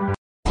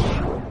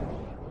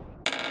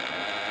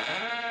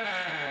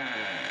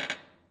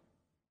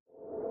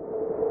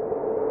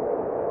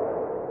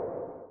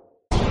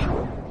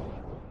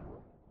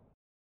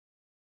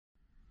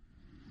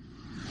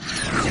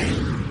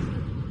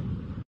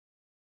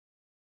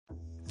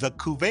 The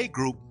Cuvée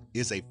Group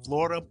is a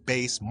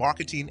Florida-based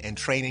marketing and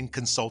training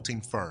consulting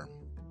firm.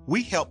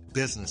 We help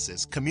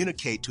businesses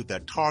communicate to their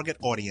target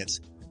audience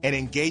and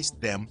engage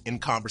them in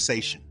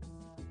conversation.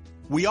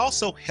 We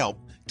also help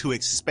to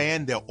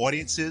expand their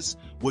audiences,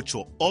 which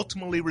will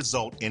ultimately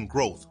result in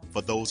growth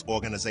for those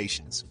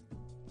organizations.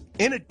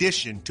 In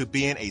addition to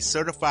being a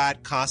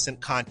certified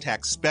constant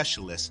contact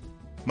specialist,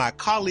 my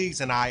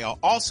colleagues and I are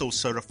also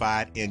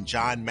certified in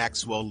John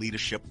Maxwell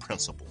Leadership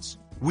Principles.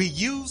 We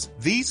use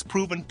these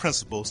proven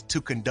principles to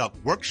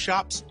conduct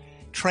workshops,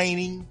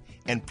 training,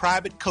 and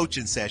private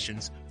coaching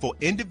sessions for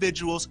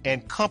individuals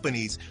and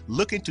companies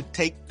looking to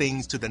take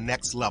things to the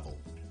next level.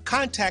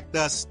 Contact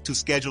us to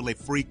schedule a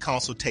free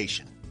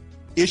consultation.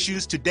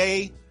 Issues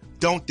today,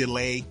 don't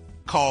delay,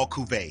 call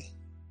Cuvée.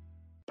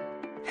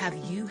 Have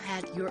you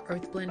had your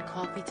Earthblend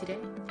coffee today?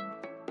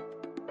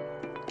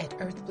 At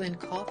Earthblend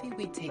Coffee,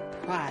 we take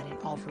pride in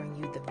offering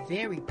you the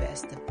very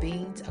best of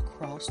beans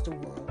across the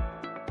world,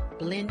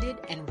 blended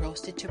and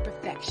roasted to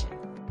perfection,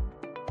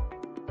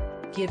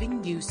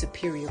 giving you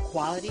superior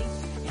quality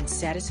and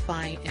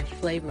satisfying and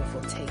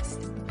flavorful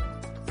taste.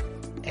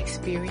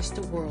 Experience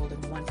the world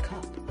in one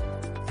cup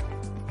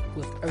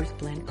with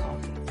Earthblend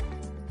Coffee.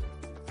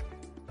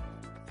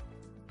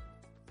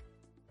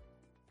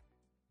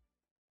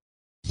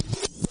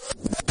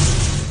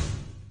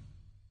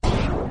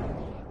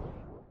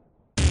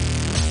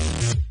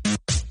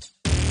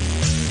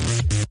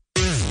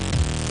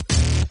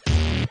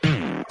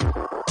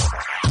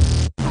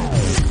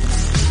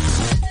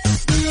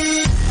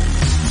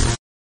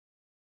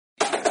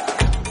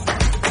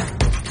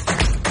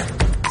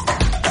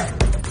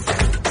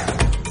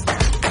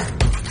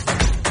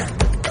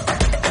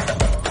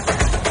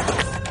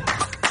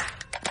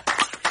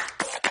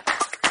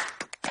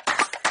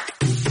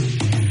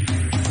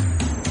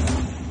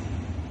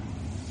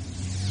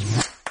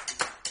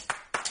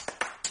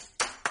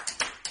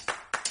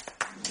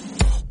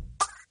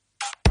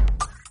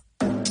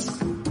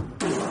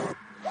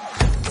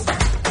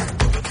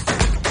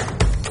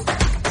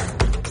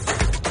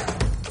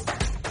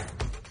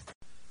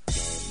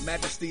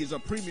 Majesty is a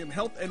premium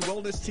health and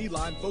wellness tea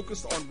line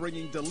focused on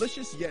bringing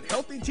delicious yet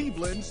healthy tea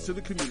blends to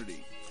the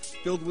community.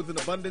 Filled with an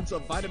abundance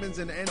of vitamins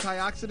and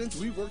antioxidants,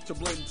 we work to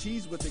blend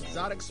teas with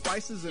exotic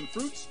spices and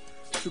fruits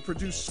to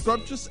produce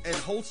scrumptious and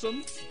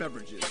wholesome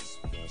beverages.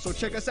 So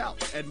check us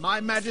out at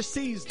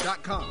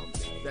mymajesties.com.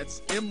 That's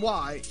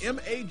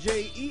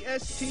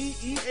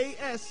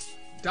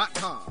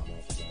MyMajesties.com.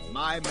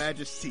 My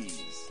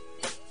Majesties,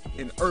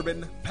 an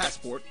Urban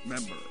Passport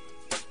member.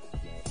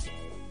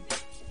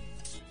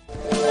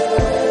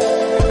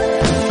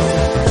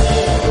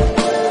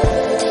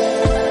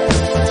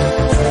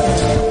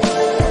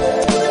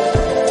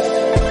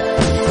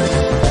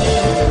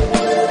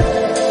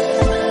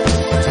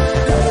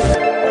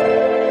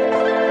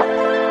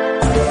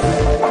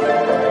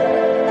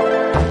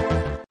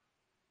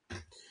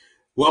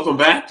 Welcome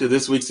back to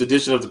this week's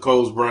edition of the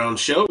Coles Brown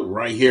Show,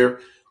 right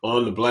here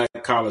on the Black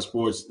College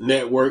Sports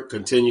Network.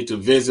 Continue to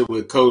visit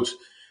with Coach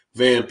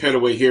Van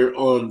Pettaway here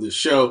on the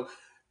show.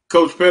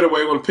 Coach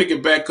Pettaway, I want to pick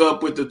it back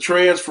up with the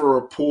transfer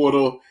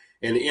portal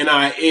and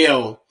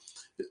NIL.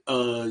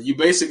 You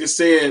basically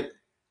said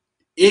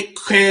it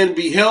can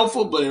be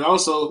helpful, but it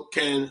also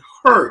can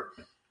hurt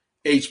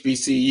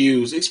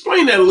HBCUs.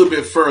 Explain that a little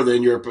bit further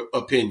in your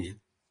opinion.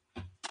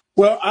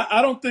 Well,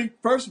 I don't think,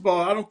 first of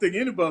all, I don't think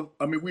anybody,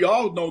 we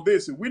all know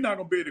this, and we're not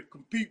going to be able to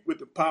compete with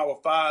the Power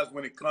Fives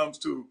when it comes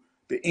to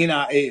the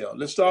NIL.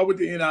 Let's start with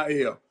the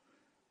NIL.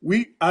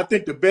 I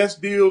think the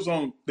best deals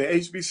on the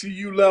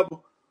HBCU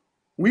level,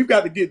 we've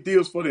got to get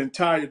deals for the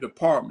entire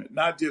department,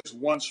 not just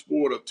one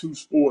sport or two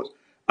sports.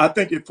 I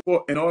think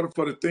in order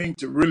for the thing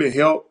to really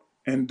help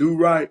and do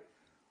right,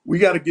 we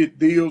got to get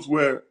deals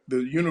where the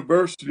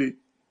university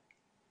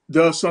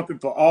does something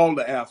for all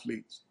the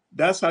athletes.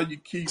 That's how you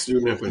keep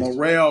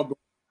morale going.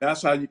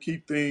 That's how you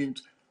keep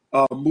things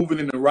moving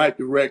in the right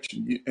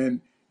direction.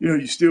 And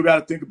you still got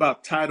to think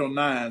about Title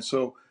IX.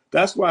 So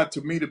that's why,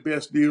 to me, the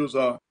best deals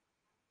are.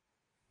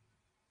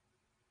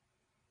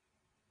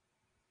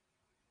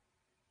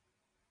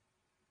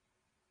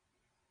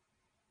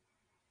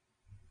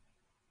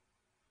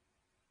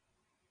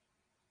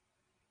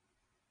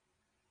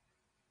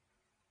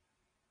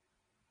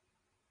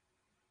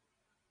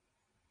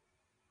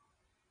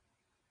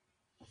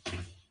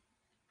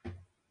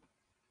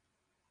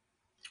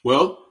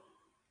 Well,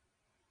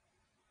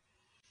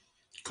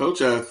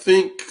 Coach, I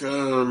think,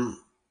 can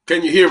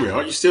you hear me?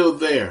 Are you still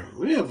there?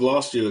 We have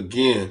lost you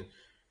again.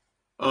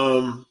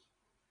 He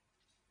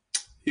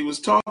was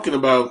talking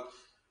about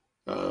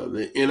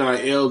the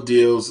NIL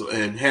deals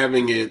and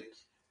having it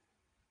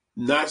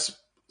not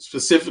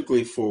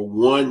specifically for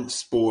one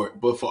sport,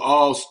 but for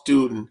all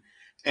student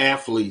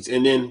athletes.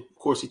 And then, of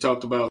course, he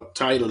talked about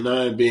Title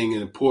IX being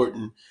an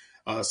important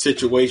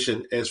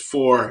situation as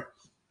far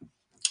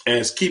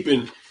as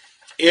keeping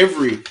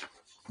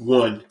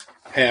everyone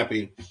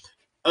happy.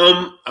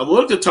 I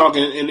wanted to talk,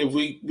 and if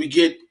we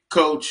get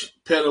Coach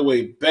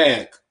Pettaway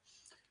back,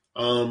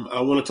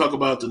 I want to talk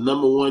about the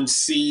number one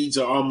seeds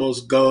are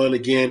almost gone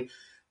again.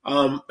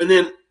 And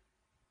then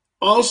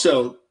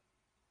also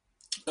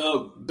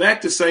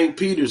back to St.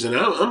 Peter's, and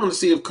I'm going to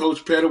see if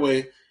Coach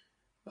Pettaway,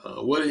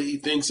 what he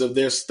thinks of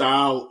their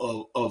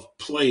style of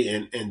play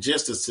and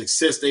just the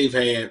success they've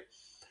had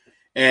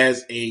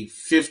as a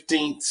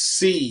 15th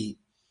seed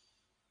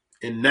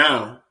and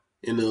now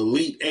in the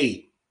Elite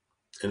Eight.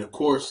 And, of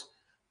course,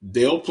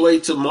 they'll play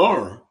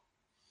tomorrow.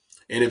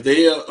 And if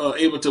they are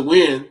able to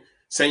win,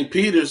 St.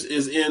 Peter's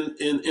is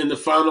in the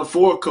Final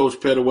Four, Coach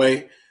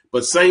Pettaway.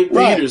 But St.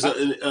 Peter's,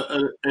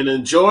 an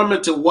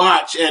enjoyment to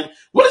watch. And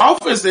what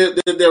offense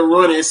they're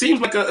running, it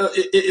seems like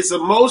it's a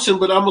motion,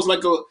 but almost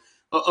like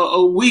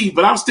a weave.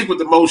 But I'll stick with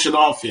the motion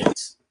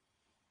offense.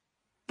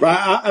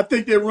 Right, I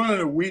think they're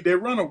running a weave. They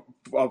run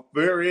a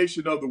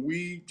variation of the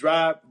weave,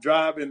 drive,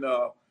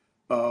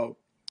 and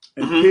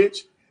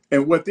pitch.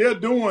 And what they're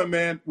doing,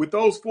 man, with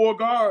those four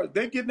guards,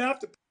 they're getting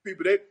after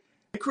people. They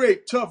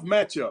create tough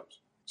matchups.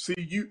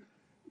 See,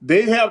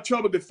 they have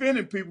trouble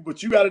defending people,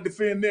 but you got to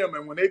defend them.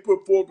 And when they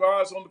put four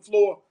guards on the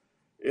floor,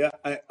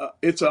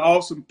 it's an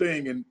awesome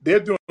thing. And they're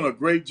doing a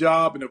great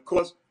job. And, of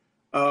course,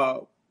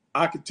 I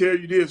can tell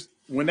you this.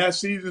 When that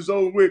season's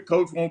over with,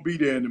 Coach won't be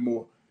there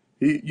anymore.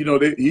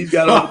 He's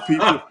got other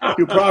people.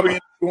 He'll probably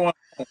end up going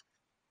home.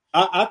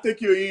 I think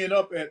he'll end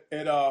up at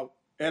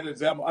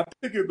example. I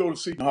think he'll go to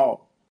Seton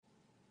Hall.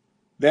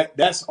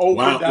 That's open.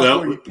 Wow. That's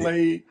where he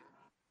played.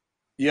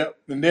 Yep.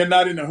 And they're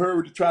not in a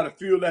hurry to try to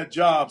fill that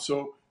job.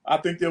 So I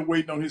think they're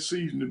waiting on his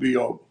season to be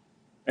over.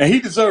 And he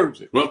deserves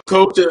it. Well,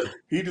 Coach,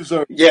 he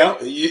deserves it. Yeah,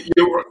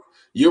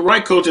 you're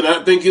right, Coach. And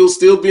I think he'll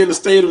still be in the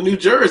state of New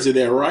Jersey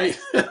there, right?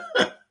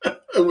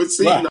 With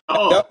Seton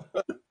Hall.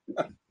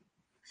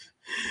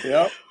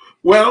 Yep.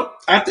 Well,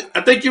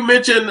 I think you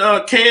mentioned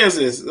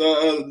Kansas,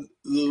 the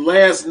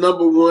last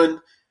number one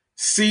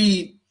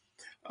seed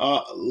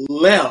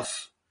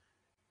left.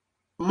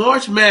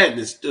 March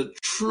Madness,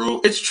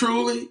 it's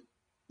truly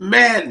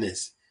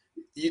madness.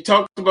 You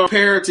talked about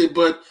parity,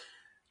 but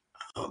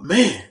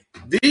man,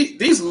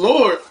 these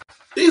lower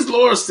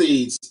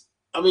seeds.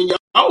 I mean, you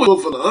always go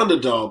for the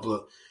underdog,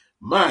 but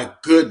my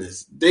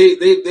goodness,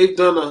 they've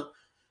done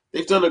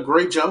a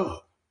great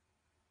job.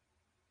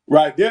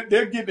 Right,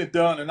 they're getting it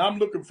done, and I'm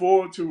looking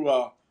forward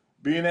to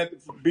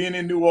being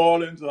in New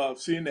Orleans,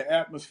 seeing the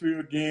atmosphere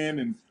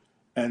again,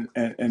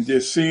 and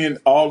just seeing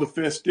all the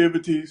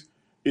festivities.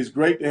 It's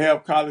great to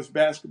have college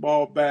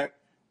basketball back,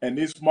 and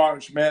this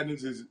March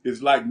Madness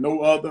is like no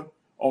other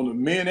on the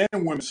men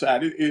and women's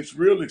side. It's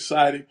real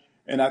exciting,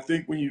 and I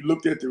think when you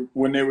looked at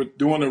when they were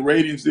doing the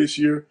ratings this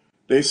year,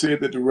 they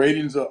said that the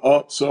ratings are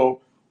up.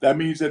 So that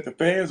means that the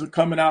fans are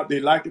coming out. They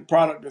like the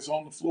product that's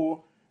on the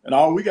floor, and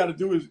all we got to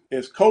do is,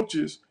 as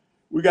coaches,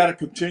 we got to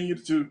continue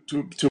to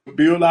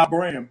build our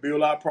brand,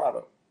 build our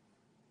product.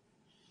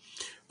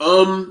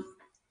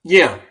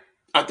 Yeah.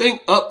 I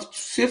think up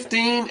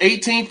 15,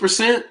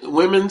 18%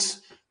 women's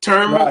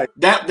tournament. Right.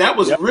 That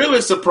was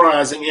really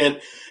surprising.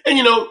 And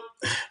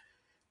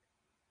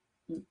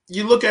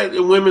you look at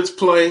the women's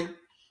play,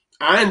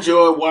 I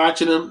enjoy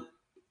watching them.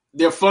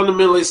 They're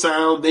fundamentally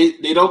sound.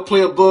 They don't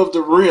play above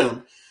the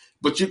rim,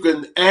 but you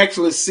can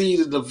actually see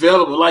the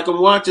development. Like I'm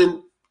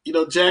watching,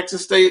 Jackson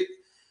State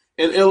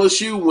and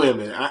LSU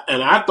women.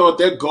 And I thought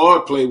their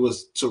guard play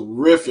was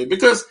terrific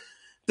because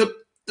the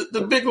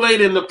big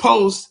lady in the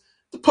post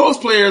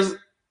players,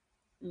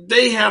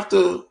 they have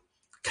to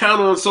count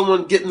on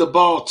someone getting the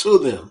ball to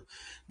them.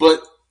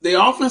 But they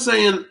often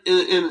say on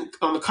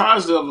the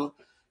college level,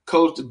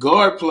 Coach, the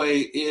guard play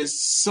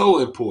is so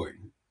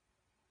important.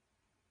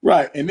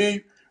 Right. And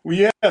then when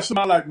you have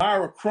somebody like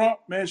Myra Crump,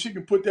 man, she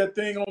can put that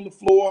thing on the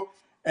floor.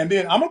 And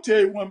then I'm going to tell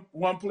you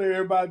one player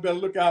everybody better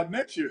look out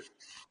next year.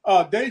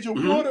 Deja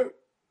Woodard,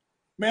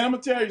 man, I'm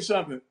going to tell you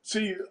something.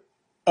 See,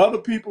 other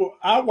people,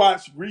 I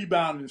watch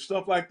rebounding and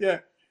stuff like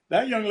that.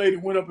 that young lady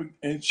went up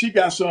and she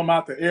got some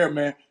out the air,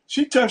 man.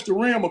 She touched the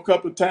rim a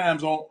couple of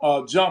times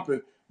on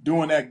jumping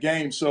during that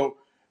game. So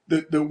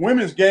the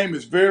women's game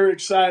is very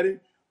exciting.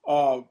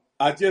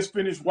 I just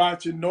finished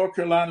watching North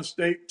Carolina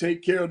State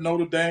take care of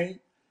Notre Dame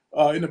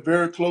in a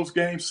very close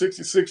game,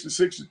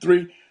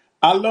 66-63.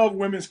 I love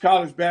women's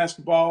college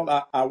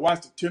basketball. I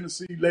watched the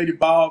Tennessee Lady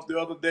Vols the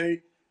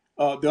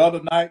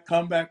other night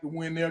come back and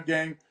win their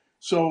game.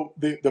 So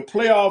the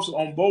playoffs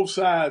on both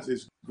sides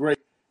is great.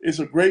 It's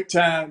a great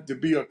time to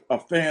be a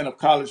fan of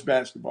college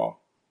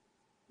basketball.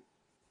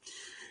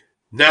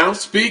 Now,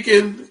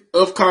 speaking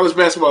of college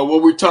basketball,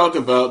 what we're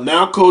talking about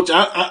now, Coach,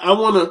 I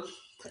want to,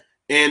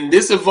 and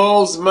this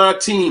involves my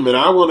team, and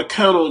I want to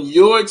count on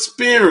your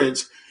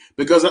experience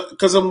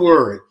because I'm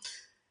worried.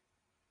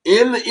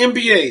 In the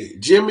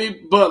NBA,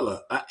 Jimmy Butler,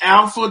 an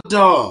alpha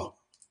dog,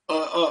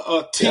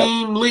 a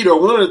team leader,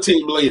 one of the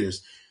team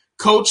leaders.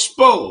 Coach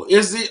Spo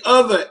is the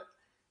other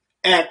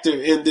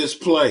actor in this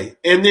play.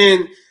 And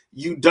then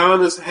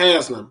Udonis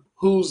Haslem,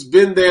 who's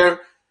been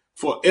there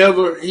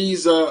forever.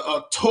 He's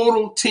a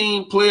total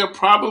team player,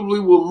 probably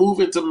will move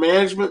into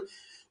management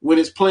when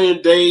his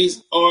playing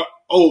days are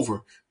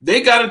over.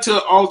 They got into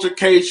an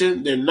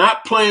altercation. They're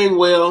not playing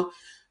well.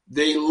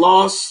 They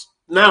lost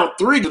now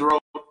 3 in a row,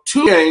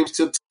 2 games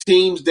to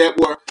teams that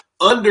were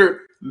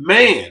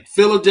undermanned,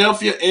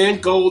 Philadelphia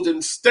and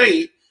Golden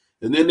State,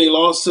 and then they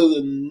lost to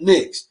the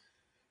Knicks.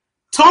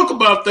 Talk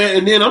about that,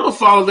 and then I'm going to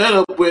follow that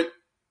up with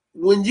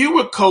when you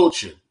were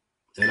coaching,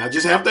 and I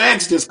just have to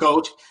ask this,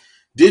 Coach,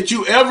 did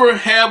you ever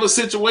have a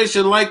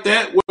situation like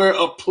that where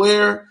a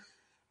player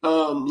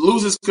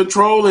loses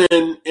control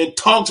and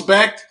talks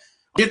back,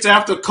 gets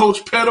after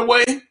Coach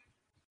Pettaway?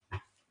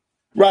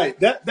 Right.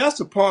 That's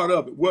a part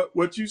of it.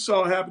 What you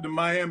saw happen to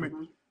Miami,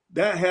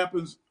 that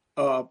happens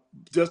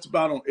just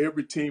about on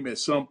every team at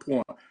some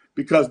point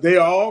because they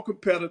are all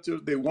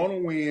competitors. They want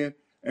to win,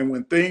 and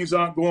when things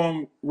aren't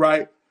going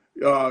right,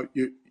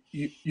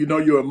 you know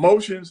your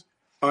emotions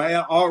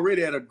are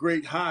already at a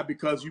great high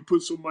because you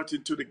put so much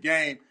into the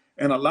game,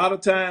 and a lot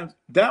of times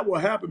that will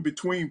happen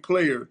between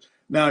players.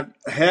 Now,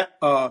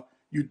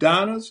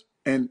 Udonis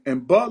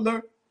and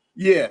Butler,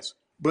 yes,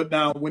 but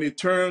now when it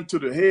turned to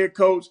the head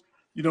coach,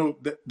 you know,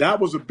 that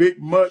was a bit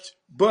much,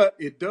 but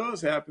it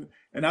does happen.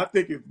 And I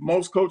think if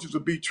most coaches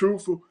will be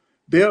truthful,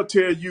 they'll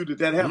tell you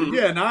that happened. Mm-hmm.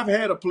 Yeah, and I've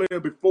had a player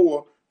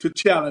before to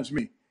challenge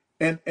me.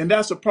 And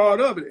that's a part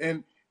of it.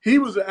 And he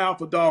was an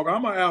alpha dog.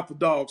 I'm an alpha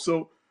dog.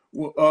 So,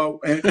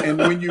 and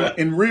when you,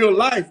 in real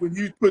life, when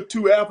you put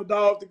 2 alpha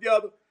dogs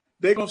together,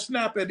 they're going to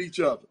snap at each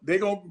other. They're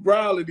going to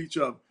growl at each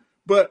other.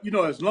 But, you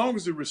know, as long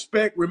as the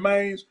respect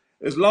remains,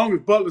 as long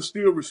as Butler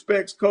still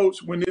respects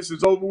Coach when this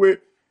is over with,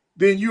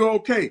 then you're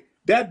okay.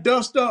 That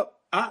dust up,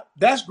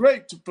 that's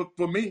great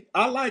for me.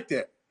 I like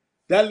that.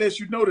 That lets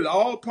you know that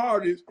all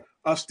parties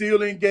are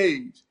still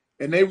engaged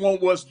and they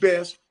want what's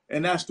best,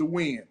 and that's to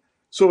win.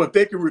 So if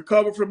they can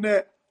recover from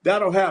that,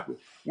 that'll happen.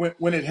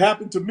 When it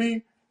happened to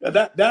me,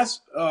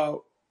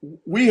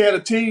 we had a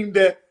team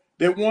that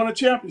won a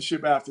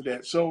championship after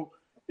that. So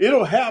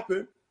it'll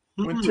happen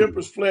when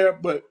tempers flare,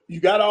 but you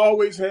got to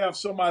always have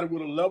somebody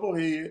with a level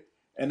head,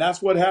 and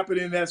that's what happened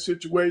in that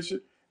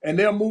situation. And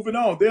they're moving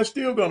on. They're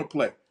still going to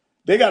play.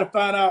 They got to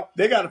find out.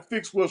 They got to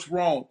fix what's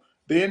wrong.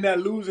 They're in that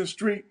losing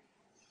streak.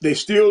 They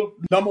still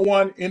number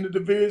 1 in the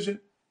division.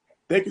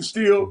 They can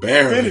still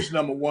finish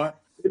number 1.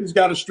 They just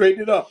got to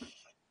straighten it up.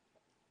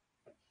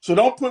 So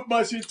don't put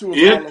much into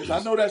it, Carlos.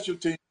 I know that's your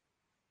team.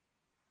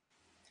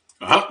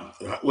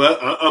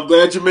 I'm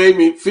glad you made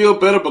me feel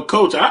better. But,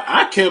 Coach,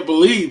 I can't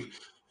believe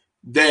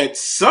that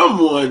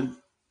someone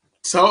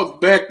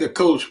talked back to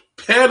Coach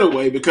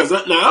Pettaway because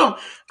now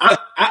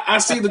I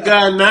see the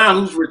guy now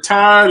who's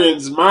retired and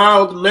is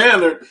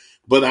mild-mannered,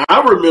 but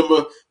I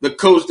remember the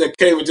coach that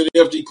came into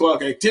the F.G.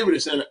 Clark Activity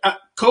Center.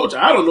 Coach,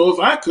 I don't know if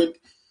I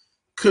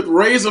could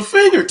raise a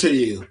finger to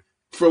you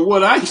from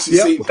what I used to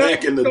see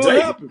back in the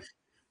day. Happen.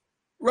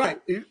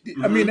 Right.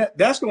 I mean,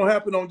 that's going to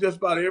happen on just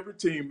about every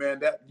team, man.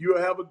 That you'll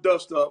have a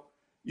dust up.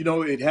 You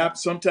know, it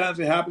happens. Sometimes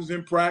it happens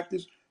in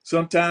practice.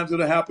 Sometimes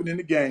it'll happen in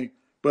the game.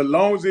 But as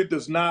long as it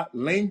does not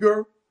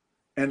linger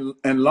and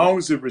long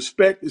as the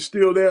respect is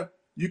still there,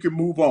 you can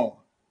move on.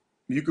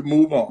 You can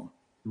move on.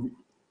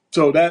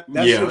 So that's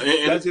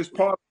just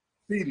part of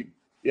feeding.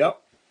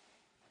 Yep.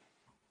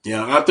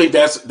 Yeah, I think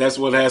that's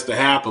what has to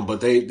happen.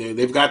 But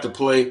they've got to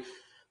play.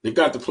 They've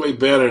got to play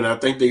better, and I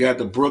think they got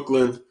the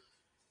Brooklyn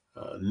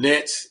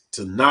Nets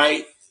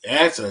tonight.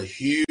 That's a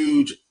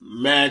huge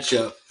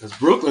matchup because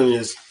Brooklyn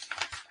is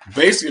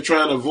basically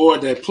trying to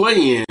avoid that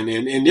play-in,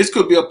 and this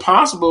could be a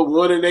possible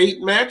 1-8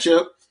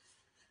 matchup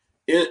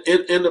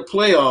in the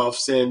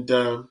playoffs. And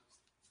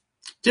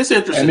just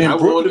interesting. I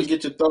wanted to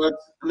get your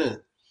thoughts on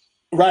that.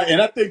 Right,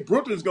 and I think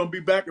Brooklyn's going to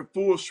be back at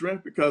full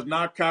strength because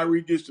now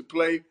Kyrie gets to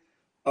play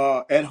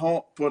at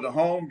home for the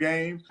home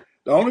games.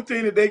 The only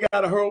thing that they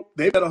got to hope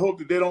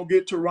that they don't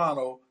get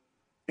Toronto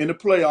in the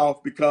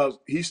playoff because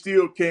he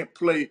still can't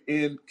play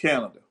in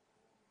Canada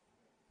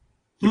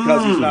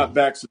because he's not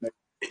vaccinated.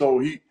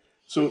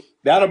 So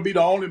that'll be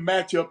the only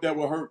matchup that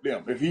will hurt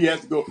them. If he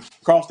has to go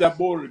across that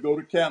border to go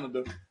to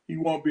Canada, he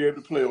won't be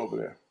able to play over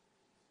there.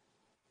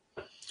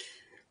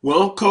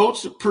 Well,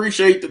 Coach,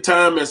 appreciate the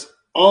time as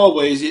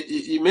always.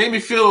 You made me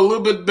feel a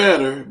little bit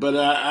better, but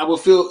I will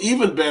feel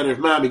even better if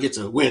Miami gets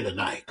a win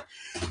tonight.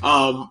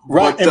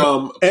 Right.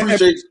 But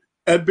appreciate.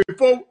 And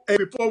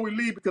before we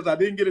leave, because I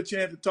didn't get a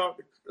chance to talk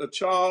to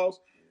Charles,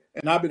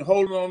 and I've been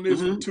holding on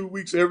this for 2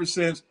 weeks ever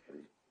since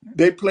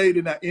they played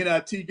in that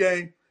NIT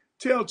game.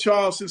 Tell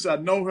Charles, since I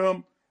know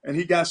him and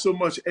he got so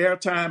much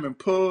airtime and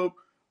pub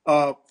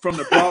from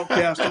the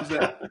broadcasters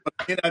at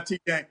the NIT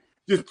game,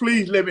 just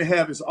please let me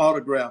have his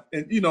autograph.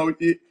 And let's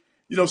do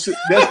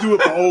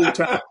it for old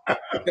time.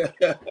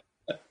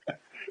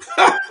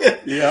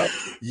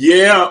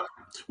 Yeah.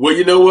 Well,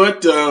 you know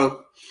what?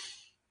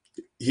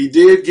 He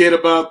did get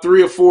about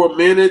 3 or 4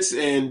 minutes,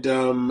 and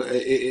on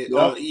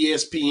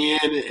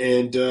ESPN,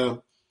 and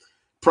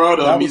proud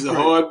of him. He's a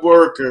hard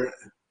worker.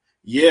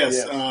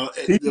 Yes.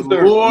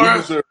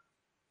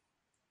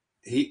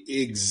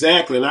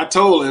 Exactly. And I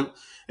told him,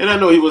 and I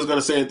know he wasn't going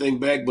to say anything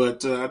back,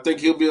 but I think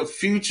he'll be a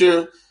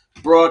future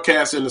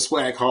broadcaster in the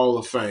SWAC Hall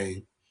of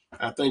Fame.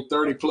 I think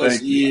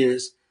 30-plus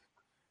years,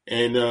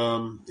 and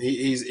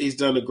he's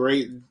done a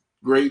great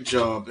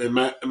job. And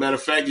matter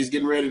of fact, he's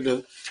getting ready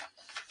to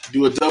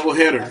do a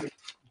doubleheader,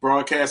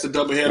 broadcast a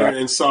doubleheader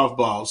in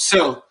softball.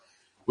 So,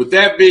 with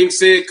that being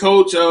said,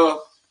 Coach,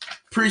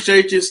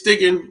 appreciate you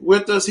sticking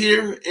with us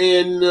here,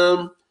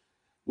 and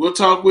we'll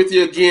talk with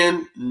you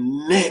again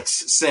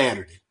next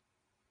Saturday.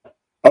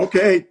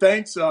 Okay,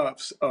 thanks.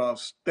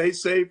 Stay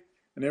safe,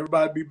 and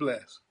everybody be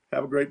blessed.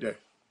 Have a great day.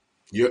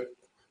 You're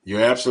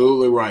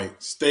absolutely right.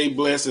 Stay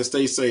blessed and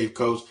stay safe,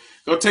 Coach.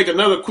 Gonna take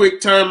another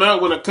quick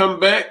timeout. When I come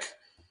back,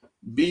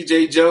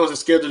 BJ Jones is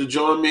scheduled to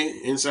join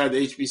me inside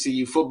the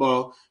HBCU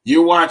football.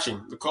 You're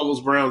watching the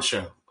Carlos Brown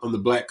Show on the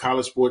Black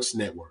College Sports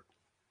Network.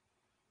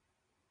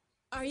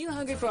 Are you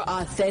hungry for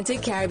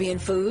authentic Caribbean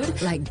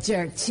food like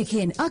jerk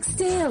chicken,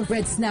 oxtail,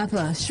 red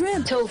snapper,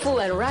 shrimp, tofu,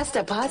 and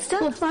rasta pasta?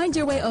 Well, find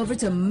your way over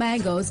to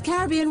Mango's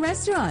Caribbean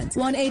Restaurant,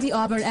 180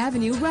 Auburn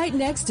Avenue, right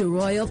next to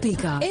Royal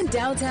Peacock in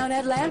downtown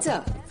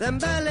Atlanta. Them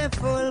belly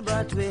full,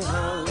 but we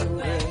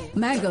hungry.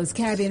 Mango's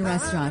Caribbean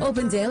Restaurant,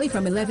 open daily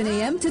from 11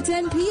 a.m. to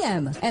 10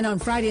 p.m. And on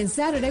Friday and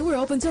Saturday, we're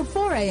open till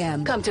 4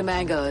 a.m. Come to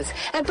Mango's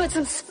and put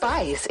some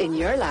spice in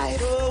your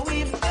life. So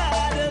we've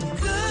got a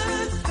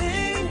good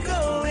thing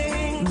going.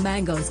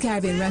 Mango's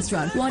Caribbean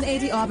Restaurant,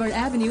 180 Auburn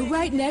Avenue,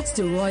 right next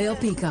to Royal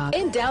Peacock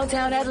in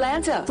downtown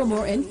Atlanta. For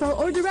more info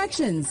or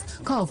directions,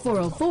 call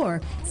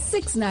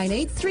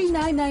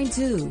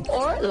 404-698-3992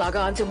 or log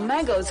on to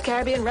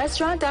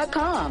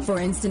mangoscaribbeanrestaurant.com. For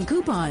instant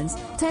coupons,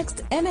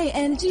 text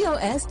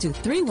MANGOS to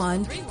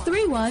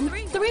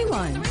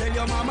 313131. Tell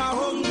your mama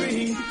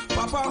hungry,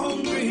 papa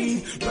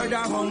hungry, brother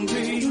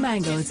hungry.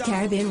 Mango's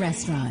Caribbean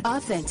Restaurant,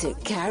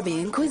 authentic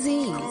Caribbean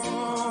cuisines.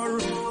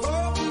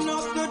 Open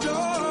up the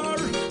door,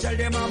 tell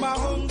them I'm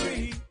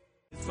hungry.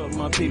 For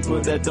my people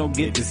that don't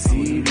get to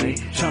see me,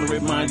 trying to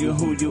remind you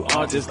who you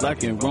are, just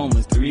like in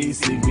Romans 3.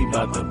 See, we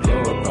about to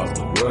blow across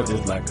the world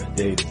just like a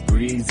day that's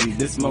breezy.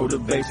 This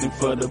motivation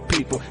for the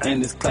people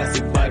and this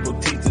classic Bible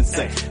teaching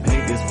say,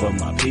 hey, this for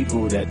my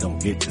people that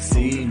don't get to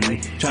see me,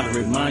 trying to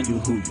remind you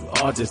who you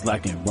are, just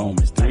like in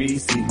Romans 3.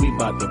 See, we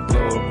about to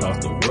blow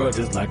across the world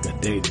just like a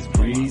day that's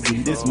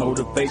breezy. This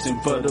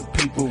motivation for the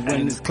people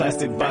and this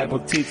classic Bible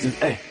teaching,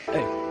 hey,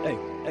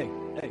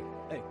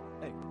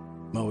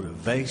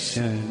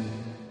 motivation.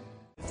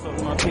 For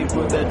my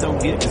people that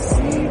don't get to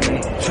see me,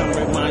 trying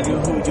to remind you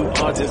who you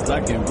are, just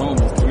like in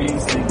Romans 3.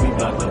 See, we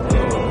about to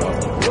blow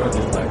across the world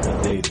just like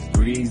a day that's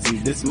breezy.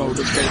 This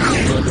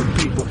motivation for the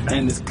people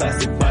and this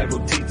classic Bible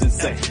teaching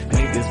say,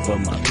 hey, this for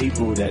my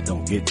people that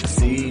don't get to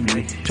see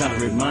me, trying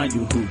to remind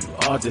you who you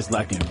are, just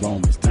like in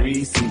Romans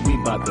 3. See, we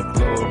about to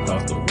blow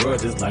across the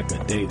world just like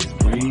a day that's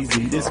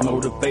breezy. This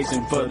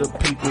motivation for the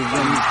people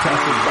and this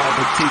classic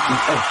Bible teaching,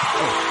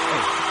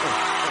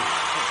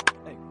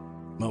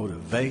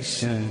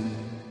 motivation.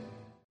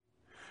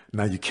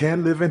 Now, you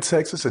can live in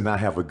Texas and not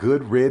have a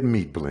good red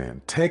meat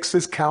blend.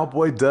 Texas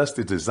Cowboy Dust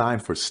is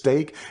designed for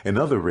steak and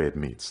other red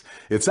meats.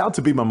 It's out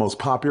to be my most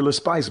popular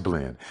spice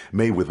blend,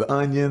 made with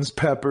onions,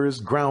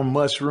 peppers, ground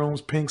mushrooms,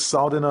 pink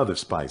salt, and other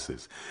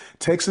spices.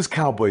 Texas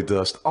Cowboy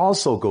Dust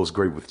also goes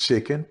great with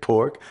chicken,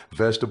 pork,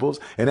 vegetables,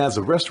 and adds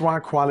a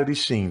restaurant-quality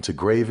sheen to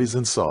gravies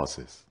and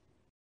sauces.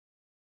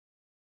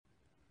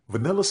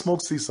 Vanilla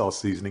smoked sea salt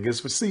seasoning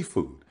is for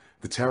seafood.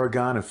 The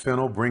tarragon and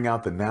fennel bring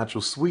out the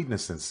natural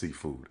sweetness in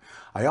seafood.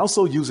 I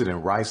also use it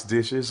in rice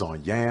dishes,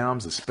 on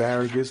yams,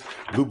 asparagus,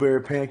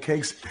 blueberry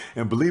pancakes,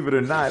 and believe it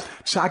or not,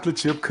 chocolate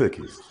chip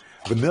cookies.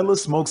 Vanilla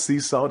smoked sea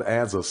salt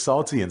adds a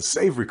salty and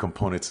savory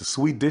component to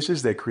sweet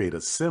dishes that create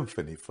a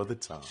symphony for the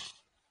tongue.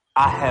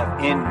 I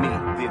have in me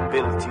the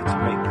ability to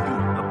make you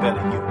a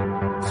better you.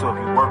 So if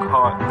you work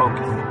hard,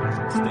 focus,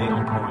 stay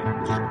on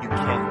point, you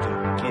can do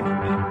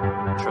anything.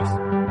 Trust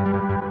me.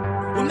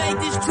 We made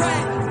this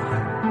track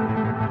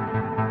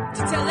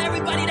to tell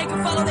everybody they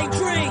can follow their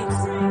dreams.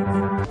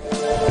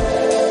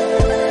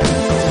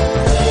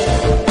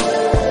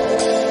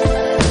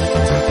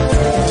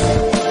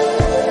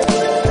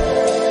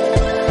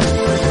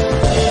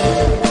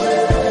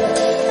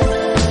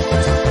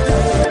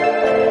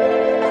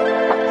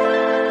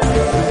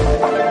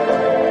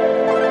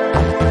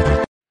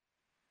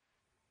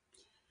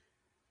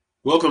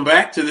 Welcome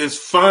back to this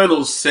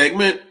final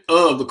segment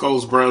of the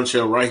Carlos Brown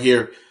Show right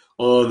here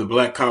on the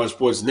Black College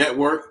Sports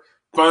Network.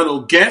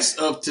 Final guest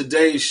of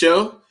today's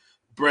show,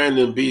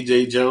 Brandon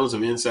B.J. Jones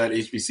of Inside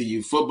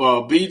HBCU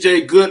Football.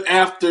 B.J., good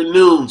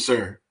afternoon,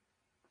 sir.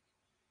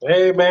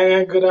 Hey,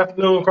 man. Good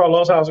afternoon,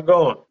 Carlos. How's it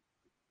going?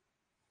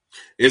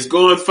 It's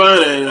going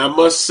fine, and I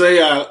must say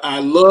I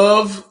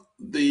love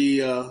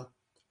the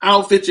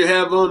outfit you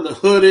have on, the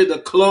hoodie, the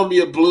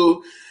Columbia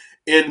blue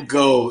and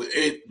gold.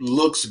 It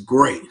looks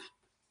great.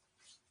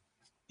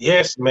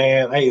 Yes,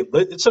 man. Hey,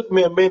 it took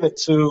me a minute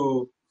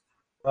to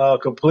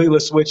completely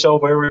switch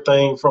over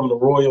everything from the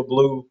royal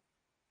blue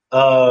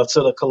to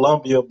the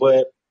Columbia,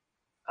 but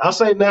I'll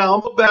say now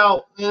I'm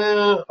about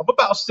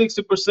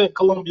 60%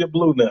 Columbia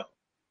blue now.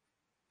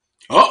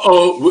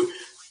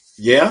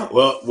 Yeah.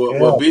 Well,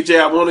 BJ,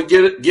 I want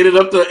to get it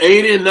up to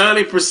 80 and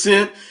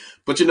 90%.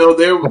 But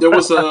there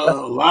was a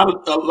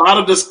lot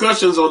of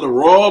discussions on the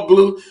royal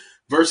blue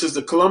versus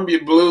the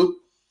Columbia blue.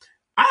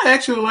 I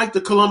actually like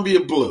the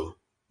Columbia blue,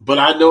 but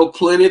I know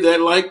plenty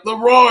that like the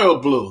royal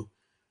blue.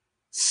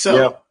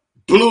 So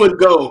blue and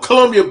gold,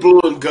 Columbia blue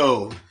and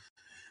gold.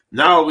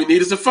 Now all we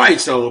need is a fight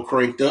song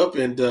cranked up,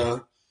 and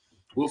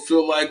we'll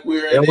feel like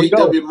we're at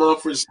A.W.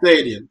 Mumford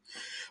Stadium.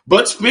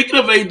 But speaking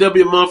of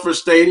A.W. Mumford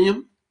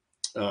Stadium,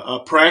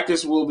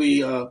 practice will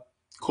be,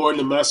 according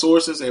to my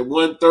sources, at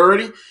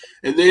 1:30,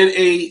 and then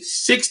a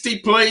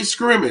 60-play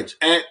scrimmage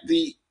at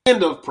the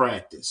end of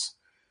practice.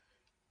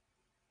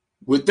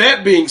 With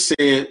that being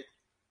said,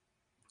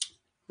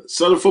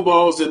 Southern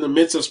football is in the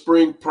midst of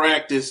spring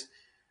practice.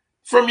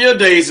 From your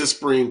days of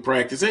spring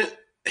practice, and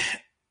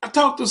I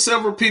talked to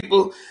several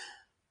people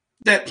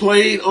that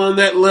played on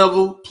that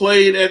level,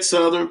 played at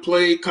Southern,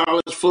 played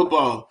college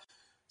football.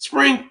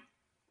 Spring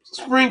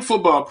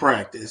football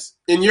practice.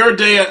 In your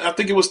day, I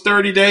think it was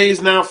 30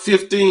 days, now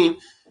 15.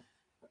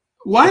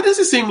 Why does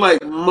it seem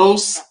like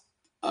most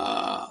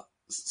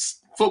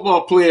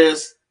football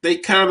players, they're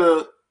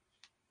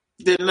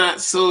not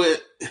so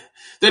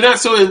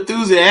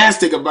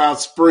enthusiastic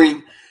about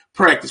spring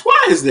practice?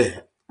 Why is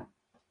that?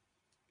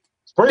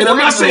 And I'm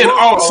not saying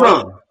all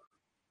summer.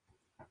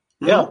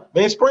 Yeah,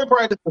 man, spring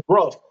practice is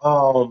rough.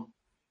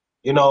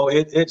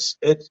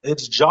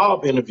 It's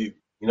job interview.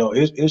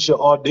 It's your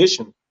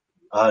audition.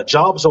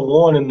 Jobs are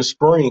won in the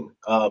spring.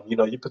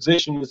 You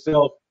position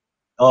yourself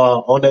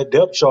on that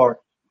depth chart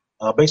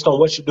based on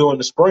what you do in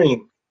the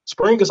spring.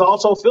 Spring is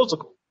also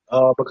physical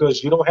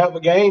because you don't have a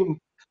game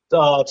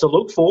to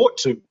look forward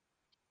to.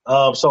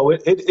 So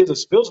it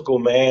is physical,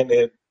 man.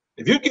 And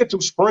if you get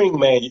through spring,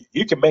 man,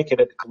 you can make it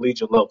at the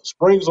collegiate level.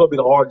 Spring is going to be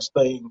the hardest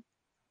thing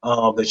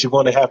that you're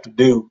going to have to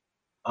do.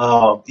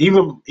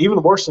 Even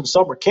worse than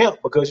summer camp,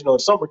 because in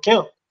summer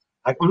camp,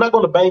 I'm not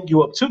going to bang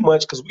you up too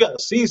much because we got a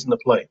season to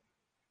play.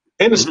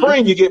 In the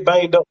spring, you get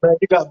banged up, man.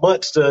 You got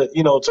months to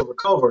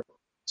recover.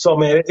 So,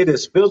 man, it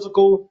is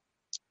physical.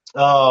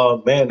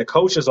 Man, the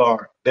coaches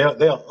they're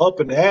up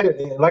and at it,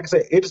 and like I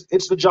said,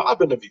 it's the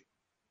job interview.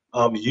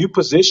 You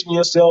position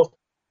yourself,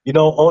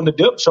 on the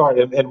depth chart,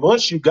 and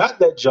once you got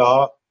that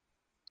job,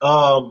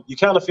 you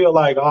kind of feel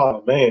like,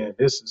 oh man,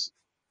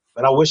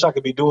 and I wish I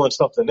could be doing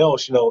something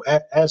else.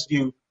 As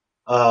you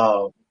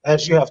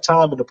have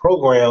time in the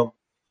program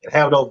and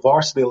have those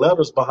varsity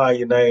letters behind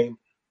your name,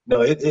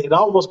 it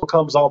almost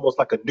becomes almost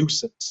like a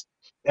nuisance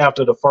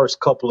after the first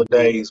couple of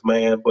days,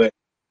 man. But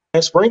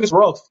spring is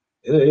rough.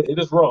 It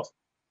is rough.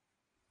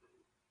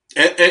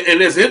 And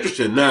it's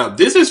interesting. Now,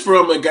 this is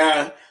from a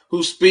guy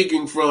who's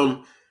speaking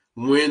from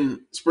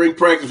when spring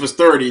practice was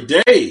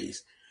 30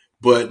 days,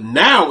 but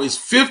now it's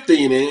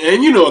 15.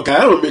 And a guy, I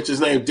don't mention his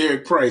name,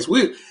 Derek Price.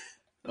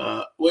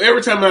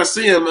 Every time I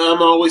see him,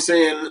 I'm always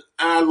saying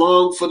I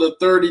long for the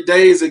 30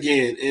 days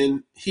again,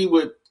 and he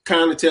would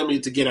kind of tell me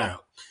to get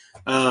out.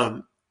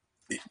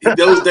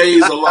 Those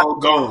days are long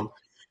gone.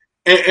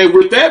 And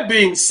with that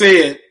being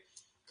said,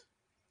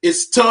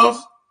 it's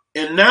tough.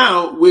 And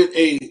now with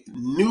a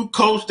new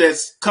coach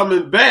that's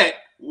coming back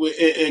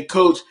and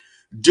Coach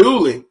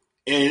Dooley,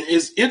 and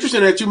it's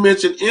interesting that you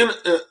mentioned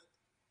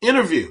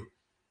interview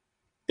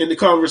in the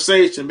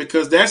conversation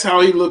because that's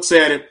how he looks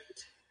at it.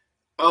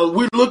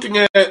 We're looking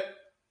at,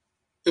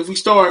 if we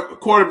start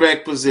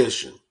quarterback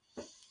position,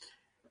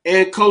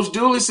 and Coach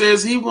Dooley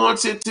says he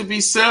wants it to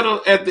be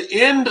settled at the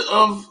end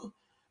of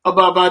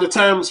by the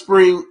time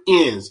spring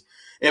ends.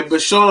 And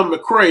Bashawn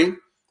McCray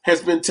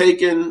has been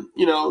taking,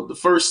 the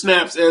first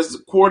snaps as a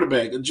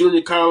quarterback, a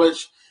junior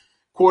college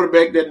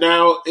quarterback that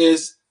now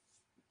is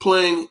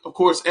playing, of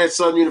course, at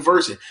Southern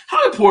University.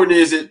 How important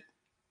is it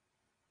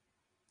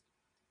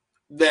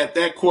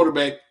that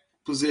quarterback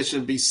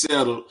position be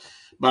settled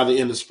by the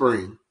end of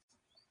spring?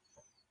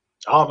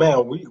 Oh,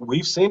 man,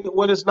 we've seen it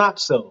when it's not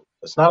settled.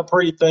 It's not a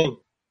pretty thing.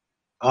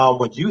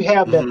 When you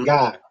have that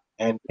guy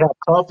and you have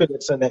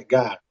confidence in that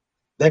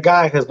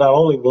guy has not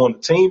only won the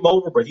team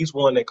over, but he's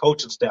won their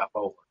coaching staff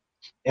over.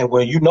 And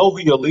when you know who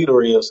your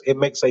leader is, it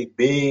makes a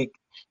big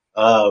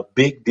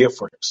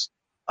difference.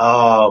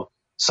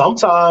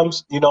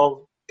 Sometimes,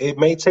 it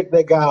may take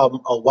that guy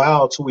a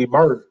while to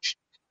emerge.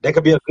 That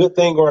could be a good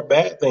thing or a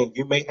bad thing.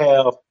 You may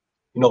have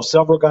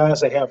several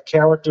guys that have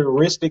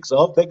characteristics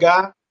of the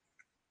guy,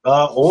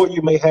 or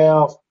you may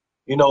have,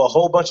 a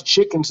whole bunch of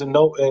chickens and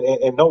no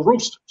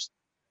roosters.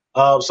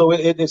 So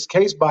it's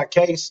case by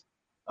case.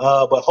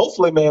 But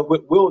hopefully, man,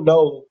 we'll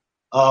know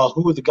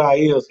who the guy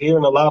is.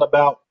 Hearing a lot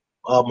about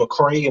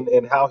McCray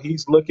and how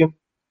he's looking.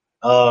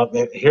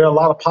 And hear a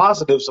lot of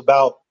positives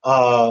about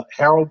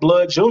Harold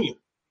Blood Jr.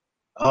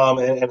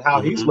 And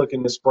how he's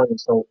looking this spring.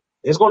 So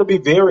it's going to be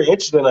very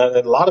interesting. And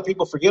a lot of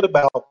people forget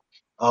about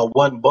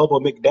one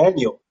Bubba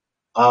McDaniel,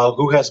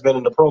 who has been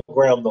in the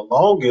program the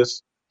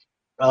longest,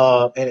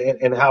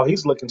 and how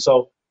he's looking.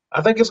 So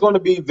I think it's going to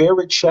be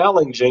very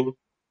challenging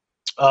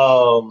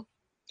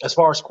as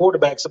far as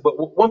quarterbacks.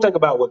 But one thing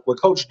about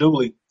with Coach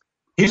Dooley,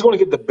 he's going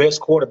to get the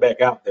best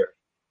quarterback out there.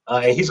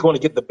 And he's going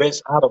to get the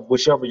best out of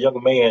whichever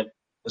young man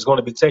is going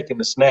to be taking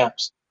the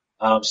snaps.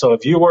 So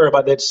if you worry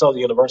about that Southern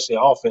University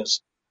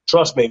offense,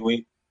 trust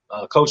me,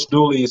 Coach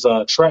Dooley's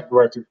track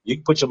record, you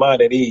can put your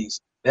mind at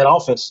ease. That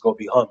offense is going to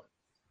be humming.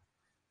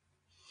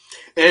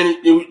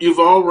 And you've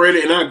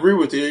already, and I agree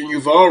with you, and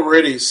you've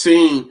already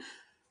seen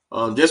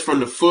just from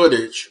the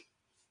footage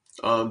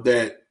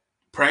that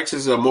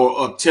practices are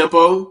more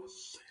up-tempo.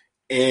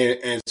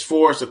 And as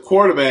far as the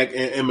quarterback,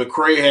 and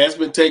McCray has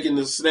been taking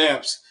the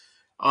snaps,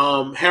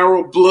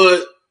 Harold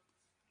Blood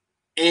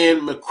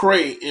and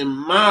McCray, in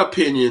my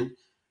opinion,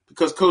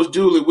 because Coach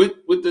Dooley,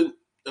 with the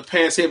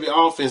pass-heavy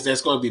offense,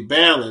 that's going to be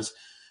balanced.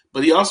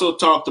 But he also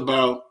talked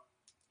about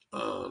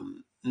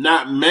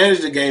not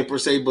managing the game per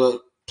se, but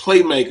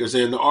playmakers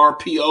and the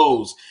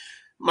RPOs.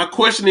 My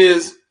question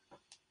is,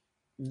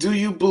 do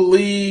you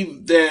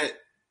believe that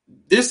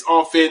this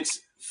offense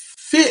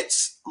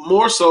fits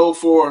more so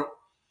for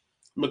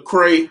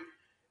McCray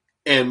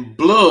and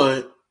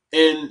Blood?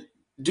 And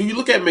do you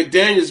look at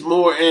McDaniels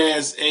more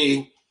as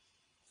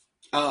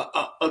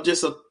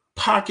just a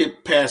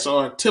pocket passer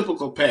or a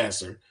typical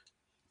passer?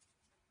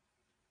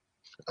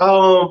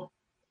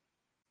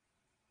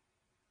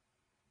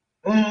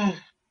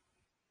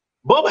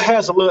 Bubba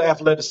has a little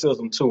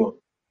athleticism to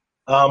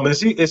him.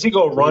 Is he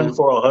going to run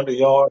for 100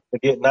 yards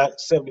and get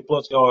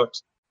 70-plus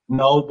yards?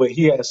 No, but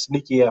he has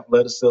sneaky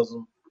athleticism.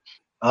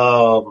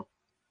 McCray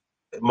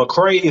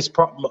is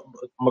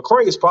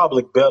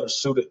probably better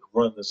suited to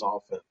run this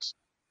offense.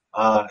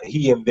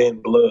 He and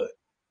then Blood.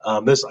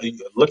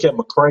 Look at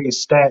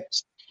McCray's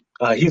stats.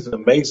 He's an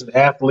amazing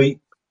athlete.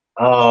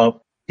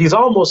 He's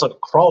almost a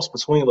cross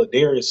between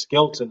Ladarius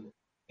Skelton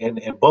and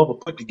Bubba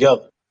put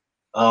together.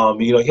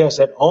 He has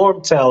that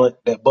arm talent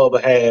that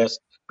Bubba has,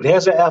 but he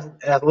has the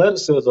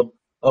athleticism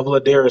of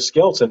Ladarius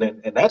Skelton,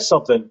 and that's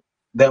something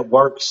that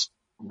works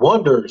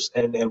wonders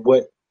and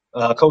what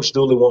Coach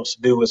Dooley wants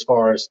to do as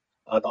far as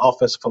the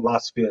offensive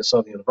philosophy at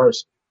Southern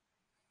University.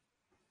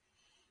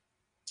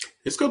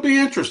 It's going to be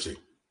interesting.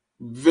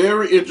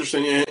 Very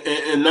interesting,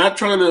 and not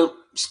trying to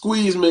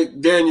squeeze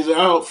McDaniels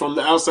out from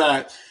the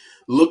outside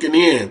looking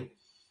in,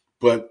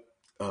 but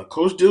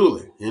Coach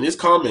Dooley, in his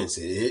comments,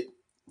 said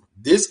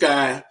this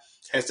guy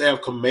has to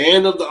have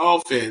command of the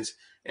offense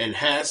and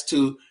has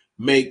to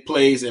make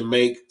plays and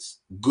make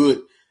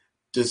good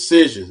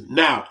decisions.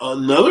 Now,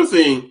 another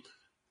thing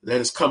that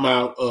has come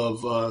out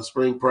of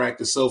spring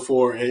practice so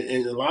far,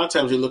 and a lot of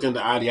times you look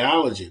into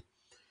ideology,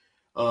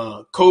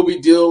 Kobe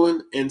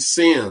Dillon and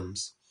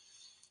Sims.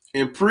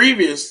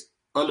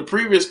 Under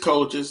previous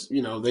coaches,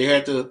 they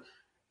had to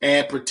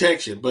add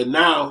protection, but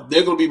now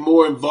they're going to be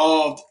more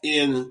involved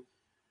in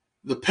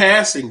the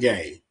passing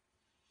game.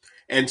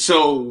 And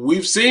so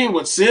we've seen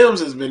what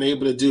Sims has been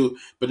able to do,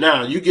 but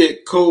now you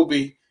get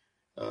Kobe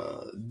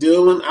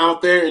Dillon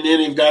out there, and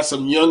then you've got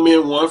some young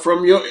men, one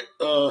from your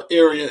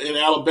area in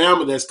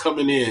Alabama that's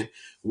coming in,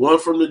 one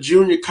from the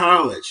junior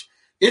college.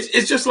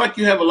 It's just like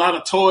you have a lot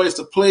of toys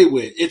to play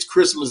with. It's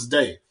Christmas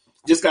Day.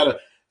 Just got to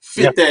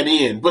fit that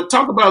in. But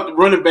talk about the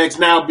running backs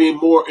now being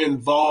more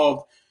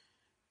involved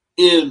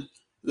in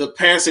the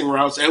passing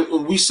routes.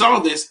 And we saw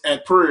this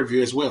at Prairie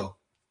View as well.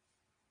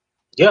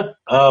 Yeah,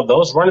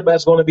 those running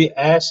backs are going to be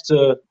asked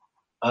to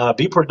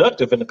be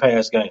productive in the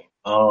pass game.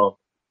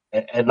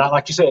 And not,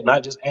 like you said,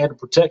 not just adding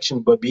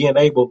protection, but being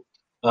able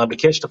to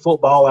catch the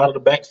football out of the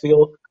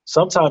backfield,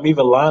 sometimes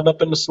even line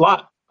up in the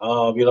slot.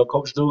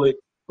 Coach Dooley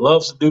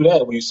loves to do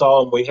that. When you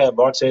saw him, we had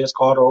Martez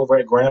Carter over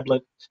at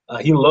Grambling.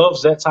 He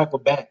loves that type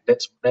of back,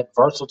 that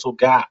versatile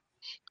guy.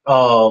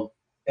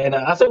 And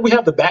I think we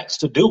have the backs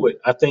to do it.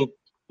 I think,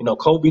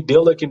 Kobe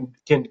Dillon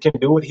can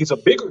do it. He's a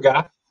bigger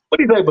guy, but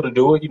he's able to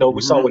do it.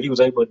 We saw what he was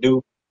able to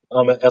do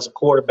as a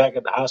quarterback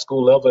at the high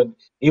school level, and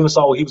even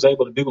saw what he was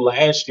able to do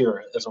last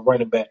year as a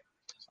running back.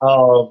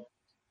 So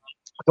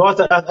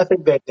I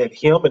think that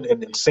him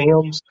and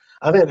Sims,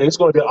 I think it's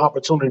going to be an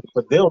opportunity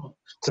for them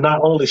to not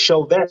only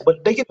show that,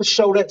 but they get to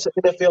show that to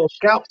NFL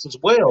scouts as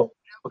well.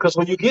 Because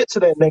when you get to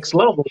that next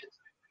level,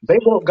 they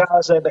want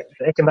guys that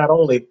can not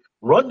only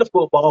run the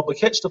football, but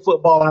catch the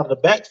football out of the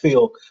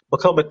backfield,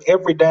 become an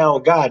every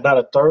down guy, not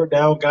a third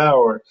down guy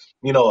or,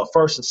 a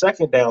first and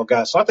second down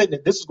guy. So I think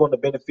that this is going to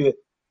benefit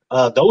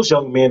those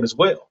young men as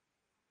well.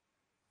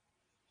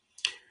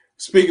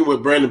 Speaking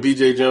with Brandon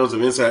B.J. Jones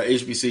of Inside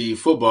HBCU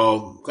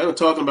Football, kind of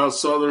talking about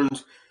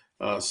Southern's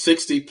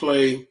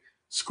 60-play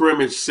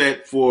scrimmage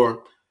set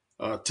for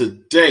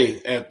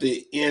today at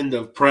the end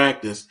of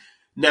practice.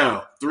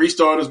 Now, 3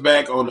 starters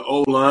back on the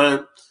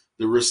O-line.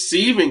 The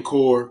receiving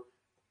core,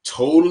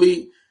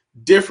 totally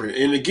different.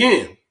 And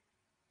again,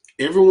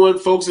 everyone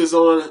focuses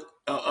on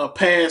a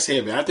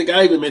pass-heavy. I think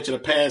I even mentioned a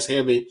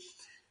pass-heavy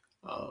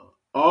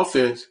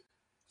offense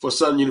for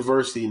Southern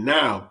University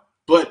now.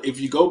 But if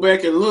you go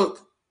back and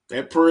look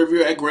at Prairie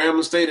View, at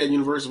Grambling State, at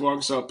University of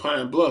Arkansas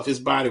Pine Bluff,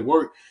 his body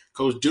work,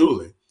 Coach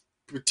Dooley,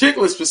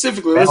 particularly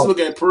specifically, let's look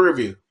at Prairie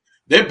View.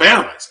 They're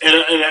balanced.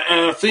 And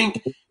I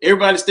think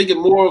everybody's thinking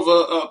more of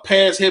a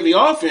pass-heavy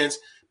offense,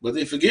 but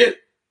they forget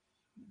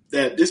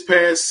that this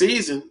past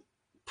season,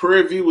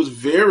 Prairie View was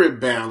very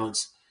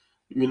balanced,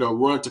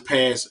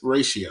 run-to-pass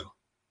ratio.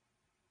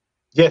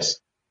 Yes,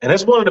 and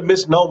that's one of the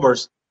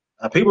misnomers.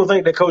 People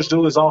think that Coach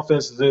Dooley's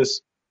offense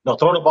is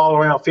throw the ball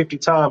around 50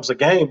 times a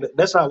game.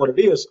 That's not what it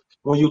is.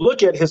 When you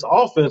look at his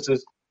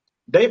offenses,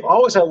 they've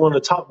always had one of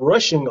the top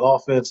rushing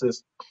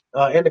offenses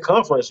in the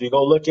conference. You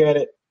go look at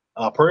it,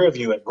 Prairie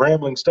View, at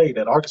Grambling State,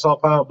 at Arkansas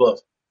Pine Bluff,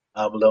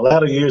 the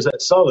latter years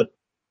at Southern.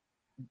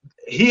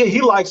 He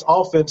likes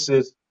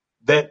offenses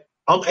that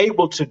I'm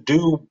able to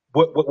do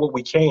what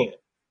we can.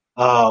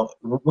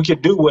 We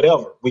can do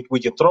whatever. We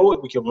can throw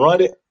it. We can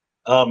run it.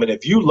 And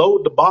if you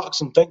load the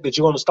box and think that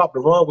you're going to stop the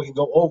run, we can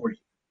go over you.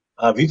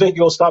 If you think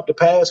you're going to stop the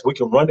pass, we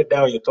can run it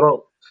down your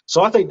throat.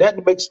 So I think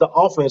that makes the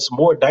offense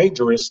more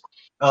dangerous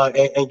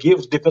and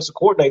gives defensive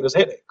coordinators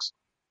headaches.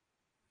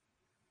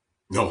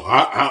 No,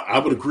 I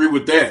would agree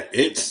with that.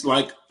 It's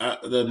like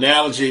the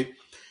analogy,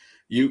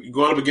 you're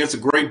going up against a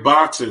great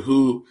boxer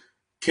who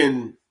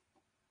can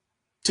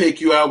take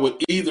you out with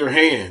either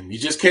hand. You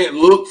just can't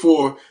look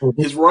for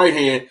his right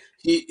hand.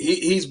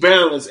 He's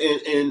balanced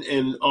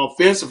and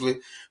offensively,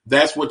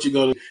 that's what you're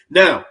going to do.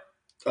 Now,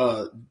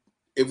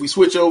 if we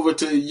switch over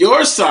to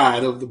your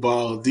side of the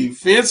ball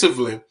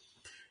defensively,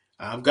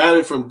 I've got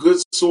it from good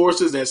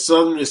sources that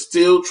Southern is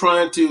still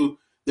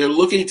they're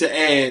looking to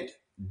add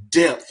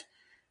depth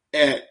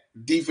at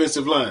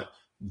defensive line.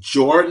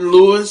 Jordan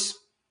Lewis,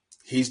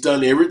 he's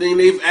done everything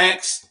they've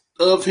asked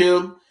of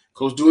him.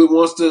 Coach Dewey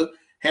wants to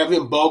have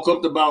him bulk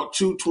up to about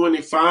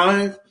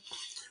 225.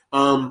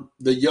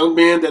 The young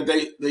man that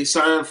they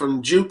signed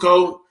from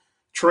JUCO,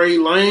 Trey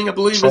Lang, I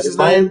believe is his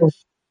name.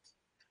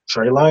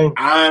 Trey Lang.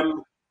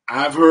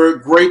 I've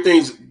heard great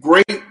things,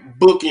 great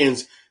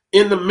bookends.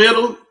 In the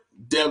middle,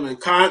 Devin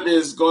Cotton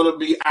is going to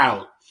be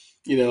out,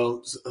 a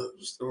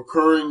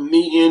recurring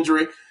knee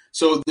injury.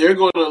 So they're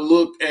going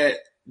to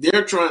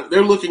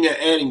they're looking at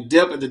adding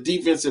depth at the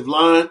defensive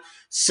line.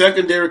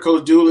 Secondary,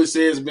 Coach Dooley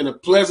says, has been a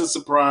pleasant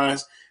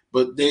surprise,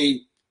 but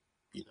they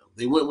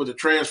went with the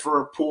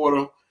transfer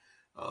portal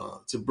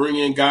to bring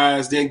in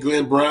guys. Then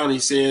Glenn Brown, he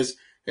says,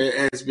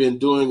 has been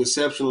doing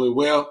exceptionally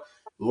well.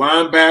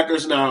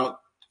 Linebackers, now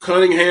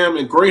Cunningham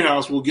and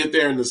Greathouse will get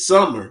there in the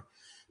summer,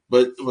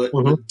 but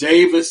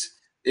Davis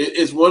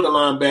is one of the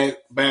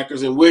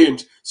linebackers, and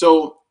Williams.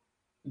 So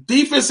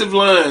defensive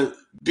line,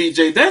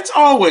 BJ, that's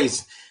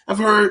always, I've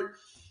heard,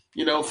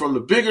 from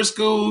the bigger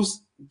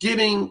schools,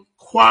 getting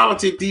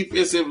quality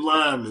defensive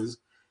linemen.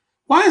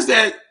 Why is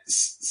that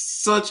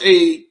such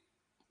a,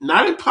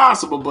 not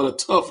impossible, but a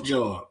tough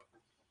job?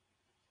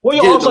 Well,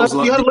 you have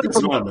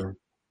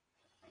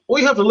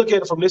to look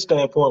at it from this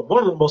standpoint.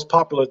 One of the most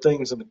popular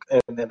things in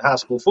high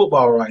school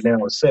football right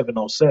now is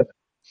 7-on-7.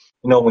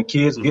 When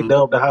kids get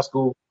done with the high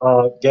school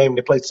game,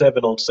 they play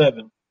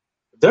 7-on-7.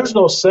 There's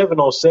no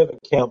 7-on-7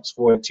 camps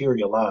for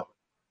interior linemen.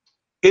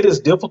 It is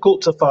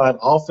difficult to find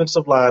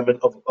offensive linemen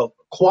of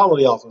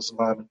quality offensive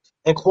linemen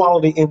and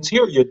quality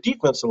interior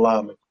defensive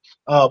linemen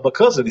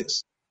because of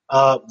this.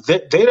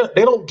 They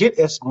don't get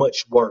as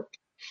much work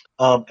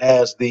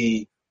as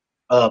the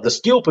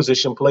skill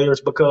position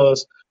players,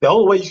 because the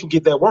only way you can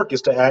get that work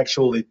is to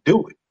actually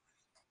do it.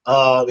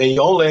 And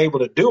you're only able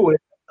to do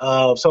it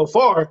so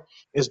far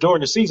is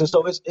during the season.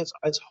 So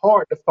it's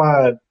hard to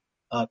find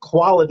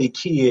quality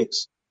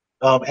kids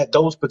at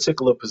those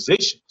particular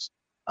positions.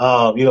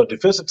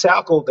 Defensive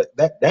tackle,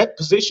 that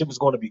position is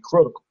going to be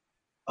critical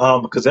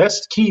because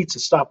that's key to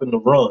stopping the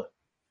run.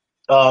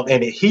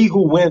 And he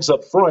who wins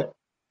up front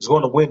is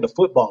going to win the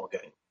football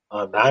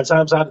game 9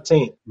 times out of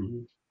 10.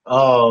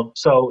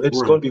 So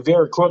it's going to be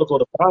very critical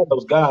to find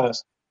those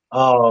guys.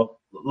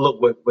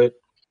 Look, with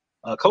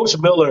Coach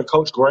Miller and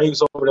Coach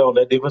Graves over there on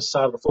that defensive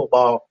side of the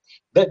football,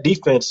 that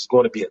defense is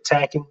going to be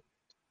attacking.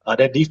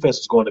 That defense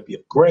is going to be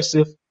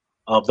aggressive.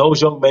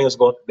 Those young men,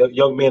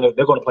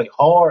 they're going to play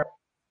hard.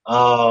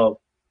 Or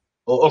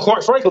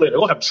quite frankly, they're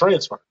going to have to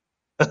transfer.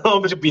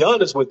 To be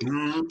honest with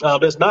you,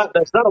 that's not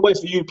a way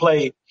for you to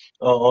play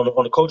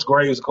on the Coach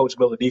Graves and Coach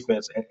Miller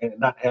defense and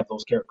not have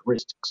those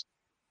characteristics.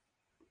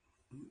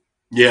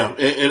 Yeah,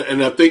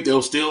 and I think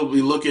they'll still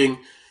be looking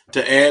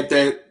to add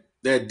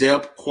that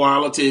depth,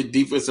 quality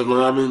defensive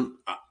lineman,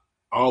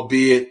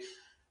 albeit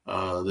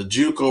the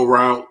JUCO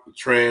route,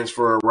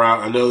 transfer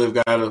route. I know they've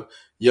got a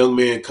young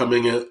man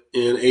coming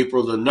in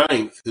April the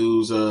 9th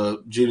who's a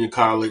junior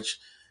college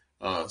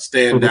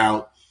stand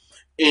out.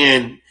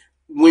 And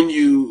when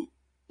you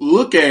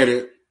look at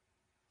it,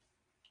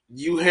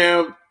 you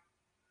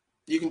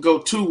can go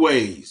two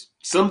ways.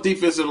 Some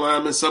defensive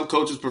linemen, some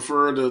coaches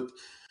prefer the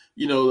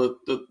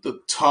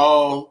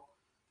tall,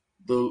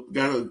 the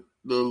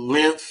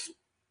length,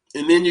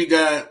 and then you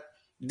got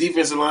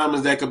defensive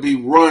linemen that could be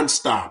run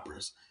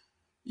stoppers.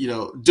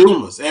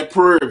 Dumas at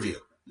Prairie View,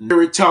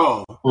 very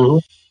tall,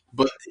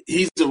 but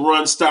he's a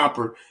run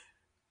stopper.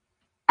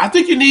 I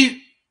think you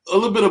need a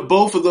little bit of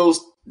both of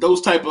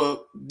those type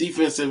of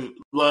defensive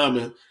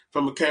linemen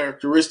from a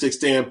characteristic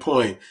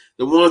standpoint.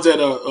 The ones that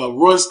are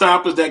run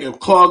stoppers that can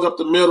clog up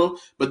the middle,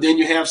 but then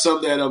you have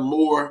some that are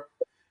more,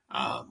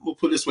 we'll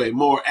put it this way,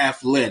 more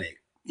athletic.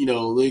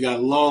 They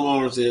got long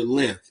arms and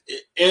length.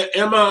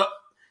 Am I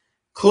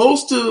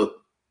close to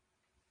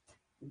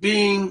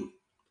being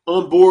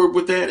on board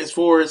with that as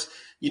far as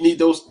you need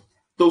those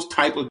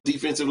type of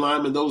defensive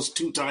linemen, those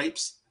two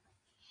types?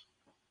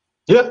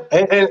 Yeah,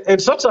 and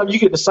sometimes you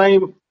can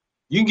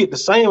get the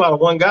same out of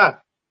one guy.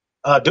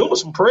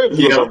 Dumas from Prairie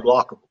View is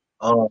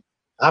unblockable.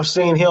 I've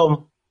seen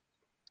him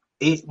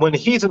when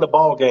he's in the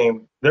ball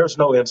game. There's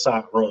no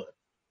inside run,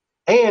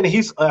 and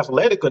he's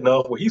athletic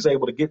enough where he's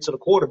able to get to the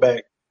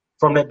quarterback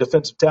from that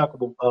defensive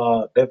tackle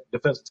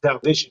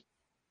position.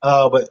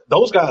 But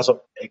those guys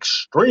are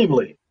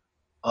extremely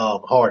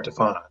hard to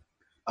find.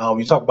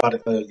 You talk about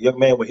a young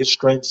man with his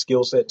strength,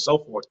 skill set, and so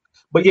forth.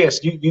 But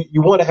yes,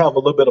 you want to have a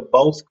little bit of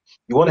both.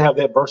 You want to have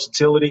that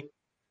versatility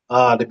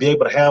to be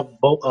able to have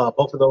both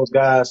of those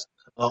guys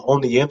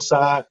on the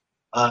inside.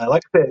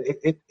 Like I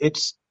said,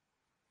 it's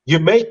you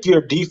make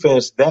your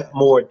defense that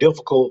more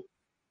difficult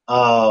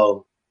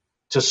to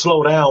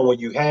slow down when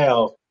you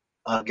have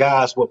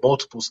guys with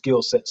multiple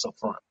skill sets up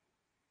front.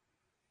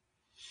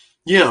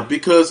 Yeah,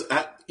 because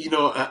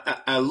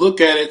I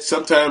look at it.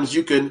 Sometimes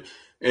you can,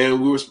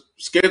 and we were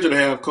scheduled to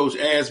have Coach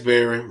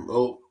Asbury.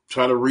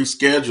 Try to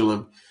reschedule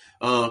him.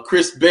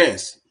 Chris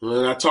Best,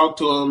 and I talked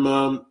to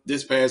him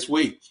this past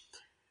week.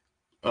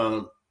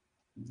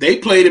 They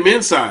played him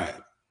inside.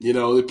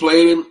 They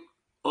played him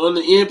on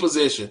the end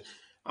position.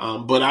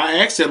 But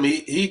I asked him.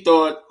 He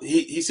thought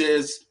he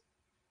says,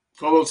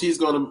 Carlos, he's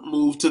going to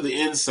move to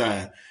the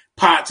inside.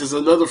 Potts is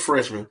another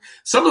freshman.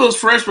 Some of those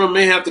freshmen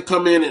may have to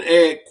come in and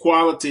add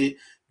quality,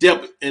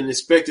 depth, and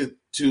expected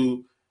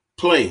to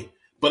play.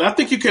 But I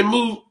think you can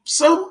move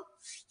some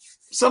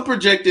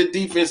projected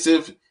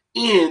defensive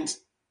ends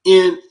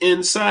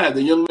inside.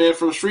 The young man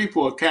from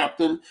Shreveport,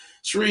 Captain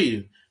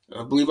Shreve.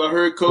 I believe I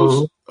heard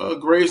Coach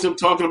Graveston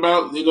talking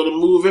about they're going to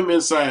move him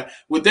inside.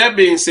 With that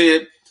being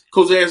said,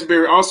 Coach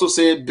Asbury also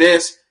said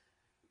Best,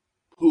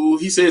 who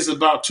he says is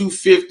about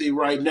 250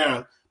 right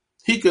now,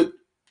 he could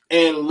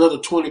add another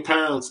 20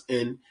 pounds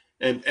and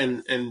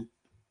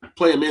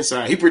play him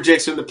inside. He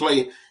projects him to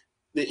play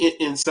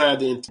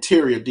inside the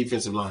interior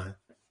defensive line.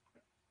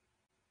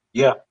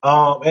 Yeah,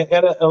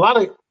 and a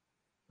lot of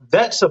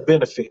that's a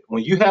benefit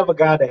when you have a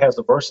guy that has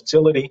the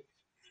versatility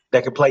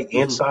that can play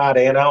inside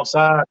and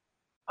outside.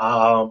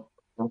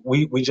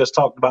 We just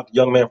talked about the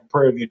young man from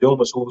Prairie View,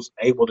 Dumas, who's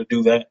able to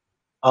do that.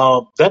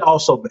 That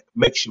also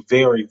makes you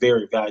very,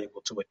 very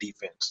valuable to a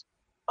defense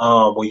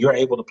when you're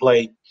able to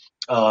play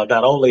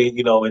not only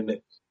in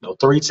the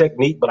 3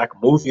 technique, but I can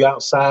move you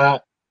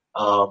outside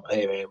and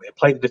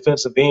play the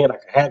defensive end. I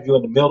can have you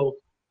in the middle.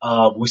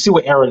 We see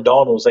what Aaron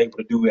Donald is able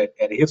to do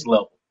at his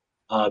level.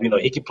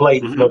 He can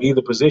play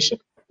either position.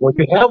 When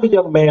you have a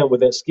young man with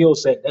that skill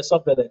set, that's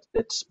something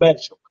that's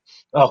special.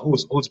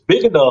 Who's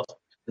big enough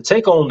to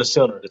take on the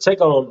center, to take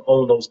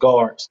on those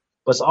guards,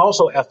 but it's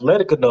also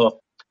athletic enough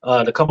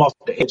to come off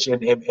the edge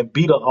and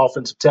beat an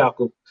offensive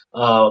tackle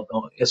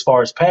as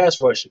far as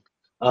pass rushing.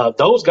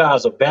 Those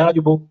guys are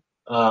valuable.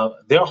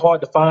 They're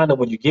hard to find, and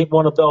when you get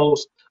one of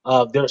those,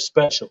 they're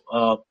special.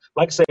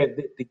 Like I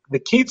said, the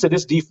key to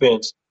this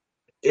defense,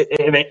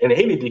 in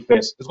any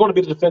defense, is going to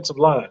be the defensive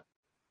line.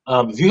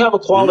 If you have a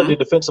quality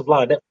defensive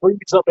line, that frees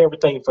up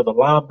everything for the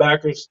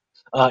linebackers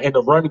in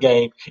the run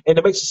game, and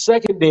it makes the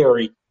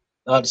secondary,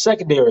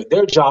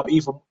 their job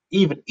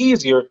even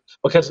easier,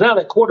 because now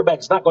that quarterback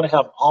is not going to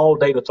have all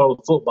day to throw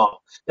the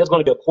football. There's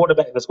going to be a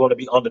quarterback that's going to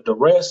be under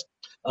duress.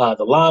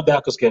 The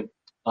linebackers can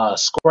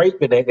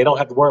scrape, and they don't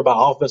have to worry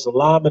about offensive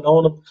linemen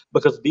on them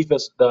because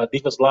the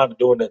defensive line are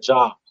doing their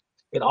job.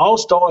 It all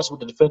starts with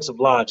the defensive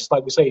line, just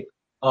like we say.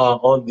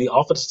 On the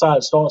offensive side,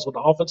 it starts with the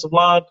offensive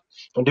line.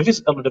 On the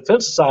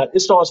defensive side,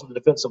 it starts with the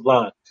defensive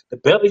line. The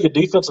better your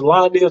defensive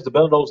line is, the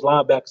better those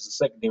linebackers and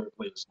secondary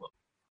players look.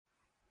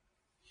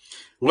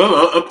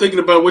 Well, I'm thinking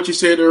about what you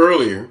said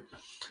earlier.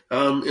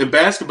 In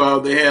basketball,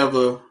 they have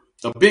a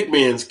big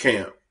man's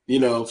camp.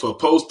 For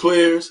post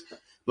players,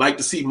 like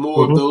to see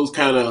more of those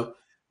kind of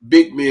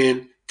big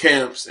men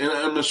camps. And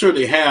I'm not sure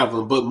they have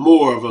them, but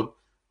more of them,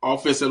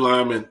 offensive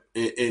linemen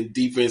and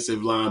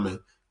defensive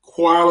linemen.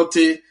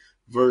 Quality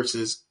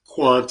versus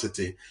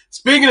quantity.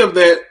 Speaking of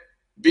that,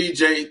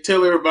 BJ,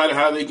 tell everybody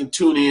how they can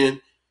tune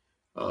in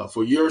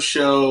for your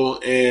show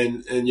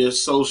and your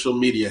social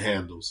media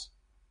handles.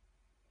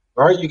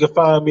 All right, you can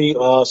find me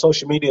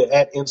social media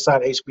at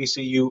Inside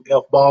HBCU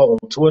FBall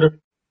on Twitter.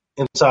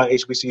 Inside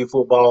HBCU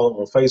Football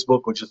on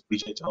Facebook, or just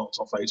BJ Jones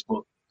on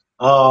Facebook.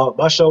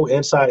 My show,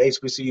 Inside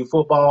HBCU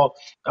Football,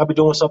 I'll be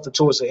doing something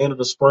towards the end of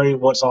the spring.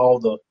 Once all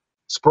the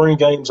spring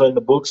games are in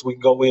the books, we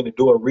can go in and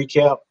do a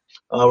recap.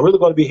 Really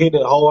going to be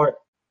hitting it hard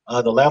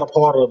the latter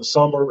part of the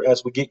summer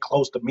as we get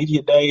close to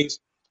media days.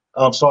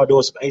 Start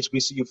doing some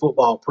HBCU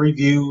football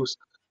previews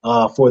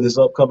for this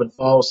upcoming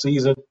fall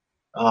season.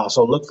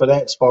 So look for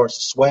that as far as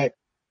the SWAC,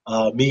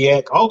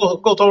 MEAC. I'll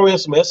go throw in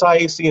some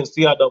SIAC and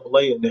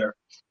CIAA in there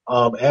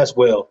as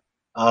well.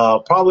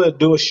 Probably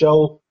do a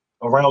show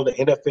around the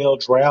NFL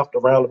draft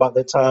around about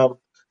that time,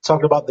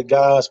 talking about the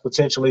guys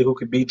potentially who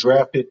could be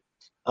drafted,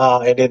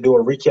 and then do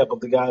a recap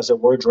of the guys that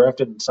were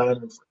drafted and sign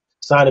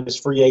them as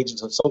free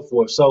agents and so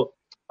forth. So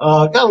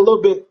got a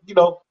little bit,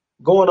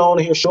 going on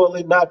here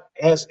shortly, not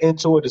as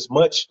into it as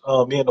much.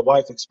 Me and the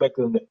wife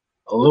expecting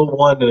a little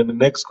one in the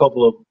next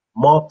couple of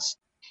months.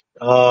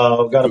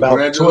 Got about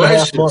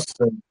 2.5 months.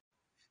 And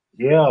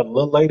yeah, a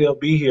little later it'll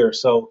be here.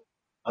 So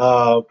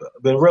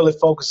been really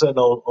focusing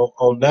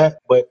on that.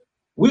 But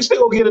we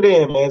still gonna get it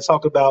in, man.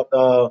 Talk about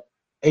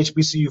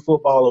HBCU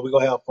football, and we're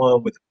going to have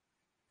fun with it.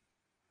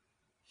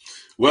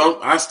 Well,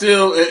 I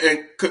still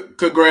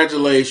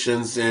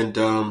congratulations, and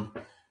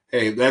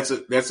hey, that's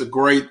a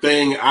great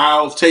thing.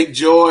 I'll take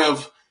joy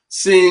of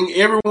seeing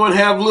everyone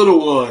have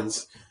little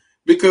ones,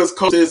 because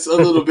it's a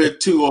little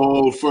bit too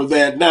old for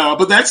that now,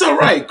 but that's all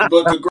right.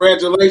 But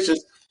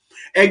congratulations.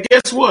 And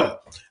guess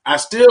what? I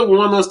still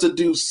want us to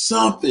do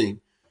something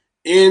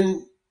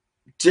in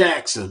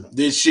Jackson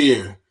this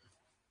year.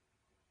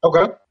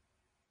 Okay.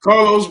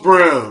 Carlos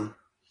Brown,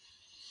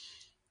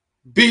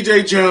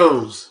 BJ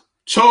Jones,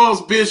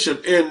 Charles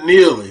Bishop, and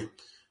Neely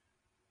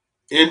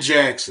in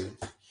Jackson.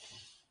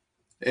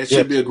 That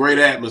should be a great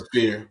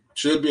atmosphere.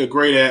 Should be a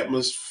great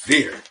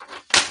atmosphere.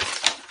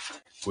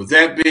 With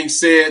that being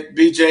said,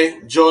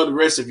 BJ, enjoy the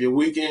rest of your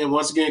weekend.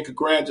 Once again,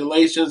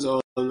 congratulations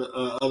on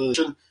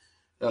to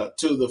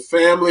the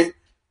family.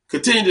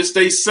 Continue to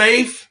stay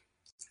safe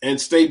and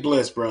stay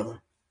blessed,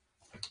 brother.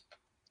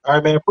 All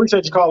right, man.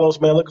 Appreciate you,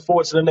 Carlos, man. Looking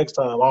forward to the next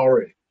time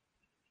already.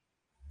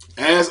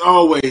 As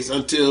always,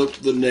 until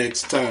the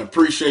next time.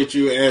 Appreciate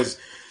you as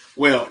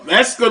well.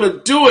 That's going to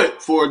do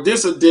it for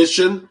this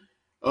edition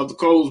of the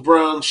Carlos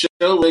Brown Show.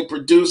 Link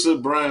producer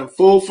Brian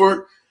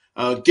Fulford,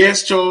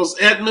 guest Charles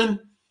Edmond,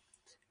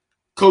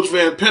 Coach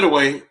Van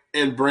Pettaway,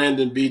 and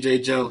Brandon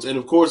BJ Jones. And,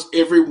 of course,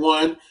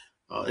 everyone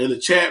in the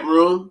chat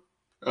room.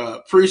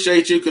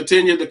 Appreciate you.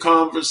 Continue the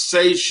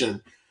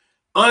conversation.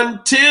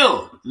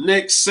 Until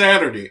next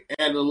Saturday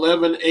at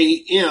 11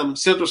 a.m.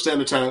 Central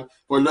Standard Time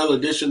for another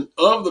edition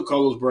of the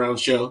Carlos Brown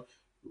Show,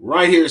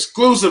 right here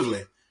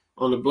exclusively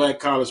on the Black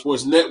College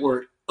Sports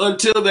Network.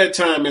 Until that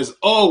time, as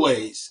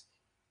always,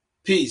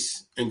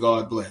 peace and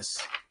God bless.